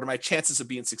about what are my chances of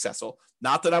being successful?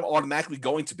 Not that I'm automatically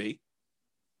going to be,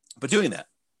 but doing that.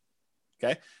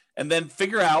 Okay. And then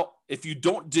figure out, if you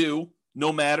don't do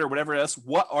Nomad or whatever else,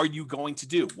 what are you going to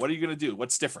do? What are you going to do?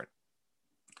 What's different?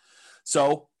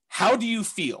 So how do you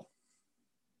feel?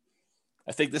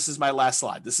 I think this is my last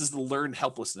slide. This is the learned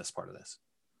helplessness part of this.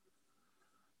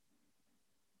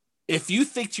 If you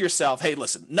think to yourself, hey,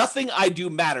 listen, nothing I do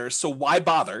matters, so why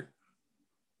bother?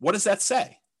 What does that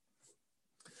say?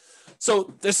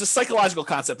 So there's a psychological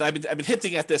concept. I've been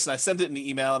hinting at this, and I sent it in the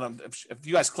email, and if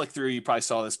you guys click through, you probably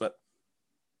saw this, but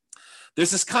there's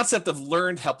this concept of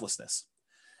learned helplessness.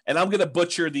 And I'm going to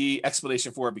butcher the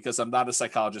explanation for it because I'm not a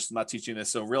psychologist. I'm not teaching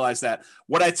this. So realize that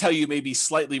what I tell you may be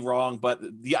slightly wrong, but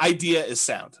the idea is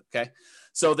sound. Okay.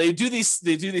 So they do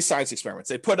these science experiments.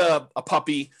 They put a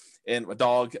puppy and a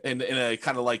dog in a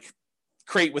kind of like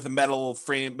crate with a metal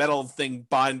thing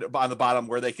bind on the bottom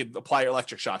where they could apply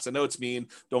electric shocks. I know it's mean.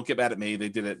 Don't get mad at me. They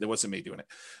did it. It wasn't me doing it.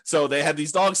 So they had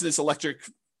these dogs in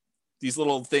these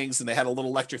little things, and they had a little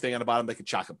electric thing on the bottom. They could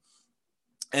shock them.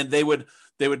 And they would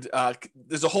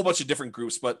there's a whole bunch of different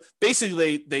groups, but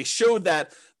basically they showed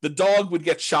that the dog would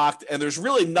get shocked, and there's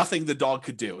really nothing the dog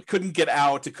could do. It couldn't get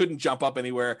out. It couldn't jump up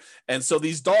anywhere. And so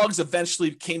these dogs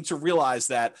eventually came to realize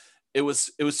that it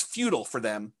was futile for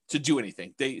them to do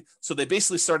anything. So they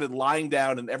basically started lying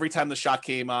down, and every time the shock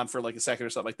came on for like a second or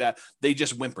something like that, they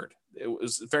just whimpered. It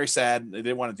was very sad. They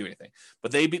didn't want to do anything,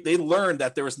 but they learned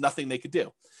that there was nothing they could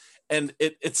do. And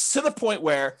it's to the point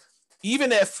where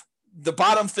even if the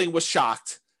bottom thing was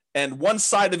shocked and one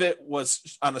side of it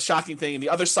was on a shocking thing and the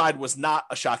other side was not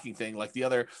a shocking thing, like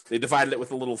they divided it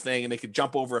with a little thing and they could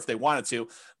jump over if they wanted to.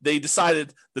 They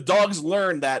decided, the dogs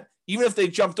learned that even if they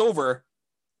jumped over,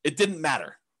 it didn't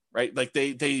matter, right? Like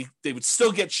they would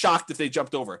still get shocked if they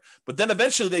jumped over. But then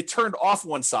eventually they turned off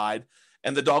one side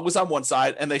and the dog was on one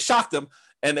side and they shocked them.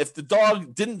 And if the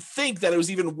dog didn't think that it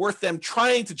was even worth them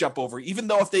trying to jump over, even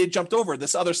though if they had jumped over,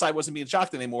 this other side wasn't being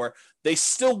shocked anymore, they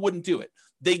still wouldn't do it.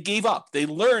 They gave up. They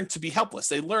learned to be helpless.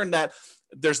 They learned that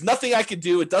there's nothing I could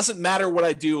do. It doesn't matter what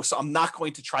I do, so I'm not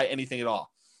going to try anything at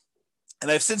all.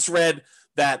 And I've since read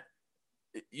that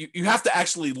you have to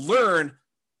actually learn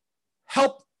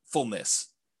helpfulness.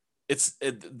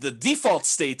 The default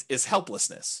state is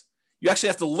helplessness. You actually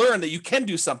have to learn that you can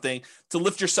do something to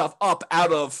lift yourself up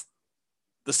out of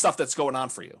the stuff that's going on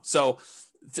for you. So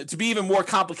to be even more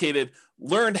complicated,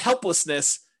 learned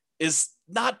helplessness is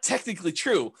not technically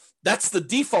true. That's the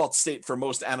default state for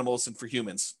most animals and for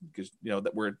humans, because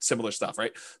that we're similar stuff,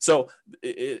 right? So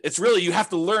it's really, you have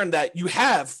to learn that you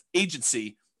have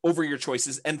agency over your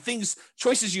choices, and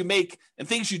choices you make and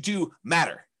things you do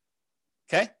matter.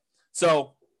 Okay.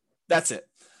 So that's it.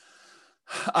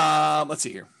 Let's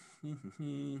see here.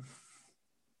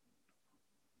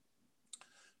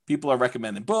 People are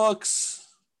recommending books.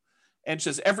 And she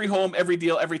says, every home, every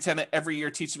deal, every tenant, every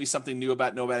year teaches me something new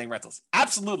about nomading rentals.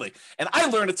 Absolutely. And I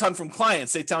learn a ton from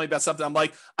clients. They tell me about something. I'm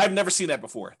like, I've never seen that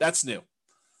before. That's new.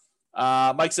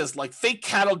 Mike says, like fake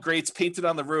cattle grates painted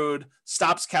on the road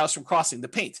stops cows from crossing. The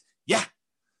paint.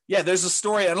 Yeah, there's a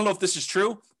story. I don't know if this is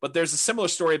true, but there's a similar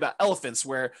story about elephants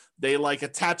where they like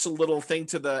attach a little thing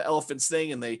to the elephant's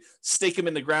thing and they stake them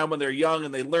in the ground when they're young,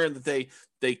 and they learn that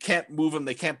they can't move them,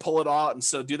 they can't pull it out, and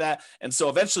so do that. And so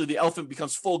eventually the elephant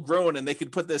becomes full grown, and they can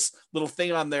put this little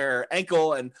thing on their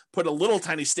ankle and put a little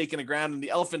tiny stake in the ground, and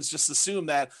the elephants just assume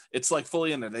that it's like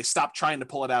fully in there. They stop trying to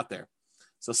pull it out there.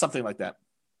 So something like that.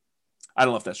 I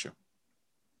don't know if that's true.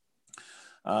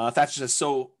 Thatcher says,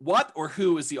 so what or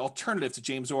who is the alternative to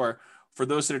James Orr for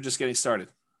those that are just getting started?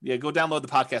 Yeah, go download the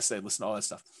podcast today, listen to all that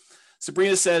stuff.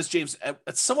 Sabrina says, James,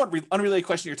 a somewhat unrelated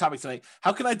question to your topic tonight.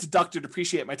 How can I deduct or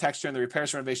depreciate my tax return the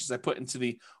repairs and renovations I put into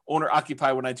the owner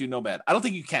occupy when I do Nomad? I don't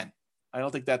think you can. I don't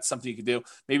think that's something you can do.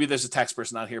 Maybe there's a tax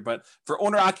person out here, but for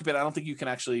owner occupant, I don't think you can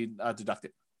actually deduct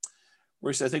it. Where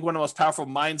he said, I think one of the most powerful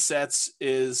mindsets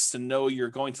is to know you're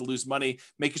going to lose money.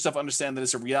 Make yourself understand that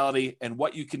it's a reality and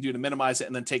what you can do to minimize it,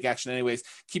 and then take action anyways.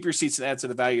 Keep your receipts and add to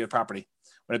the value of the property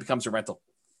when it becomes a rental.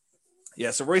 Yeah,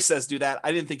 so Royce says do that.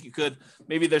 I didn't think you could.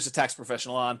 Maybe there's a tax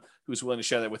professional on who's willing to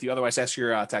share that with you. Otherwise, ask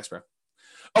your tax pro.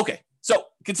 Okay, so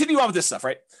continue on with this stuff,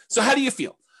 right? So how do you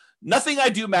feel? Nothing I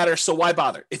do matters, so why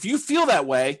bother? If you feel that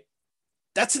way,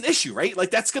 that's an issue, right? Like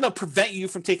that's going to prevent you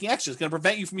from taking action. It's going to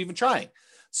prevent you from even trying.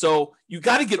 So you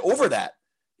got to get over that.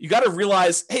 You got to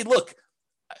realize, hey, look,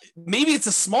 maybe it's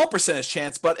a small percentage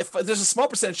chance, but if there's a small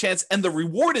percentage chance and the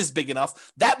reward is big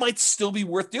enough, that might still be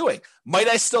worth doing. Might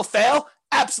I still fail?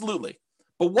 Absolutely.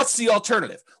 But what's the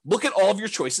alternative? Look at all of your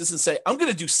choices and say, I'm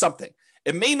going to do something.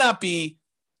 It may not be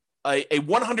a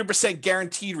 100%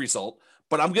 guaranteed result,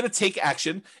 but I'm going to take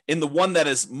action in the one that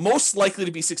is most likely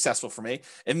to be successful for me.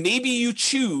 And maybe you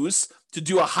choose to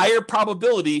do a higher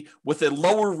probability with a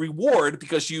lower reward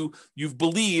because you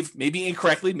believe, maybe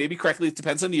incorrectly, maybe correctly, it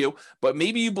depends on you, but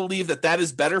maybe you believe that that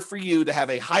is better for you to have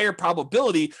a higher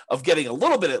probability of getting a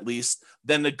little bit at least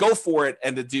than to go for it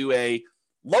and to do a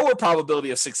lower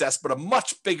probability of success, but a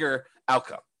much bigger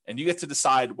outcome. And you get to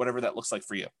decide whatever that looks like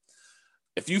for you.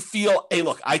 If you feel, hey,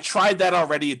 look, I tried that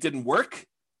already, it didn't work.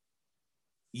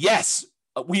 Yes,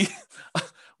 we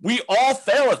all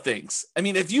fail at things. I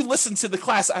mean, if you listen to the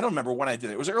class, I don't remember when I did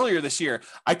it. It was earlier this year.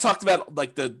 I talked about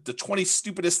like the 20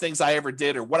 stupidest things I ever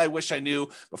did or what I wish I knew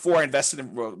before I invested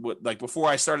in, like before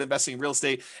I started investing in real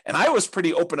estate. And I was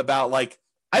pretty open about like,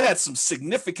 I've had some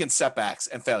significant setbacks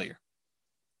and failure.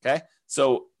 Okay.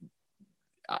 So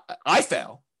I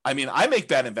fail. I mean, I make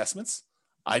bad investments.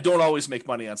 I don't always make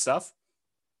money on stuff.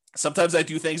 Sometimes I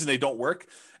do things and they don't work.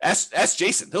 Ask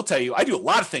Jason. He'll tell you I do a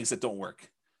lot of things that don't work,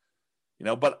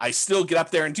 but I still get up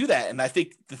there and do that. And I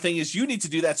think the thing is you need to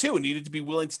do that too. And you need to be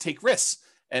willing to take risks.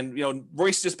 And,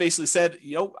 Royce just basically said,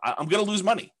 I'm going to lose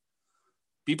money.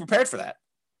 Be prepared for that.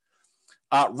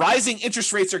 Rising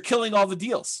interest rates are killing all the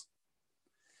deals.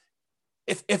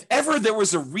 If ever there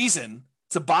was a reason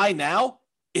to buy now,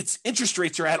 it's interest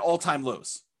rates are at all-time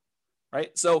lows.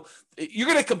 Right. So you're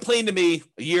going to complain to me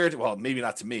a year, well, maybe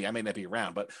not to me, I may not be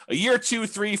around, but a year, 2,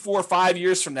 3, 4, 5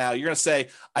 years from now, you're going to say,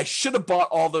 I should have bought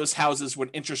all those houses when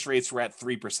interest rates were at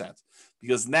 3%,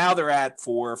 because now they're at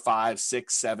 4, 5,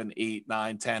 6, 7, 8,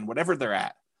 9, 10, whatever they're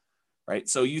at. Right.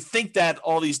 So you think that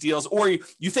all these deals, or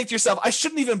you think to yourself, I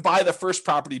shouldn't even buy the first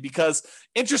property because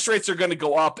interest rates are going to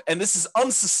go up and this is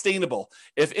unsustainable.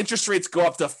 If interest rates go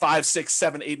up to 5, 6,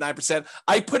 7, 8, 9%,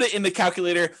 I put it in the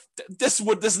calculator. This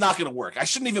is not going to work. I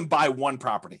shouldn't even buy one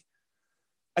property.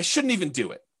 I shouldn't even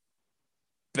do it.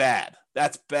 Bad.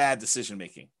 That's bad decision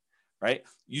making. Right.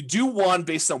 You do one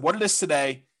based on what it is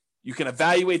today. You can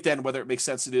evaluate then whether it makes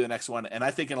sense to do the next one. And I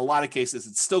think in a lot of cases,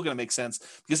 it's still going to make sense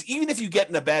because even if you get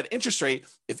in a bad interest rate,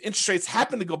 if interest rates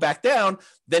happen to go back down,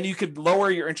 then you could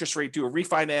lower your interest rate, do a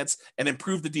refinance and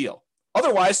improve the deal.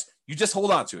 Otherwise, you just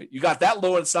hold on to it. You got that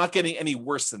low and it's not getting any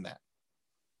worse than that.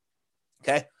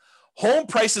 Okay. Home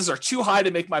prices are too high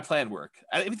to make my plan work.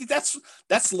 I think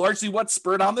that's largely what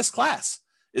spurred on this class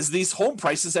is these home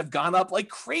prices have gone up like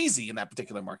crazy in that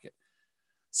particular market.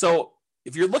 So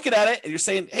if you're looking at it and you're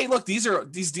saying, hey, look,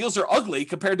 these deals are ugly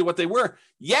compared to what they were.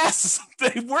 Yes,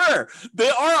 they were. They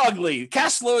are ugly.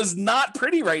 Cash flow is not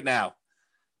pretty right now.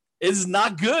 It is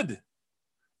not good. I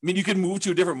mean, you can move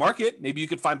to a different market. Maybe you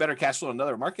could find better cash flow in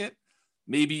another market.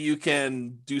 Maybe you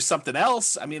can do something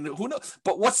else. I mean, who knows?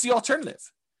 But what's the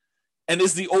alternative? And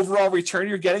is the overall return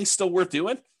you're getting still worth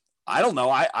doing? I don't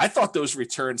know. I thought those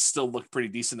returns still looked pretty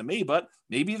decent to me, but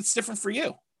maybe it's different for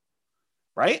you,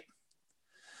 right?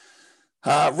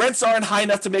 Rents aren't high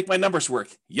enough to make my numbers work.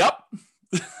 Yup.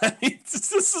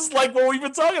 This is like what we've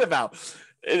been talking about.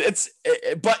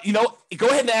 But go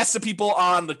ahead and ask the people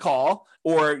on the call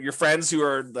or your friends who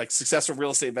are like successful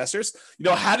real estate investors.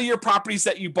 How do your properties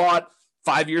that you bought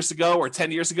 5 years ago or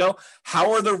 10 years ago,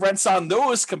 how are the rents on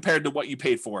those compared to what you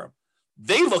paid for them?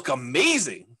 They look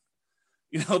amazing.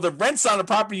 The rents on a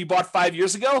property you bought 5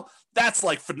 years ago, that's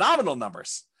like phenomenal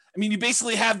numbers. I mean, you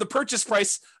basically have the purchase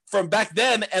price from back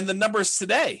then and the numbers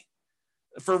today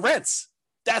for rents.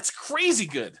 That's crazy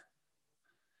good,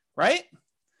 right?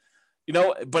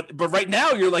 But right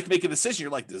now you're like making a decision.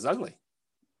 You're like, this is ugly.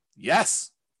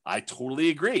 Yes, I totally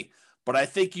agree. But I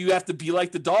think you have to be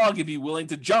like the dog and be willing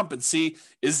to jump and see,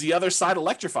 is the other side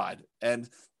electrified? And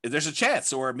there's a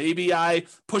chance, or maybe I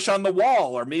push on the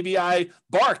wall, or maybe I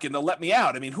bark and they'll let me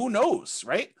out. I mean, who knows,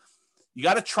 right? You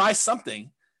got to try something.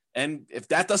 And if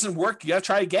that doesn't work, you got to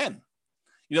try again.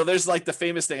 There's like the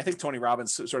famous thing. I think Tony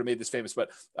Robbins sort of made this famous, but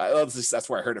that's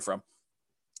where I heard it from.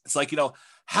 It's like,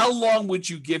 how long would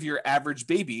you give your average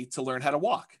baby to learn how to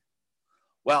walk?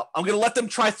 Well, I'm going to let them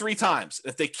try 3 times.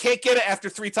 If they can't get it after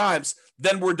 3 times,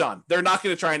 then we're done. They're not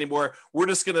going to try anymore. We're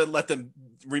just going to let them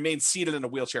remain seated in a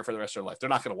wheelchair for the rest of their life. They're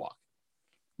not going to walk.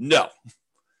 No.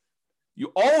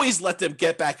 You always let them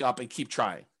get back up and keep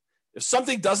trying. If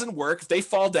something doesn't work, if they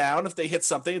fall down, if they hit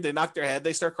something, they knock their head,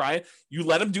 they start crying, you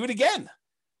let them do it again.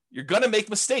 You're going to make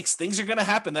mistakes. Things are going to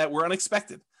happen that were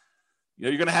unexpected.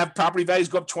 You're going to have property values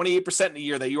go up 28% in a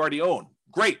year that you already own.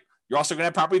 Great. You're also going to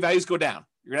have property values go down.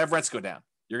 You're going to have rents go down.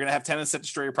 You're going to have tenants that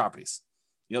destroy your properties.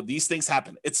 These things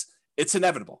happen. It's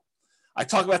inevitable. I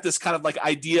talk about this kind of like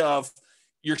idea of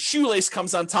your shoelace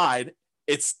comes untied.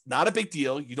 It's not a big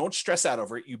deal. You don't stress out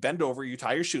over it. You bend over, you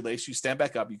tie your shoelace, you stand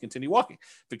back up, you continue walking.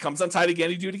 If it comes untied again,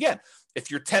 you do it again. If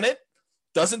your tenant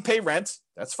doesn't pay rent,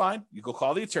 that's fine. You go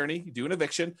call the attorney, you do an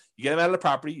eviction, you get them out of the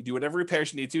property, you do whatever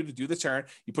repairs you need to do the turn,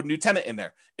 you put a new tenant in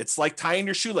there. It's like tying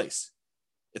your shoelace.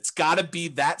 It's got to be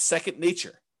that second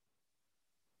nature.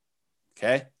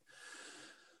 Okay?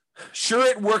 Sure,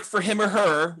 it worked for him or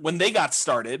her when they got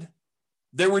started.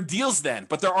 There were deals then,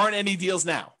 but there aren't any deals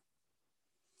now.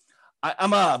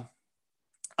 I'm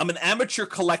an amateur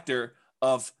collector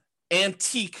of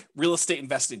antique real estate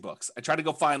investing books. I try to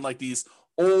go find like these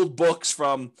old books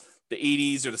from the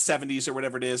 80s or the 70s or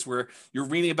whatever it is, where you're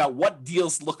reading about what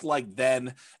deals look like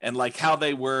then and like how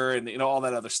they were and all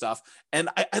that other stuff. And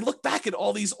I look back at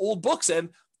all these old books and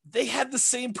they had the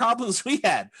same problems we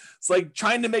had. It's like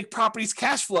trying to make properties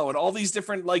cash flow and all these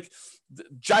different like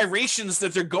gyrations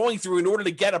that they're going through in order to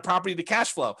get a property to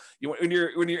cash flow. When you're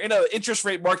in an interest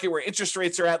rate market where interest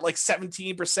rates are at like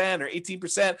 17% or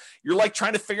 18%, you're like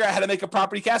trying to figure out how to make a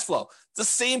property cash flow. It's the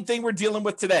same thing we're dealing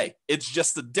with today. It's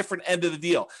just the different end of the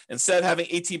deal. Instead of having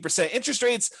 18% interest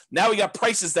rates, now we got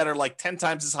prices that are like 10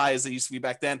 times as high as they used to be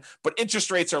back then, but interest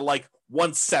rates are like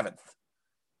 1/7.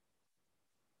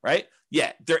 Right?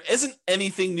 Yeah, there isn't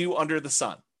anything new under the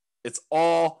sun. It's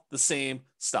all the same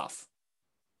stuff.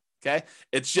 Okay?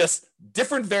 It's just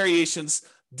different variations,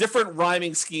 different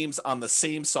rhyming schemes on the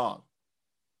same song.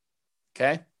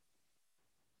 Okay?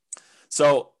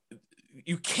 So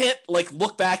you can't like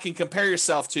look back and compare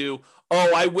yourself to,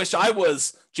 oh, I wish I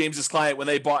was James's client when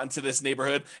they bought into this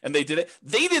neighborhood and they did it.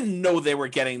 They didn't know they were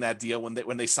getting that deal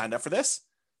when they signed up for this.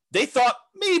 They thought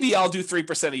maybe I'll do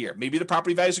 3% a year. Maybe the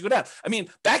property values would go down. I mean,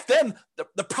 back then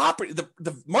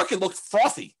the market looked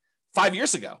frothy 5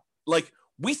 years ago. Like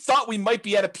we thought we might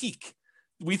be at a peak.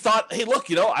 We thought, hey,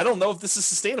 look, I don't know if this is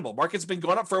sustainable. Market's been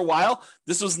going up for a while.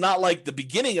 This was not like the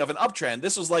beginning of an uptrend.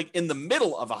 This was like in the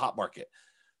middle of a hot market.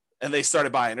 And they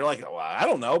started buying. They're like, oh, I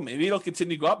don't know. Maybe it'll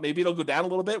continue to go up. Maybe it'll go down a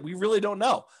little bit. We really don't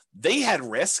know. They had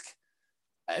risk.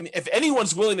 I mean, if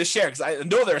anyone's willing to share, because I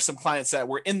know there are some clients that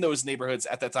were in those neighborhoods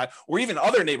at that time, or even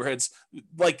other neighborhoods,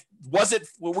 like,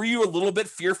 were you a little bit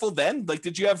fearful then? Like,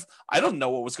 did you have, I don't know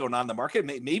what was going on in the market.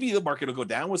 Maybe the market will go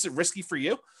down. Was it risky for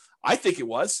you? I think it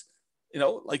was.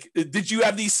 Like, did you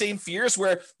have these same fears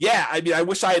where, yeah, I mean, I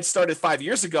wish I had started 5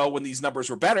 years ago when these numbers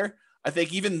were better. I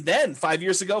think even then, 5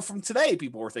 years ago from today,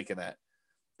 people were thinking that.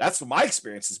 That's what my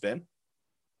experience has been.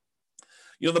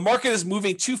 The market is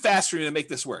moving too fast for me to make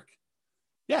this work.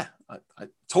 Yeah, I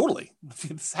totally.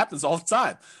 This happens all the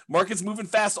time. Market's moving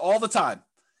fast all the time,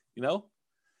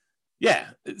 Yeah.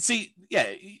 See,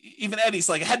 yeah, even Eddie's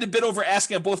like, I had to bid over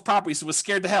asking on both properties, so was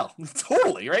scared to hell.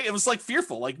 Totally, right? It was like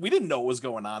fearful. Like we didn't know what was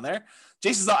going on there.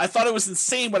 Jason's, I thought it was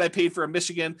insane what I paid for a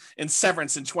Michigan in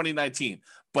severance in 2019.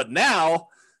 But now,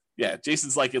 yeah,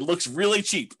 Jason's like, it looks really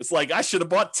cheap. It's like, I should have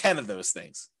bought 10 of those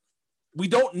things. We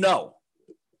don't know.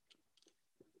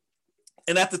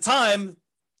 And at the time,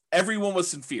 everyone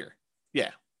was in fear.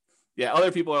 Yeah. Yeah. Other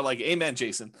people are like, amen,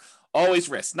 Jason. Always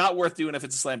risk. Not worth doing if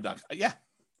it's a slam dunk. Yeah.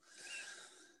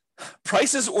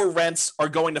 prices or rents are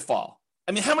going to fall.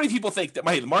 I mean, how many people think that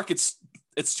the market's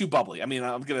it's too bubbly? I mean,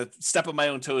 I'm going to step on my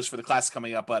own toes for the class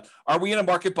coming up, but are we in a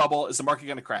market bubble? Is the market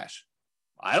going to crash?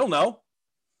 I don't know.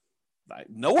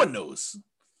 No one knows.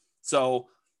 So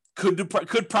could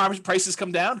prices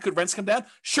come down? Could rents come down?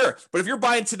 Sure. But if you're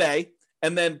buying today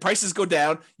and then prices go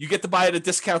down, you get to buy at a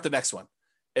discount the next one.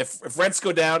 If rents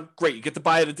go down, great. You get to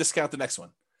buy at a discount the next one.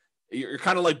 You're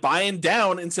kind of like buying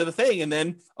down into the thing, and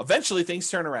then eventually things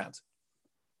turn around.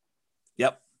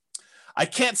 Yep. I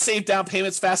can't save down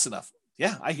payments fast enough.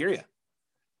 Yeah, I hear you.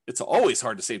 It's always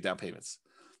hard to save down payments.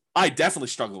 I definitely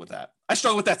struggle with that. I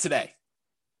struggle with that today.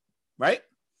 Right?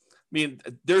 I mean,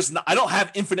 I don't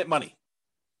have infinite money.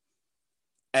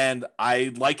 And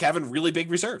I like having really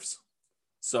big reserves.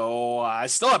 So I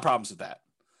still have problems with that.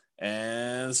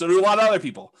 And so do a lot of other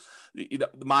people. You know,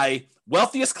 my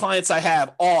wealthiest clients I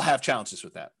have all have challenges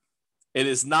with that. It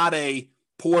is not a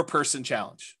poor person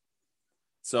challenge.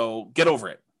 So get over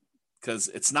it, because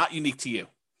it's not unique to you.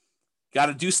 Got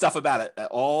to do stuff about it.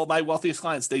 All my wealthiest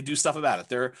clients, they do stuff about it.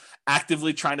 They're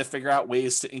actively trying to figure out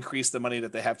ways to increase the money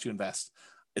that they have to invest.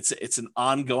 It's an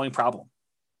ongoing problem.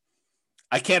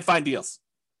 I can't find deals.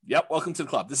 Yep, welcome to the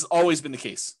club. This has always been the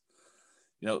case.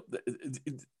 You know,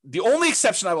 the only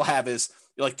exception I will have is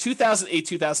like 2008,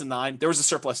 2009, there was a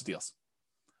surplus of deals.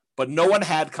 But no one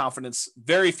had confidence.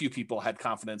 Very few people had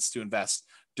confidence to invest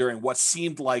during what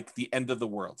seemed like the end of the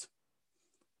world.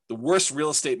 The worst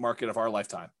real estate market of our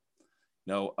lifetime.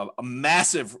 You know, a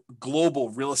massive global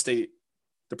real estate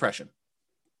depression.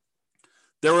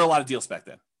 There were a lot of deals back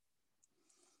then.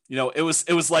 You know, it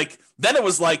was like,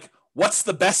 what's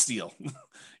the best deal?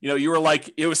 You know, you were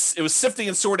like, it was sifting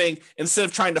and sorting instead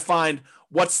of trying to find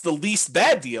what's the least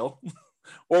bad deal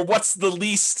or what's the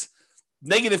least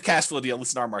negative cash flow deal.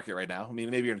 Listen to our market right now. I mean,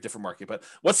 maybe you're in a different market, but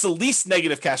what's the least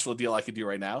negative cash flow deal I could do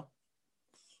right now?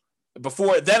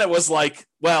 Before then it was like,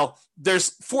 well, there's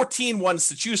 14 ones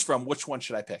to choose from. Which one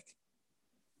should I pick?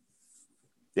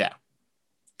 Yeah.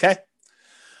 Okay.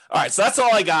 All right. So that's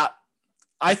all I got.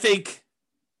 I think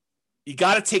you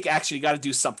got to take action. You got to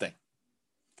do something.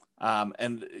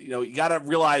 And you know, you got to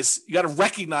realize, you got to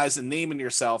recognize and name in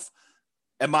yourself,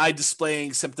 am I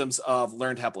displaying symptoms of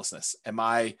learned helplessness? Am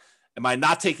I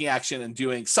not taking action and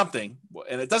doing something?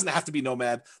 And it doesn't have to be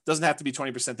Nomad, doesn't have to be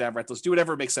 20% down rentals. Do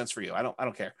whatever makes sense for you. I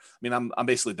don't care. I mean, I'm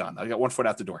basically done. I got one foot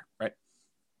out the door, right?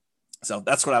 So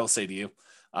that's what I will say to you.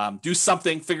 Do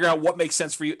something, figure out what makes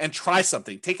sense for you, and try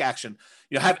something. Take action.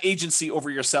 You know, have agency over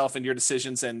yourself and your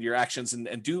decisions and your actions,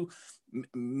 and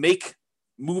make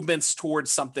movements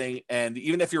towards something. And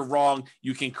even if you're wrong,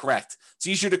 you can correct. It's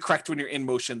easier to correct when you're in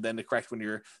motion than to correct when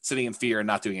you're sitting in fear and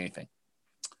not doing anything.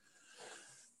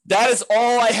 That is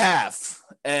all I have.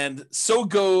 And so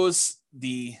goes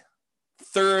the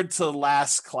third to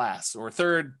last class, or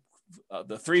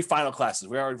the three final classes.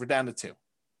 We're down to two.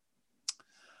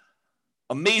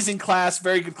 Amazing class,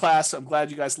 very good class. I'm glad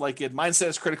you guys like it. Mindset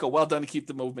is critical. Well done to keep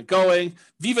the movement going.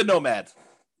 Viva Nomad.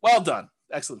 Well done.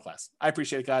 Excellent class. I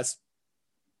appreciate it, guys.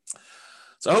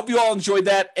 So I hope you all enjoyed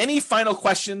that. Any final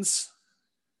questions?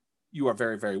 You are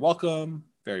very, very welcome.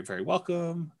 Very, very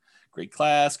welcome. Great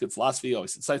class. Good philosophy.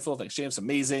 Always insightful. Thanks, James.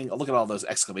 Amazing. Look at all those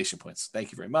exclamation points.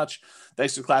 Thank you very much.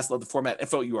 Thanks for the class. Love the format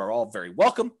info. You are all very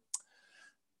welcome.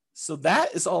 So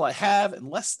that is all I have,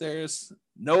 unless there's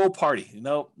no party.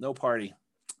 No party.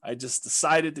 I just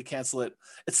decided to cancel it.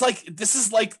 It's like, this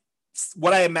is like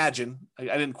what I imagine. I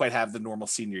didn't quite have the normal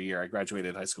senior year. I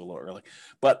graduated high school a little early,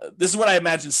 but this is what I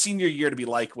imagine senior year to be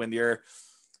like when you're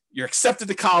accepted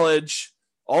to college.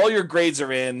 All your grades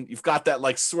are in. You've got that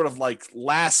like sort of like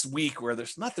last week where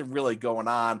there's nothing really going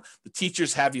on. The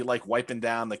teachers have you like wiping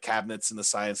down the cabinets in the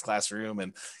science classroom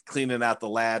and cleaning out the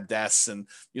lab desks. And,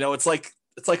 you know, it's like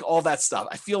all that stuff.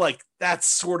 I feel like that's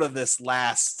sort of this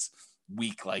last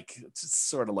week. Like it's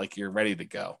sort of like you're ready to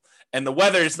go. And the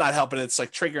weather is not helping. It's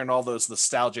like triggering all those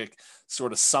nostalgic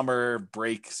sort of summer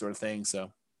break sort of thing.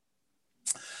 So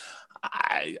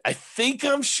I think,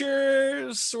 I'm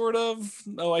sure, sort of,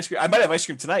 no ice cream. I might have ice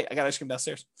cream tonight. I got ice cream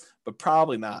downstairs, but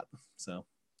probably not. So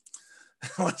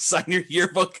I want to sign your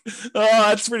yearbook. Oh,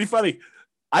 that's pretty funny.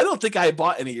 I don't think I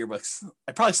bought any yearbooks.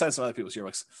 I probably signed some other people's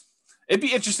yearbooks. It'd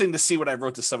be interesting to see what I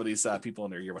wrote to some of these people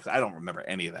in their yearbooks. I don't remember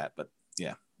any of that, but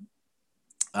yeah.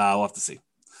 We'll have to see.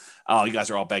 Oh, you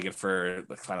guys are all begging for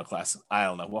the final class. I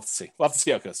don't know. We'll have to see. We'll have to see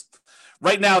how it goes.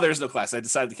 Right now, there's no class. I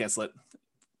decided to cancel it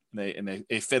in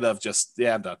a fit of just,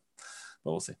 yeah, I'm done.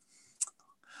 But we'll see.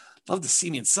 Love to see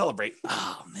me and celebrate.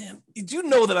 Oh, man. You do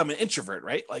know that I'm an introvert,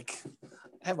 right? Like,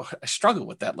 I struggle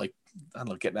with that. Like, I don't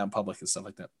know, getting out in public and stuff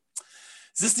like that.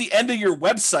 Is this the end of your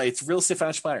website, Real Estate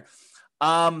Financial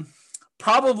Planner?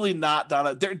 Probably not,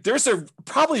 Donna. There's a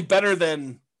probably better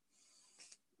than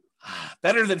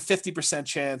 50%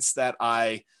 chance that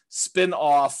I spin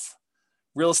off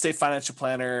Real Estate Financial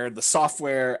Planner, the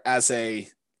software, as a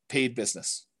paid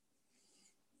business.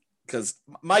 Because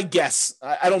my guess,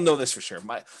 I don't know this for sure.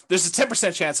 There's a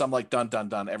 10% chance I'm like,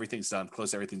 done. Everything's done.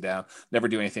 Close everything down. Never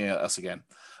do anything else again.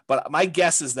 But my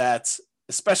guess is that,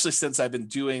 especially since I've been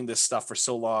doing this stuff for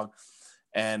so long,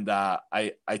 and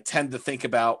I tend to think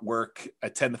about work. I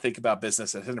tend to think about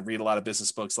business. I tend to read a lot of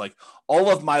business books. Like, all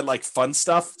of my like fun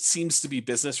stuff seems to be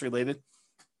business related.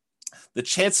 The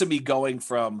chance of me going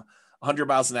from 100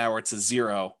 miles an hour to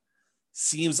zero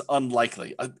seems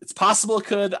unlikely. It's possible it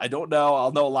could. I don't know.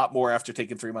 I'll know a lot more after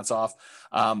taking 3 months off.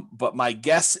 But my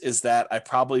guess is that I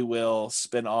probably will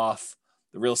spin off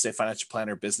the Real Estate Financial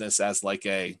Planner business as like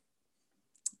a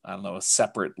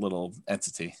separate little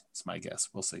entity. It's my guess.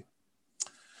 We'll see.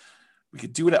 We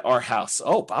could do it at our house.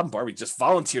 Oh, Bob and Barbie just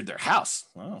volunteered their house.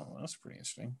 Oh, that's pretty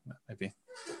interesting. That might be.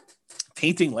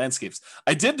 Painting landscapes.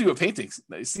 I did do a painting.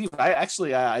 Steve,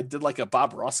 I did like a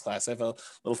Bob Ross class. I have a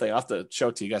little thing. I'll have to show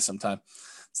it to you guys sometime.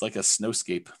 It's like a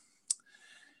snowscape.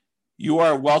 You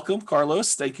are welcome,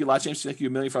 Carlos. Thank you a lot, James. Thank you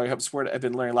a million for all your help and support. I've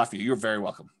been learning a lot from you. You're very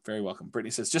welcome. Very welcome.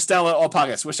 Brittany says, just download all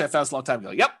podcasts. Wish I found this a long time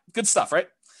ago. Yep. Good stuff, right?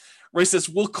 Ray says,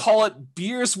 we'll call it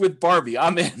Beers with Barbie.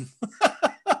 I'm in.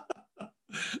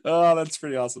 Oh, that's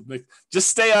pretty awesome. Nick, just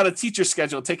stay on a teacher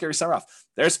schedule. Take your summer off.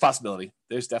 There's a possibility.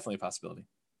 There's definitely a possibility.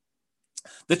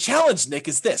 The challenge, Nick,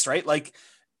 is this, right? Like,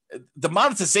 the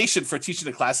monetization for teaching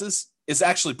the classes is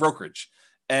actually brokerage.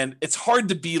 And it's hard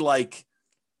to be like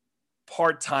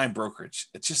part-time brokerage.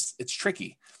 It's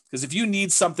tricky. Because if you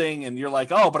need something and you're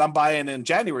like, oh, but I'm buying in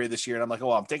January this year. And I'm like,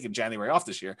 oh, I'm taking January off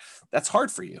this year. That's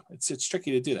hard for you. It's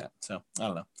tricky to do that. So I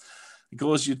don't know. The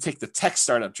goal is you take the tech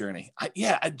startup journey.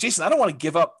 Jason, I don't want to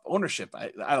give up ownership. I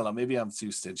don't know. Maybe I'm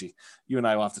too stingy. You and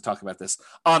I will have to talk about this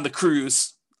on the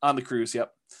cruise.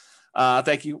 Yep.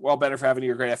 Thank you. We're all better for having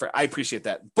you. A great effort. I appreciate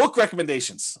that. Book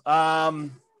recommendations.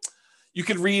 You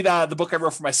can read the book I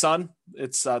wrote for my son.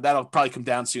 It's that'll probably come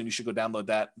down soon. You should go download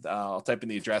that. I'll type in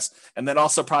the address. And then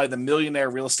also probably The Millionaire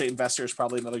Real Estate Investor is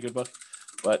probably another good book.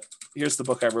 But here's the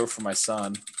book I wrote for my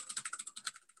son.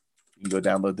 You can go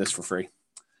download this for free.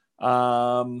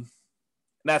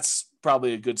 That's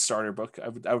probably a good starter book. I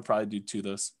would probably do 2 of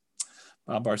those.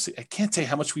 Bob Barcy. I can't tell you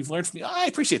how much we've learned from you. I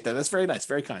appreciate that. That's very nice.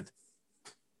 Very kind.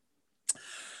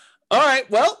 All right.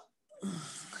 Well,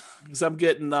 because I'm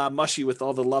getting mushy with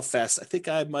all the love fest, I think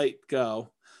I might go.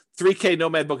 3K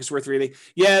Nomad book is worth reading.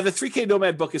 Yeah, the 3K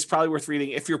Nomad book is probably worth reading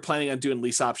if you're planning on doing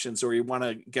lease options or you want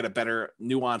to get a better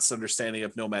nuanced understanding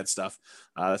of Nomad stuff.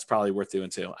 That's probably worth doing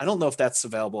too. I don't know if that's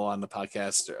available on the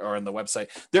podcast or on the website.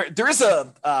 There is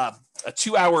a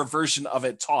 2-hour version of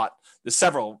it taught. There's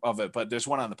several of it, but there's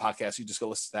one on the podcast. You just go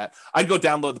listen to that. I'd go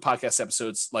download the podcast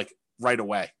episodes like right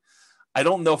away. I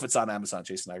don't know if it's on Amazon,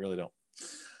 Jason. I really don't.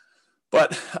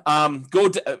 But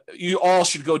you all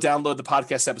should go download the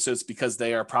podcast episodes because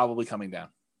they are probably coming down.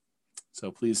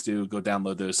 So please do go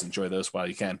download those, enjoy those while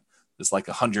you can. There's like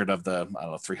 100 of the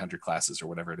 300 classes or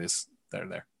whatever it is that are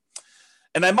there.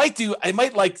 And I might do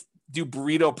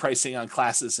burrito pricing on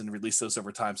classes and release those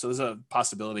over time. So there's a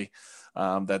possibility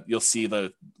that you'll see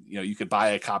you could buy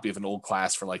a copy of an old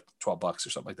class for like $12 or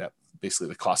something like that. Basically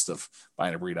the cost of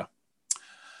buying a burrito.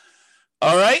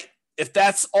 All right. If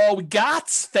that's all we got,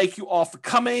 thank you all for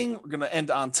coming. We're going to end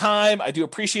on time. I do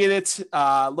appreciate it.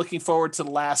 Looking forward to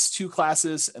the last 2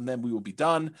 classes, and then we will be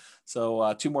done.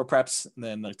 So 2 more preps, and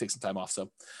then take some time off. So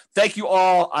thank you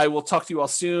all. I will talk to you all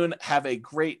soon. Have a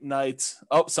great night.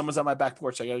 Oh, someone's on my back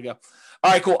porch. I got to go.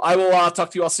 All right, cool. I will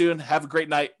talk to you all soon. Have a great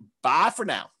night. Bye for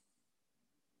now.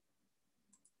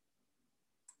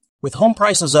 With home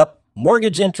prices up,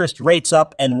 mortgage interest rates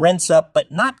up, and rents up,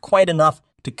 but not quite enough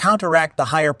to counteract the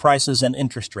higher prices and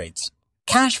interest rates.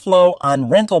 Cash flow on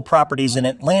rental properties in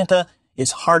Atlanta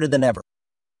is harder than ever.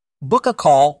 Book a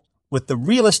call with the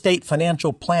Real Estate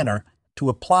Financial Planner to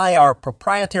apply our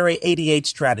proprietary 88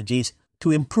 strategies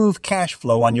to improve cash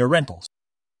flow on your rentals.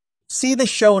 See the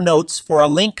show notes for a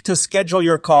link to schedule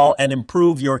your call and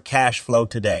improve your cash flow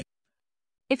today.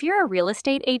 If you're a real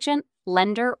estate agent,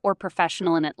 lender, or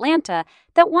professional in Atlanta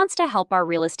that wants to help our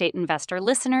real estate investor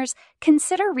listeners,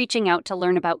 consider reaching out to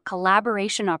learn about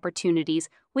collaboration opportunities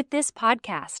with this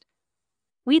podcast.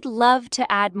 We'd love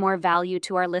to add more value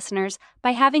to our listeners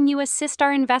by having you assist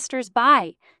our investors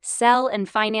buy, sell, and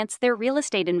finance their real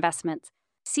estate investments.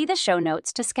 See the show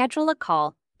notes to schedule a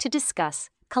call to discuss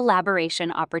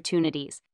collaboration opportunities.